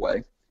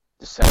aisleway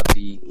to set up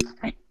the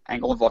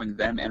angle involving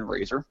them and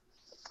Razor.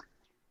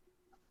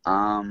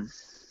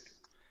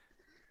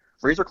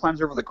 Razor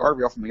climbs over the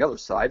guardrail from the other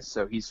side,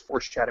 so he's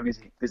foreshadowing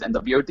his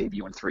NWO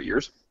debut in 3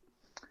 years.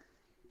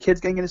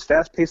 Kid's getting in his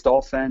fast-paced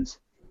offense.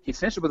 He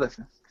finishes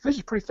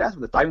pretty fast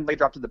with a diving leg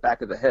drop to the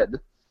back of the head.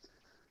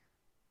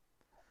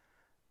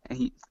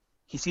 And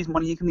he sees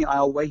Money Inc. in the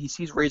aisleway. He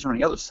sees Razor on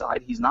the other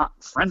side. He's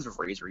not friends with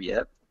Razor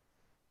yet.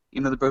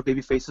 Even though they're both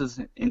baby faces,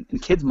 in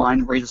Kid's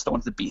mind, Razor still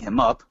wants to beat him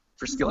up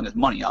for stealing his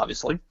money,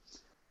 obviously.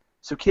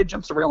 So Kid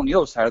jumps the rail on the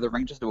other side of the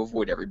ring just to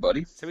avoid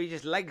everybody. So he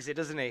just legs it,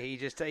 doesn't he? He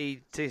just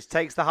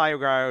takes the higher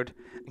ground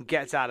and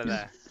gets out of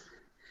there.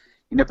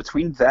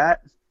 Between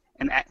that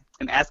and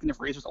asking if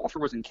Razor's offer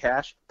was in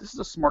cash, this is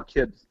a smart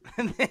kid.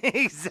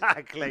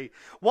 Exactly.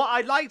 What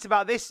I liked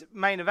about this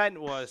main event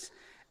was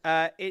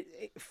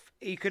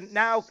we can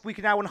now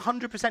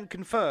 100%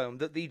 confirm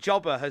that the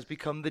jobber has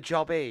become the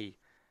jobbee.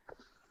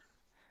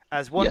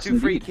 As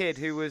 1-2-3 Kid,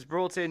 who was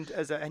brought in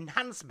as an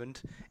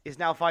enhancement, is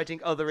now fighting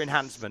other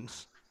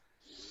enhancements.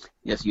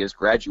 Yes, he has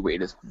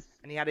graduated.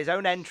 And he had his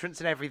own entrance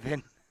and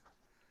everything.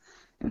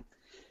 You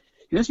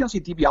don't see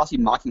DiBiase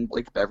mocking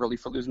Blake Beverly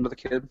for losing to the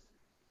Kid?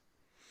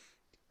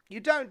 You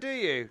don't, do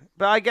you?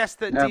 But I guess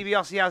that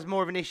DiBiase has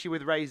more of an issue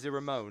with Razor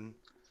Ramon.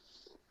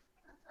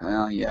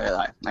 Well,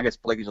 yeah, I guess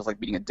Blake is just like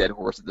beating a dead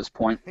horse at this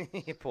point.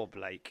 Poor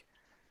Blake.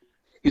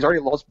 He's already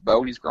lost Bo,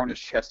 and he's grown his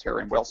chest hair,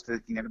 and what else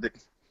can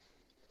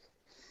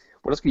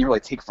you really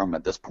take from him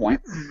at this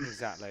point?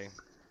 Exactly.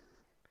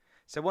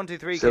 So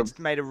 1-2-3 Kids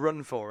made a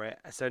run for it.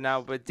 So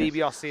now, but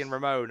DiBiase and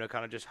Ramon are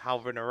kind of just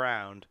hovering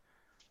around.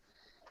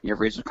 Yeah,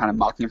 Razor kind of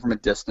mocking him from a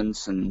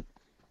distance and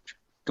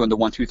doing the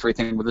 1-2-3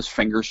 thing with his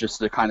fingers just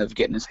to kind of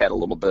get in his head a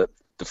little bit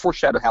to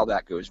foreshadow how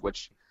that goes.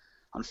 Which,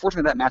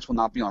 unfortunately, that match will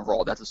not be on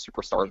Raw. That's a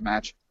Superstars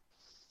match.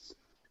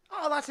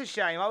 Oh, that's a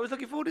shame. I was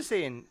looking forward to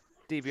seeing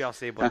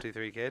DiBiase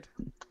 1-2-3 Kid.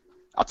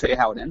 I'll tell you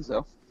how it ends,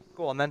 though.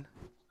 Go on then.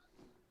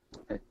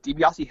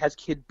 DiBiase has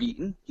Kid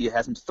beaten. He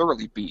has him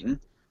thoroughly beaten.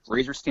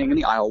 Razor standing in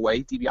the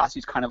aisleway.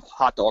 DiBiase's kind of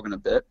hot dogging a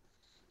bit.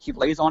 He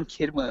lays on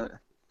Kid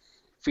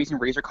facing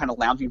Razor, kind of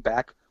lounging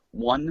back.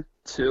 1,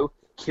 2.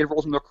 Kid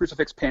rolls into a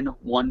crucifix pin.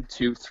 1,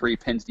 2, 3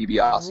 pins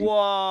DiBiase.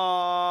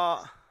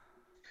 What?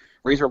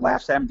 Razor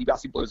laughs at him.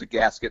 DiBiase blows a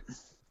gasket.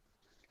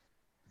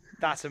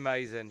 That's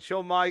amazing.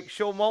 Shawn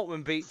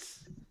Waltman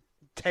beats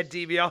Ted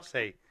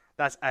DiBiase.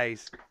 That's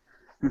ace.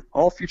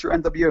 All future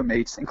NWO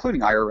mates,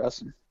 including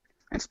IRS.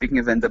 And speaking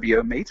of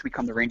NWO mates, we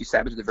come to Randy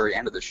Savage at the very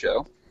end of the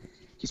show.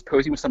 He's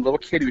posing with some little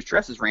kid who's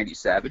dressed as Randy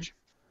Savage.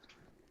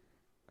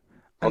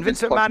 And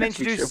Vince McMahon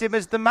introduced him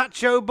as the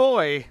Macho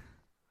Boy.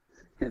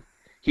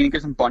 He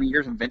gives him bunny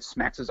ears and Vince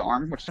smacks his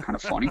arm, which is kind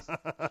of funny.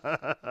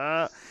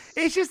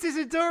 It's just this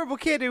adorable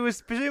kid who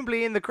was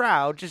presumably in the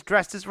crowd, just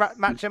dressed as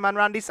Macho Man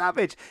Randy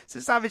Savage. So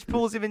Savage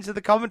pulls him into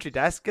the commentary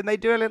desk and they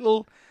do a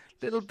little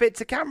bit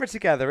to camera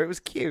together. It was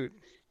cute.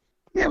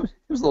 Yeah, it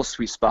was a little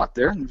sweet spot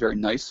there, and very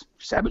nice.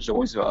 Savage is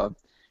always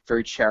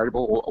very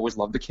charitable, always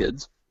loved the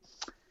kids.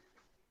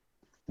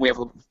 We have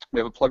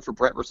a plug for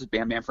Brett versus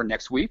Bam Bam for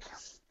next week,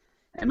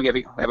 and we have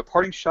a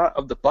parting shot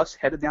of the bus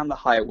headed down the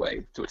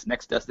highway to its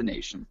next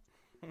destination.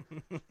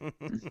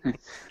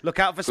 Look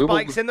out for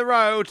spikes in the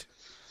road.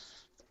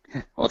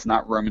 Well, it's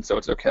not Roman, so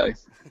it's okay.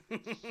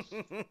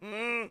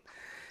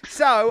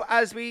 So,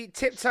 as we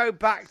tiptoe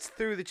back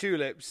through the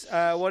tulips,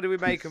 what do we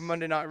make of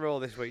Monday Night Raw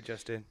this week,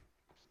 Justin?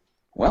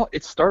 Well,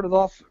 it started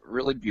off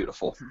really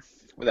beautiful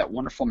with that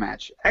wonderful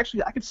match.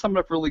 Actually, I could sum it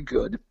up really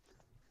good.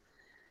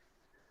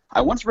 I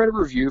once read a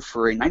review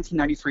for a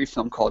 1993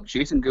 film called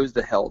Jason Goes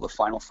to Hell, The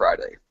Final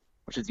Friday,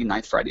 which is the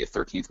 9th Friday the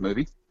 13th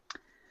movie. And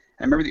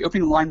I remember the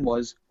opening line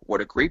was, "What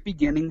a great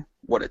beginning,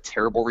 what a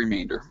terrible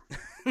remainder."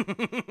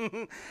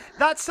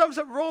 That sums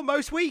up Raw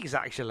most weeks,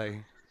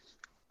 actually.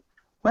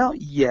 Well,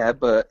 yeah,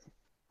 but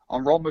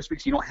on Raw most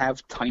weeks you don't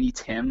have Tiny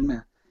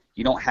Tim.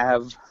 You don't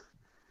have,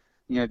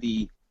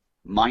 the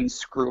mind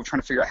screw of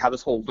trying to figure out how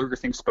this whole Luger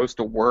thing's supposed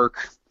to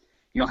work.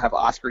 You don't have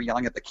Oscar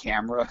yelling at the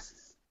camera.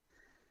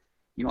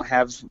 You don't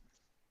have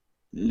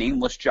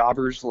nameless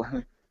jobbers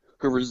who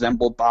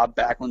resemble Bob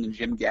Backlund and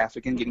Jim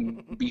Gaffigan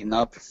getting beaten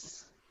up.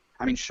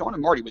 I mean, Sean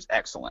and Marty was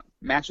excellent.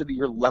 Match of the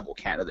year level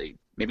candidate.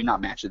 Maybe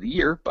not match of the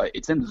year, but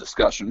it's in the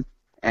discussion.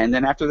 And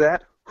then after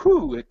that,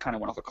 it kind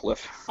of went off a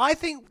cliff. I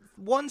think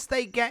once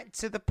they get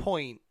to the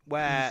point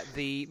where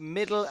the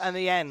middle and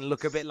the end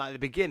look a bit like the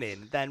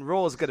beginning, then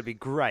Raw's going to be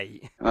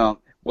great.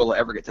 Well, will it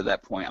ever get to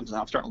that point? I'm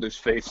starting to lose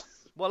faith.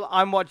 Well,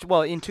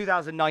 in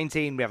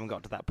 2019 we haven't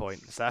got to that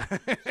point, so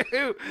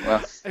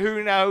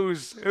who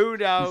knows? Who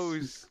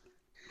knows?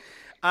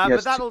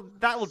 Yes. But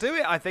that'll do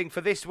it, I think,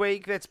 for this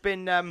week. It's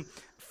been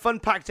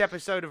fun-packed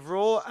episode of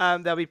Raw.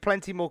 There'll be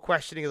plenty more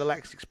questioning of the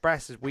Lex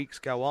Express as weeks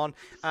go on.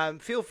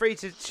 Feel free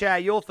to share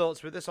your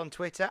thoughts with us on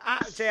Twitter.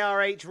 At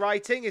JRH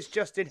Writing is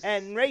Justin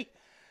Henry.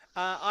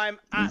 I'm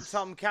at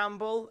Tom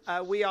Campbell.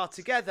 We are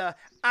together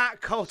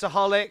at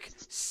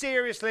Cultaholic.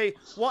 Seriously,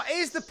 what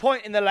is the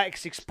point in the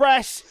Lex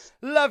Express?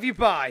 Love you,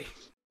 bye.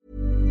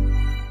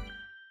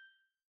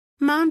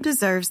 Mom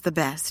deserves the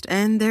best,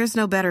 and there's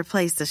no better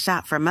place to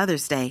shop for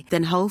Mother's Day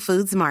than Whole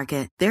Foods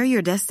Market. They're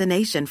your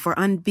destination for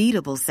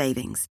unbeatable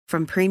savings,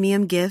 from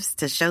premium gifts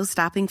to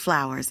show-stopping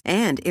flowers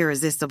and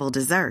irresistible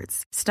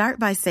desserts. Start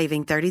by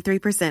saving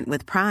 33%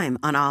 with Prime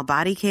on all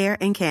body care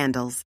and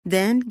candles.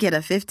 Then get a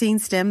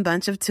 15-stem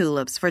bunch of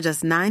tulips for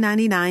just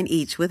 $9.99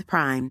 each with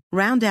Prime.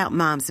 Round out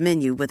Mom's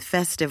menu with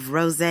festive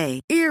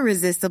rosé,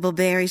 irresistible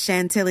berry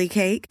chantilly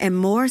cake, and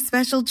more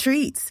special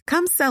treats.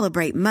 Come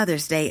celebrate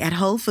Mother's Day at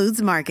Whole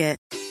Foods Market.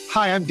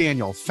 Hi, I'm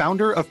Daniel,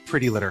 founder of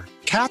Pretty Litter.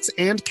 Cats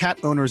and cat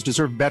owners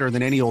deserve better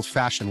than any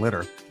old-fashioned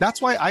litter.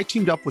 That's why I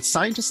teamed up with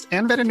scientists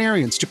and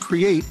veterinarians to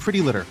create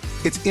Pretty Litter.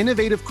 Its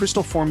innovative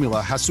crystal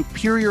formula has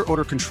superior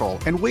odor control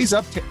and weighs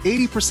up to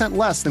 80%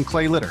 less than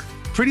clay litter.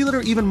 Pretty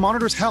Litter even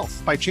monitors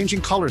health by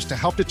changing colors to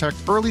help detect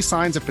early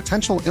signs of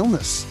potential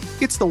illness.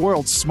 It's the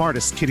world's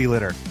smartest kitty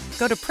litter.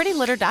 Go to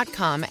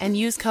prettylitter.com and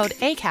use code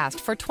ACAST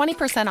for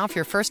 20% off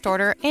your first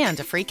order and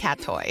a free cat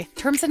toy.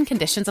 Terms and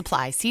conditions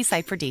apply. See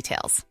site for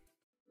details.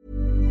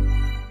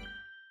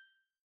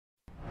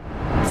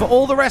 For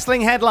all the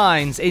wrestling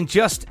headlines in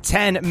just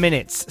 10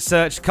 minutes,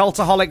 search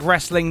Cultaholic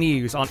Wrestling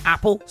News on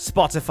Apple,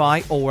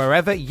 Spotify, or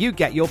wherever you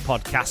get your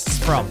podcasts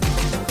from.